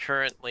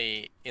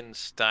currently in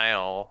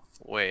style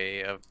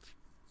way of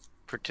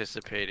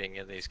participating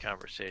in these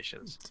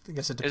conversations. I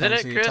guess it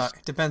depends.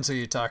 Depends who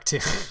you talk to.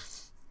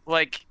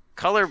 Like,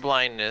 color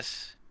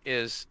blindness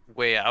is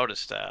way out of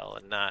style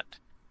and not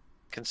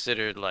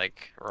considered,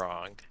 like,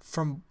 wrong.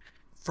 From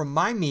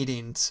my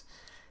meetings,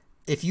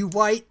 if you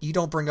white, you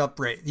don't bring up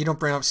race. You don't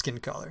bring up skin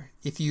color.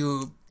 If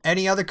you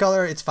any other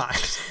color, it's fine.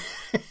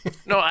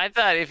 No, I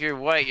thought if you're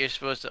white, you're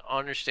supposed to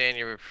understand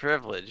your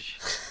privilege.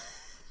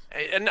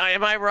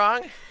 Am I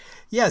wrong?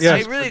 Yes,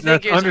 I really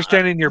think you're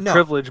understanding your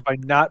privilege by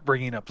not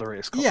bringing up the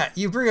race color. Yeah,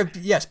 you bring up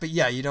but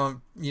you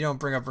don't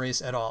bring up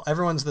race at all.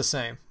 Everyone's the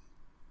same.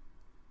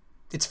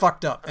 It's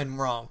fucked up and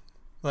wrong.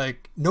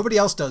 Like, nobody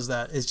else does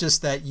that. It's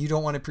just that you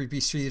don't want to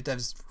be treated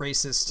as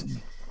racist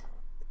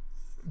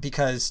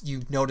because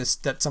you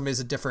noticed that somebody's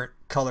a different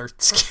color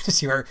skin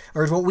as you are,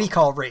 or what we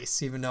call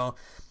race, even though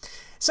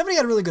somebody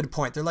had a really good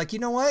point. They're like, you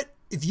know what?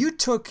 If you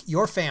took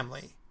your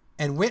family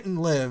and went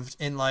and lived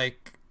in,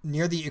 like,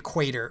 near the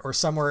equator or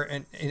somewhere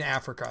in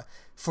Africa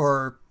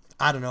for,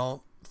 I don't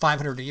know,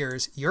 500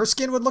 years, your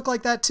skin would look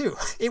like that too.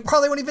 It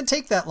probably wouldn't even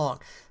take that long.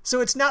 So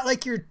it's not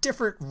like you're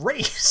different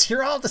race.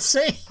 You're all the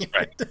same.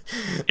 Right. Yes.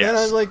 Yes. And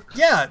I was like,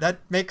 yeah, that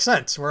makes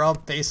sense. We're all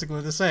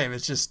basically the same.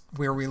 It's just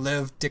where we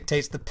live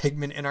dictates the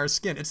pigment in our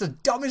skin. It's the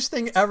dumbest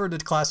thing ever to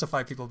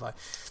classify people by.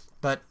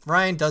 But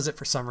Ryan does it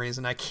for some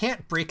reason. I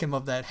can't break him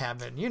of that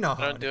habit. You know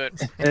how. Don't do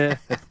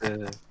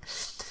it.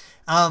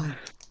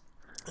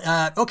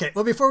 Okay,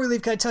 well, before we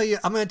leave,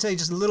 I'm going to tell you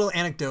just a little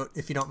anecdote,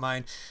 if you don't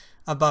mind,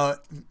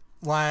 about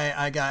why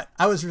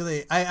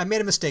I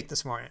made a mistake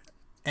this morning.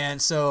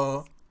 And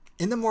so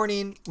in the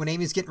morning when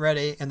Amy's getting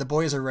ready and the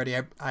boys are ready,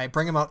 I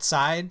bring them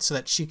outside so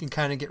that she can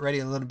kind of get ready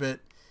a little bit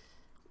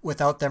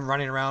without them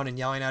running around and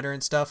yelling at her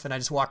and stuff. And I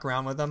just walk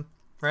around with them,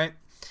 right?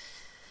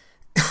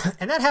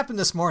 And that happened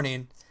this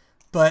morning,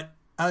 but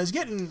I was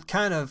getting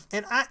kind of,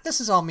 and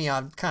this is all me,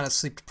 I'm kind of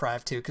sleep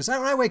deprived too, because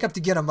when I wake up to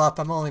get them up,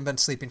 I've only been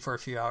sleeping for a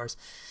few hours.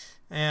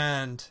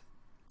 And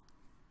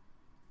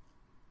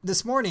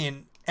this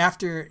morning,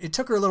 after, it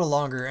took her a little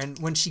longer, and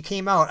when she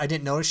came out, I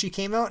didn't notice she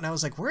came out, and I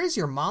was like, where is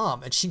your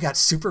mom? And she got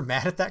super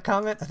mad at that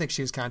comment. I think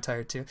she was kind of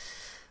tired too.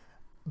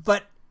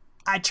 But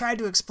I tried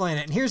to explain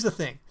it, and here's the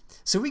thing.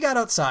 So we got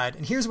outside,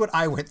 and here's what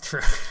I went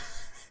through.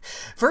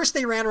 First,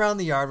 they ran around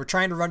the yard. We're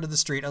trying to run to the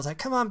street. I was like,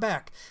 come on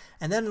back.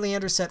 And then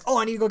Leander said, oh,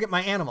 I need to go get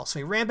my animal. So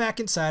he ran back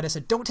inside. I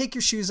said, don't take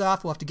your shoes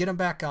off. We'll have to get them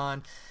back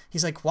on.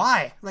 He's like,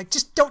 why? I'm like,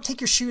 just don't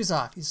take your shoes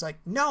off. He's like,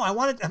 no, I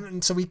wanted.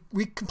 And so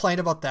we complained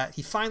about that.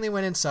 He finally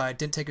went inside,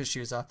 didn't take his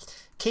shoes off,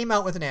 came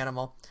out with an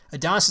animal.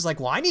 Adonis is like,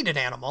 well, I need an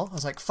animal. I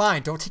was like,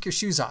 fine, don't take your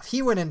shoes off.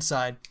 He went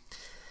inside,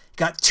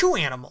 got 2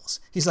 animals.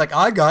 He's like,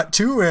 I got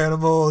 2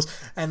 animals.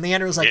 And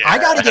Leander was like, I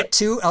got to get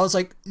 2. I was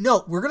like,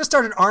 no, we're going to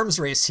start an arms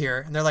race here.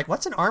 And they're like,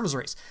 what's an arms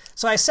race?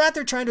 So I sat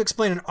there trying to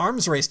explain an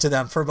arms race to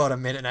them for about a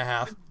minute and a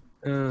half.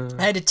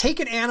 I had to take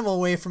an animal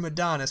away from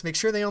Adonis, make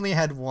sure they only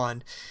had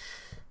 1.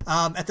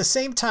 At the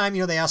same time,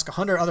 they ask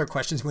 100 other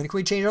questions. When can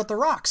we change out the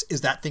rocks? Is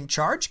that thing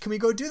charged? Can we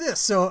go do this?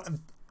 So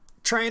I'm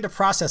trying to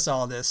process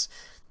all this.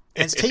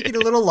 And it's taking a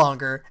little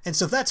longer. And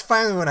so that's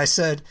finally when I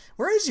said,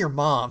 where is your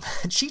mom?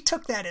 And she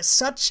took that as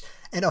such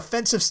an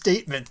offensive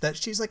statement that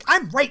she's like,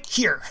 I'm right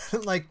here.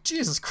 I'm like,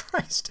 Jesus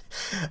Christ.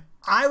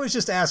 I was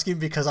just asking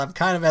because I'm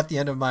kind of at the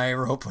end of my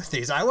rope with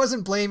these. I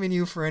wasn't blaming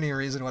you for any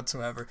reason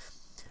whatsoever.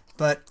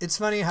 But it's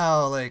funny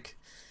how, like,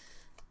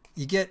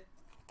 you get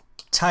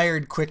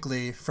tired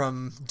quickly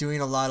from doing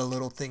a lot of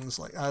little things.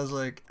 Like, I was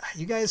like,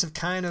 you guys have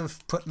kind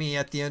of put me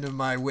at the end of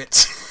my wits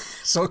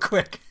so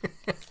quick.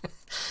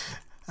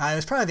 It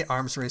was probably the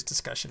arms race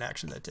discussion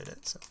actually that did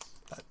it. So,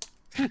 but,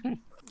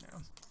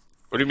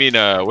 What do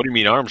you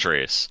mean arms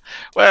race?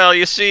 Well,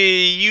 you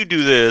see, you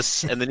do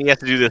this, and then you have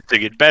to do this to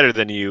get better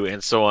than you,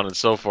 and so on and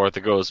so forth.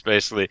 It goes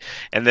basically,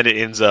 and then it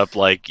ends up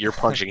like you're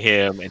punching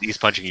him, and he's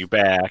punching you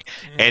back,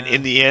 and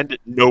in the end,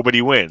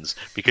 nobody wins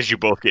because you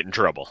both get in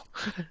trouble.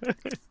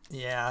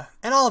 Yeah,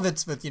 and all of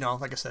it's with,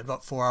 like I said,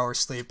 about 4 hours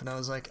sleep, and I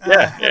was like,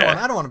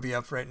 I don't want to be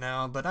up right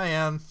now, but I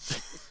am.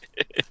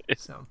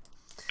 So,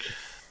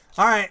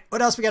 all right,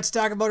 what else we got to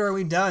talk about, or are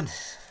we done?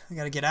 We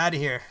got to get out of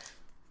here.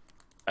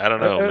 I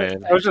don't know,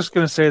 man. I was just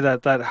going to say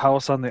that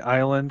house on the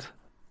island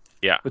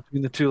Yeah.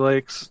 Between the two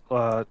lakes,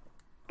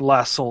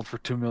 last sold for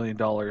 $2 million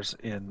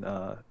in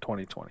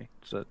 2020.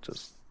 So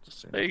just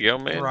there you go,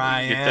 man.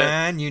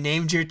 Ryan, you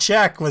named your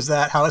check. Was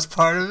that house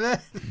part of it?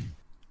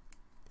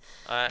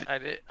 I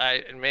did.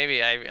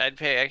 I'd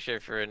pay extra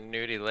for a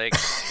nudie lake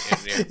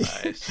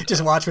nearby. So.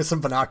 Just watch with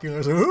some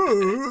binoculars.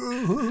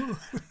 Ooh.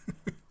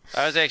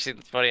 I was actually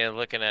funny. I'm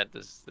looking at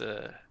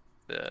the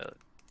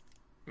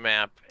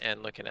map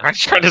and looking at. I'm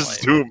trying to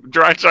zoom.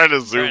 Trying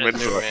to zoom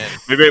into it.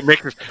 Maybe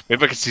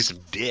I can see some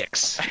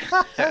dicks.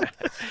 I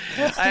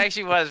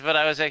actually was, but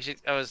I was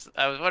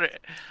wondering.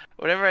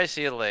 Whenever I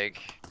see a lake,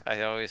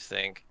 I always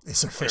think,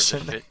 is there fish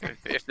in there?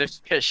 If there's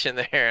fish in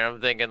there, and I'm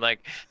thinking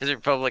like, is there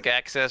public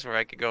access where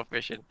I could go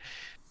fishing?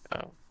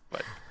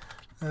 But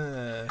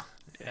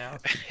yeah,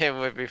 it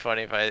would be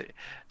funny if I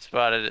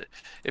spotted it.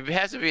 It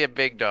has to be a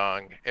big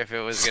dong if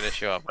it was gonna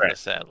show up on the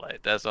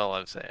satellite. That's all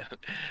I'm saying.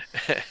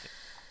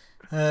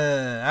 All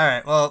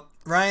right. Well,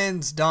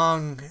 Ryan's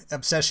dong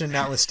obsession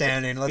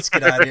notwithstanding, let's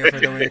get out of here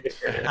for the week.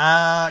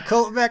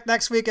 Cool. We're back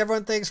next week.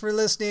 Everyone, thanks for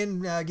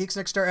listening.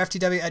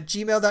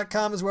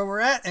 geeksnextdoorftw@gmail.com is where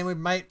we're at, and we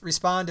might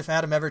respond if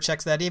Adam ever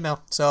checks that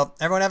email. So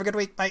everyone have a good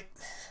week. Bye.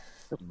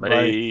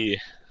 Bye.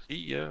 See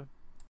ya.